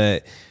something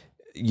that,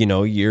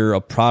 you're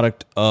a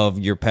product of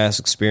your past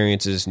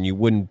experiences, and you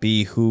wouldn't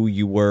be who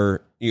you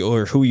were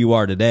or who you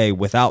are today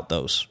without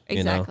those.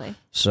 Exactly.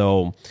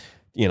 So,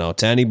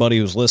 to anybody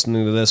who's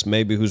listening to this,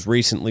 maybe who's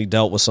recently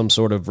dealt with some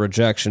sort of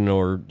rejection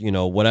or,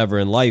 whatever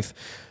in life,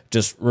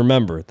 just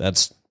remember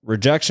that's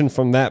rejection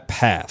from that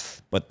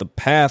path. But the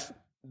path,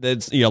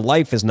 that's your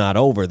life is not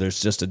over. There's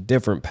just a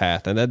different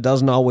path. And that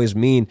doesn't always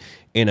mean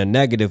in a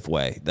negative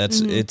way. That's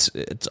it's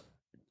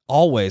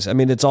always,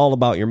 it's all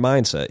about your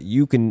mindset.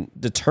 You can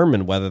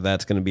determine whether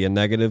that's going to be a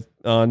negative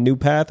new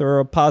path or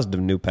a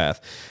positive new path.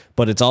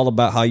 But it's all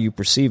about how you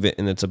perceive it.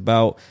 And it's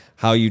about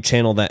how you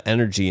channel that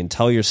energy and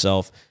tell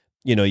yourself,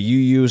 you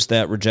use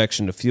that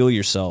rejection to fuel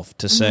yourself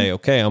to say,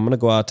 okay, I'm going to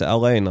go out to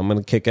LA and I'm going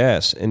to kick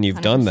ass. And you've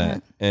 100%. Done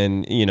that.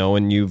 And,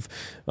 and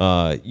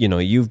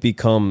you've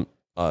become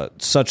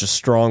such a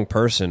strong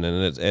person.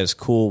 And it's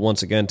cool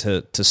once again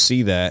to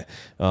see that,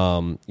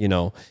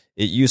 it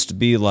used to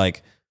be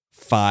like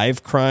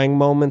 5 crying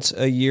moments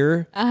a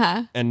year.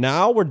 And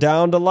now we're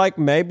down to like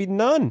maybe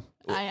none.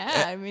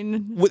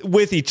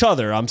 With each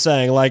other, I'm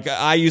saying, like,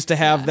 I used to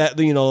have that,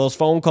 those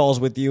phone calls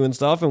with you and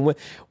stuff, and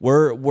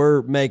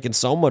we're making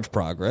so much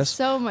progress.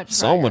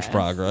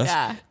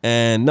 Yeah.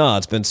 And no,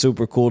 it's been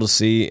super cool to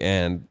see.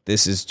 And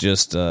this is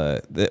just,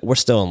 we're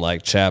still in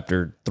like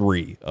chapter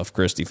 3 of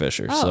Cristi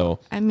Fisher. Oh, so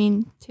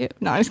 2.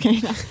 No, I was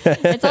kidding.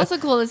 It's also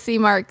cool to see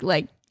Marc.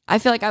 Like, I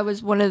feel like I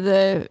was one of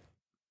the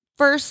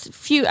first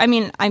few.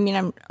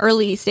 I'm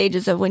early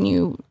stages of when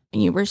you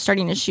were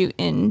starting to shoot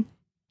in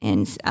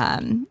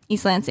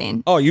East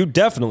Lansing. Oh, you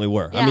definitely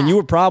were. Yeah. You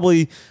were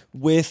probably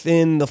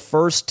within the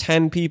first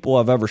 10 people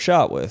I've ever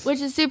shot with.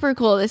 Which is super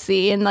cool to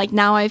see. And like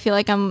now I feel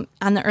like I'm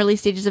on the early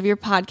stages of your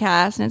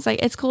podcast, and it's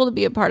like it's cool to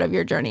be a part of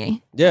your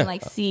journey. Yeah. And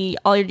like see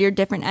all your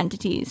different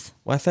entities.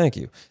 Why, thank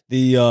you.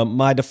 The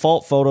my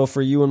default photo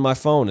for you in my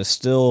phone is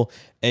still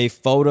a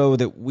photo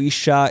that we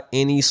shot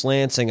in East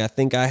Lansing. I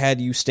think I had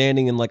you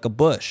standing in like a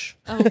bush.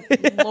 Oh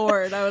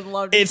Lord, I would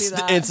love to see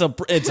that.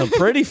 It's a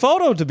pretty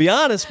photo, to be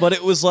honest, but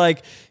it was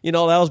like, that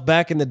was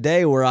back in the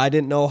day where I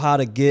didn't know how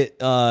to get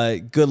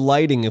good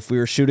lighting if we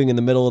were shooting in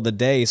the middle of the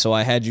day. So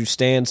I had you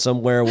stand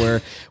somewhere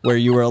where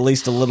you were at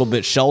least a little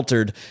bit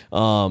sheltered.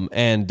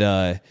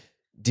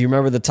 Do you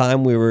remember the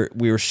time we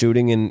were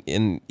shooting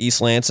in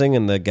East Lansing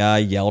and the guy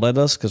yelled at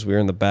us because we were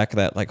in the back of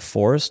that like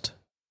forest?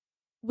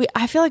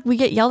 I feel like we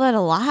get yelled at a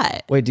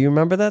lot. Wait, do you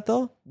remember that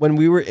though? When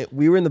we were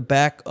in the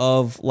back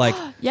of like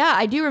yeah,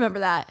 I do remember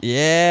that.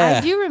 Yeah.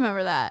 I do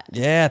remember that.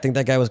 Yeah, I think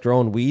that guy was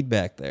growing weed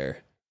back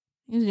there.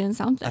 He was doing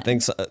something. I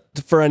think so.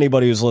 For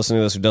anybody who's listening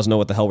to this who doesn't know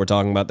what the hell we're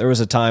talking about, there was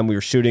a time we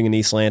were shooting in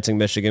East Lansing,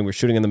 Michigan. We were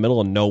shooting in the middle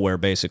of nowhere,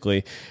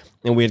 basically.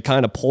 And we had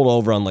kind of pulled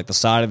over on like the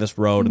side of this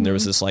road, and there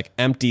was this like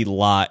empty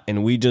lot, and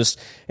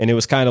it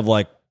was kind of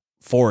like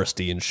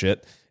foresty and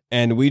shit.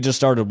 And we just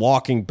started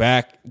walking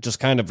back, just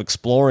kind of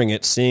exploring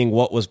it, seeing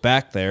what was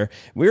back there.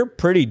 We were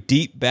pretty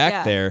deep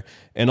back there,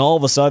 and all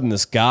of a sudden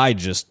this guy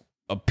just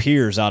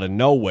appears out of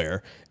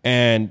nowhere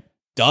and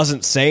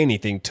doesn't say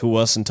anything to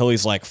us until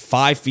he's like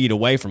 5 feet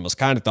away from us.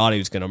 Kind of thought he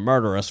was going to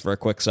murder us for a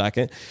quick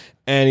second.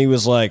 And he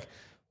was like,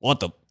 what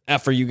the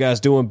F are you guys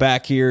doing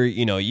back here?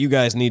 You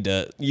guys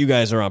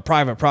are on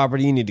private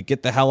property. You need to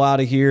get the hell out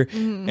of here.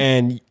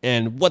 Mm-hmm.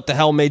 And what the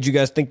hell made you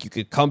guys think you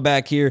could come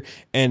back here?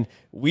 And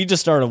we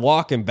just started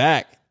walking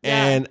back.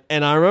 Yeah.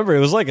 And I remember it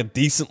was like a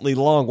decently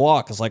long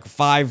walk. It was like a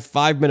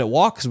 5-minute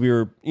walk because we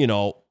were,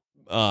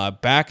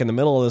 back in the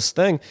middle of this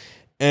thing.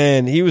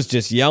 And he was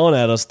just yelling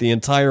at us the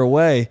entire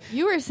way.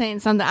 You were saying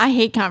something. I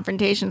hate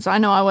confrontation, so I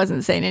know I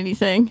wasn't saying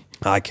anything.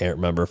 I can't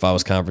remember if I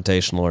was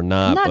confrontational or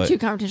not. Not but too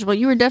confrontational.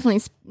 You were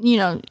definitely,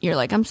 you're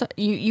like, I'm sorry.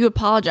 You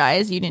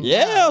apologize. You didn't.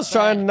 I was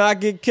trying to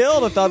not get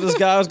killed. I thought this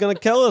guy was going to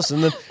kill us.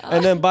 And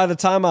then by the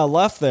time I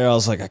left there, I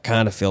was like, I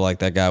kind of feel like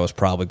that guy was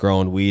probably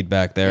growing weed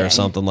back there or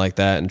something like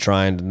that and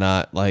trying to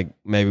not, like,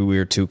 maybe we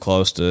were too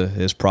close to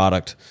his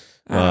product.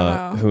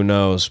 Who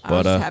knows?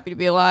 But I'm just happy to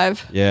be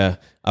alive. Yeah.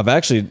 I've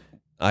actually,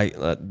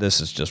 this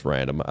is just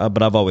random,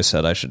 but I've always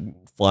said I should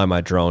fly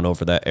my drone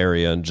over that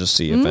area and just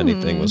see if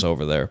anything was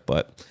over there.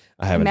 But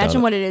I haven't Imagine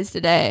done it. what it is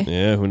today.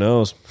 Yeah, who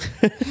knows?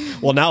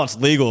 Well, now it's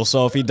legal,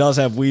 so if he does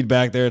have weed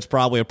back there, it's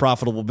probably a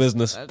profitable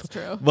business. That's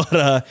true.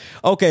 But,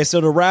 okay,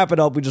 so to wrap it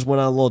up, we just went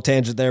on a little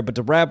tangent there, but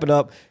to wrap it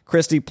up,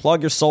 Cristi,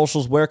 plug your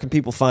socials. Where can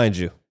people find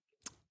you?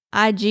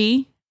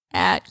 IG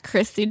at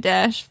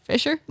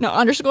Cristi-Fisher. No,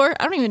 _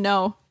 I don't even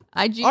know.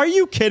 IG. Are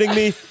you kidding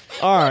me?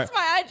 All right. That's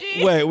my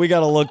IG. Wait, we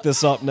got to look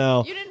this up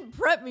now. You didn't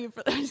prep me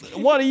for this.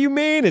 What do you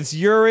mean? It's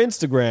your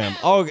Instagram.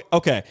 Oh,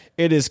 okay.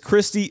 It is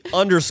Cristi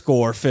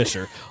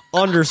 _Fisher.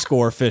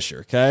 _Fisher,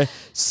 okay?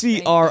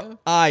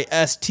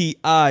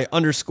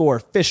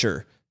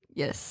 CRISTI_Fisher.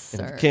 Yes,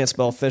 sir. If you can't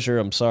spell Fisher,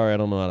 I'm sorry. I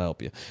don't know how to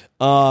help you.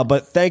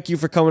 But thank you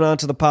for coming on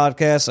to the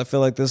podcast. I feel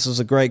like this was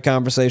a great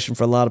conversation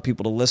for a lot of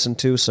people to listen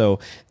to. So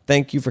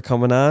thank you for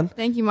coming on.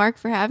 Thank you, Marc,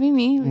 for having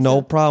me.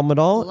 No problem at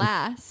all.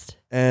 Blast.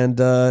 And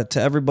to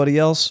everybody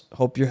else,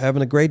 hope you're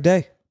having a great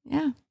day.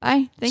 Yeah.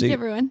 Bye. Thank you,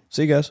 everyone.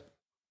 See you guys.